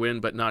are going to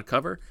win but not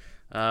cover.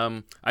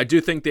 I do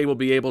think they will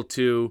be able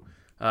to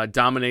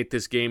dominate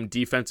this game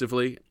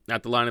defensively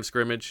at the line of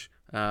scrimmage.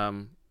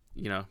 Derek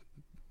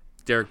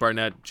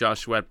Barnett,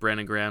 Josh Sweat,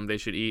 Brandon Graham, they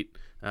should eat.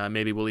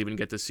 Maybe we'll even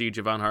get to see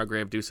Javon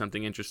Hargrave do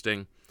something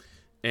interesting.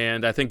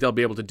 And I think they'll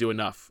be able to do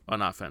enough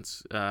on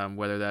offense,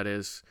 whether that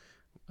is,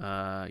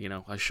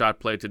 a shot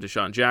play to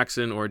Deshaun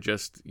Jackson or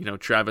just,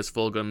 Travis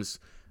Fulgham's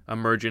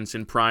emergence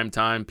in prime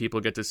time. People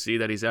get to see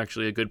that he's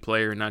actually a good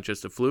player and not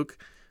just a fluke.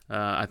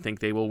 I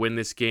think they will win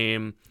this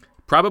game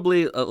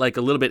probably like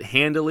a little bit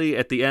handily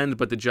at the end,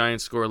 but the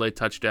Giants score a late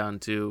touchdown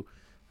to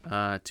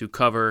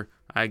cover.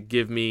 I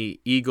give me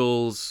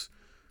Eagles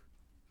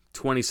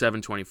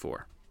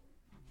 27-24.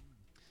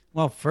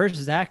 Well, first,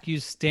 Zach, you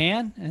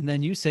stand, and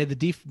then you say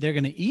they're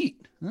going to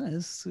eat.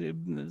 This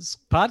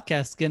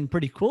podcast is getting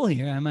pretty cool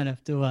here. I might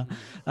have to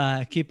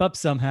keep up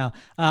somehow.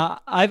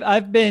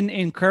 I've been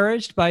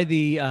encouraged by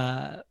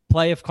the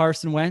play of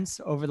Carson Wentz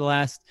over the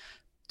last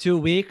 2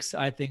 weeks.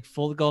 I think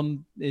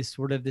Fulgham is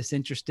sort of this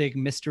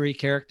interesting mystery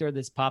character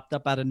that's popped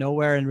up out of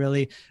nowhere and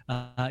really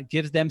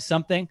gives them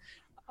something.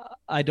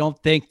 I don't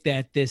think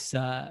that this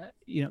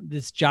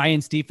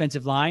Giants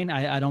defensive line,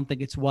 I don't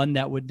think it's one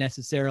that would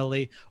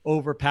necessarily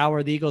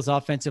overpower the Eagles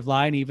offensive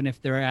line, even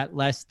if they're at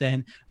less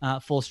than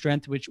full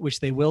strength, which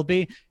they will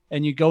be.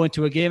 And you go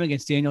into a game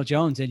against Daniel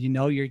Jones and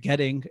you're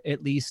getting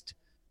at least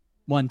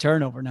one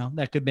turnover. Now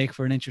that could make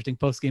for an interesting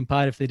post-game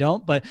pod if they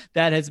don't, but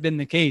that has been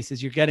the case.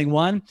 Is you're getting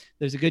one,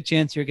 there's a good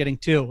chance you're getting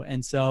two.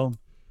 And so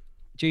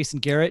Jason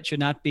Garrett should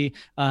not be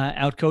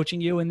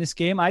out-coaching you in this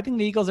game. I think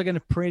the Eagles are going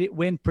to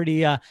win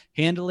pretty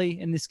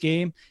handily in this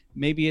game.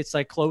 Maybe it's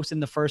like close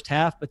in the first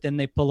half, but then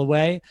they pull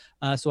away.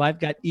 So I've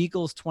got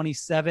Eagles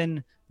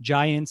 27,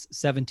 Giants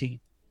 17.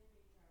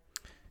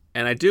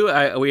 And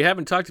we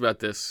haven't talked about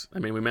this. I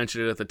mean, we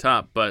mentioned it at the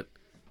top, but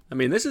I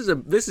mean, this is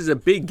a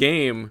big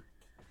game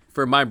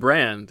for my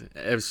brand,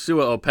 if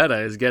Sua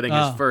Opeta is getting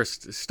his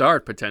first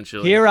start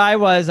potentially. Here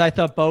I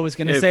thought Bo was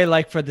going to say,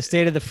 like, for the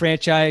state of the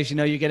franchise,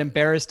 you get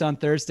embarrassed on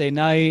Thursday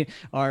night,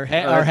 our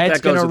head's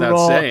going to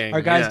roll,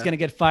 our guy's going to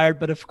get fired.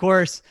 But of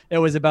course, it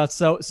was about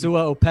Sua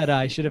Opeta.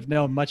 I should have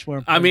known much more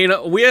important. I mean,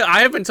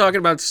 I have been talking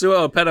about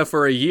Sua Opeta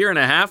for a year and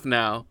a half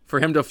now. For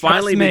him to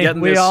finally be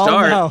getting this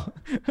start,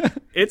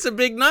 it's a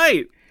big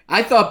night.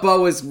 I thought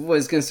Bo was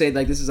going to say,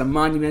 like, this is a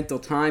monumental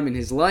time in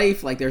his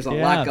life. Like, there's a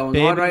lot going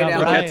on right now.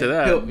 We'll get to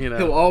that.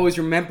 He'll always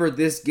remember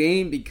this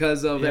game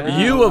because of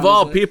everything. You, of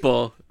all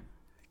people,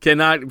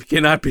 cannot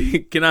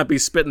be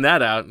spitting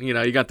that out.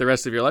 You got the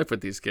rest of your life with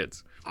these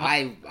kids.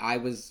 I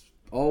was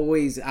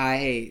always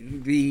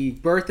the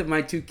birth of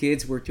my 2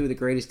 kids were 2 of the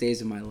greatest days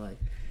of my life.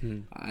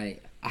 I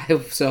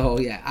was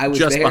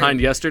just there.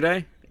 Behind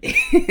yesterday.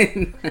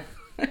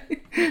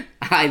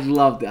 I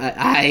loved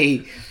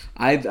it.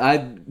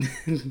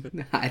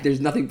 There's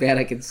nothing bad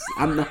I can.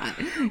 I'm not.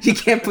 You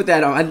can't put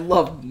that on. I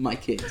love my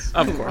kids.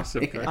 Of course.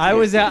 I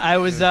was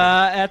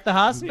at the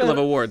hospital. You love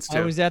awards too.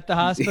 I was at the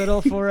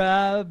hospital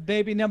for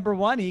baby number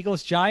 1,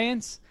 Eagles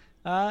Giants,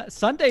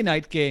 Sunday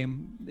night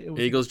game.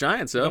 Eagles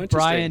Giants. Oh, interesting.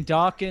 Brian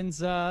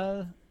Dawkins.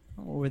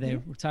 Were they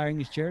retiring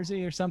his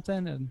jersey or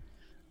something? And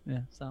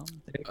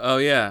oh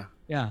yeah.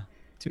 Yeah.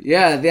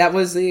 Yeah, that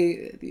was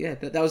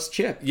that was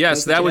Chip.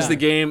 Yes, that was the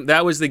game.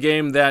 That was the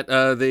game that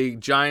the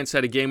Giants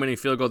had a game-winning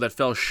field goal that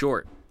fell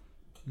short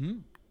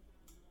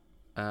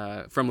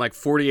from like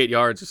 48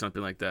 yards or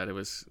something like that. It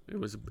was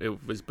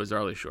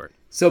bizarrely short.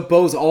 So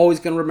Bo's always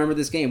going to remember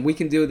this game. We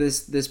can do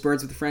this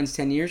Birds with Friends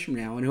 10 years from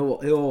now, and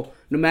he'll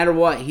no matter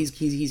what, he's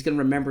going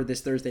to remember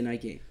this Thursday night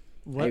game.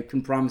 I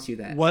can promise you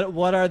that.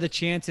 What are the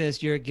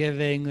chances you're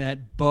giving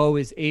that Bo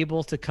is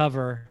able to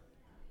cover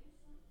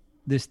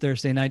this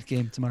Thursday night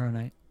game tomorrow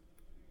night?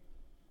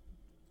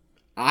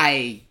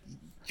 I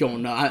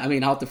don't know. I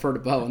mean, I'll defer to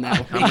Bo on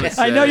that one.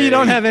 I know you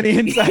don't have any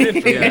insight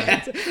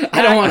information.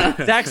 I don't want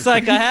to. Zach's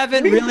like, I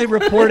haven't really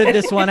reported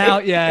this one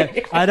out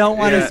yet. I don't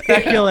want to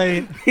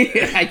speculate.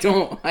 I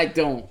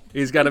don't.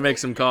 He's got to make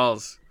some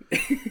calls.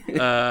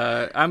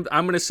 I'm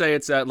going to say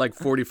it's at like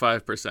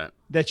 45%.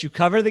 That you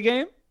cover the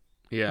game?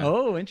 Yeah.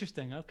 Oh,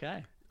 interesting.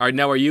 Okay. All right,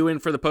 now are you in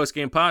for the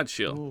post-game pod,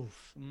 Shield?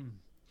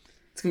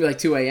 It's going to be like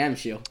 2 a.m.,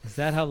 Shield. Is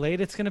that how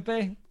late it's going to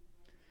be?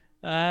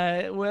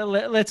 Well,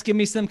 let's give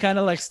me some kind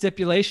of like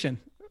stipulation.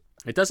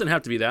 It doesn't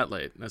have to be that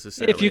late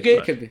necessarily. If you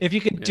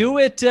can do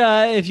it,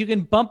 if you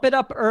can bump it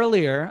up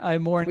earlier,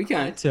 I'm more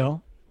inclined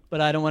to. But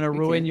I don't want to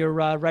ruin your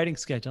writing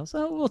schedule,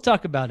 so we'll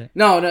talk about it.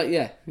 No,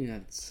 yeah.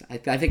 I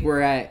think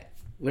we're at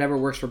whatever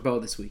works for Bo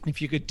this week.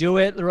 If you could do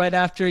it right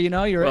after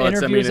your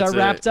interviews are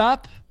wrapped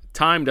up.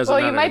 Time doesn't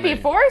matter. Well, you might be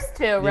forced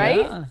to, right?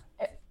 Yeah.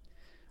 All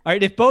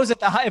right. If Bo's at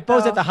the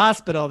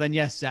hospital, then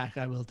yes, Zach,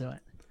 I will do it.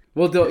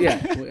 We'll do it.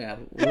 Yeah.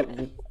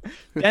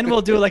 Then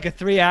we'll do like a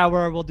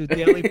 3-hour. We'll do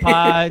daily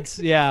pods.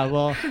 Yeah,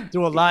 we'll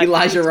do a live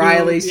Elijah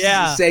Riley's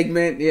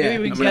segment. Yeah,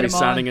 maybe we I'm can already get him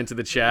signing on. into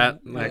the chat.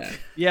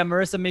 Yeah,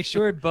 Marissa, make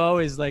sure Bo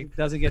is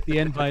doesn't get the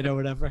invite or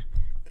whatever.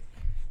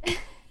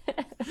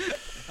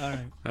 All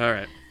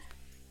right.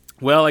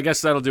 Well, I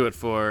guess that'll do it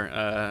for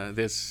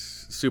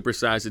this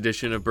supersized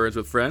edition of Birds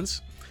with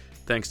Friends.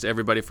 Thanks to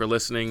everybody for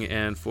listening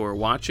and for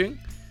watching.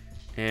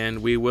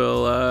 And we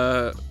will,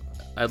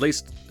 at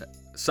least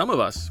some of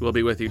us, will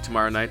be with you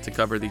tomorrow night to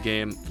cover the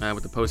game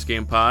with the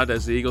post-game pod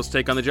as the Eagles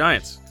take on the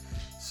Giants.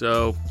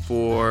 So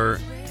for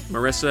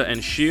Marissa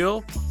and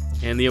Sheil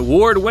and the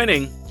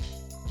award-winning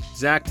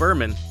Zach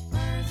Berman,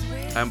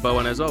 I'm Bo,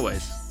 and as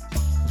always,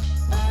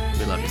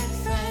 we love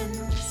you.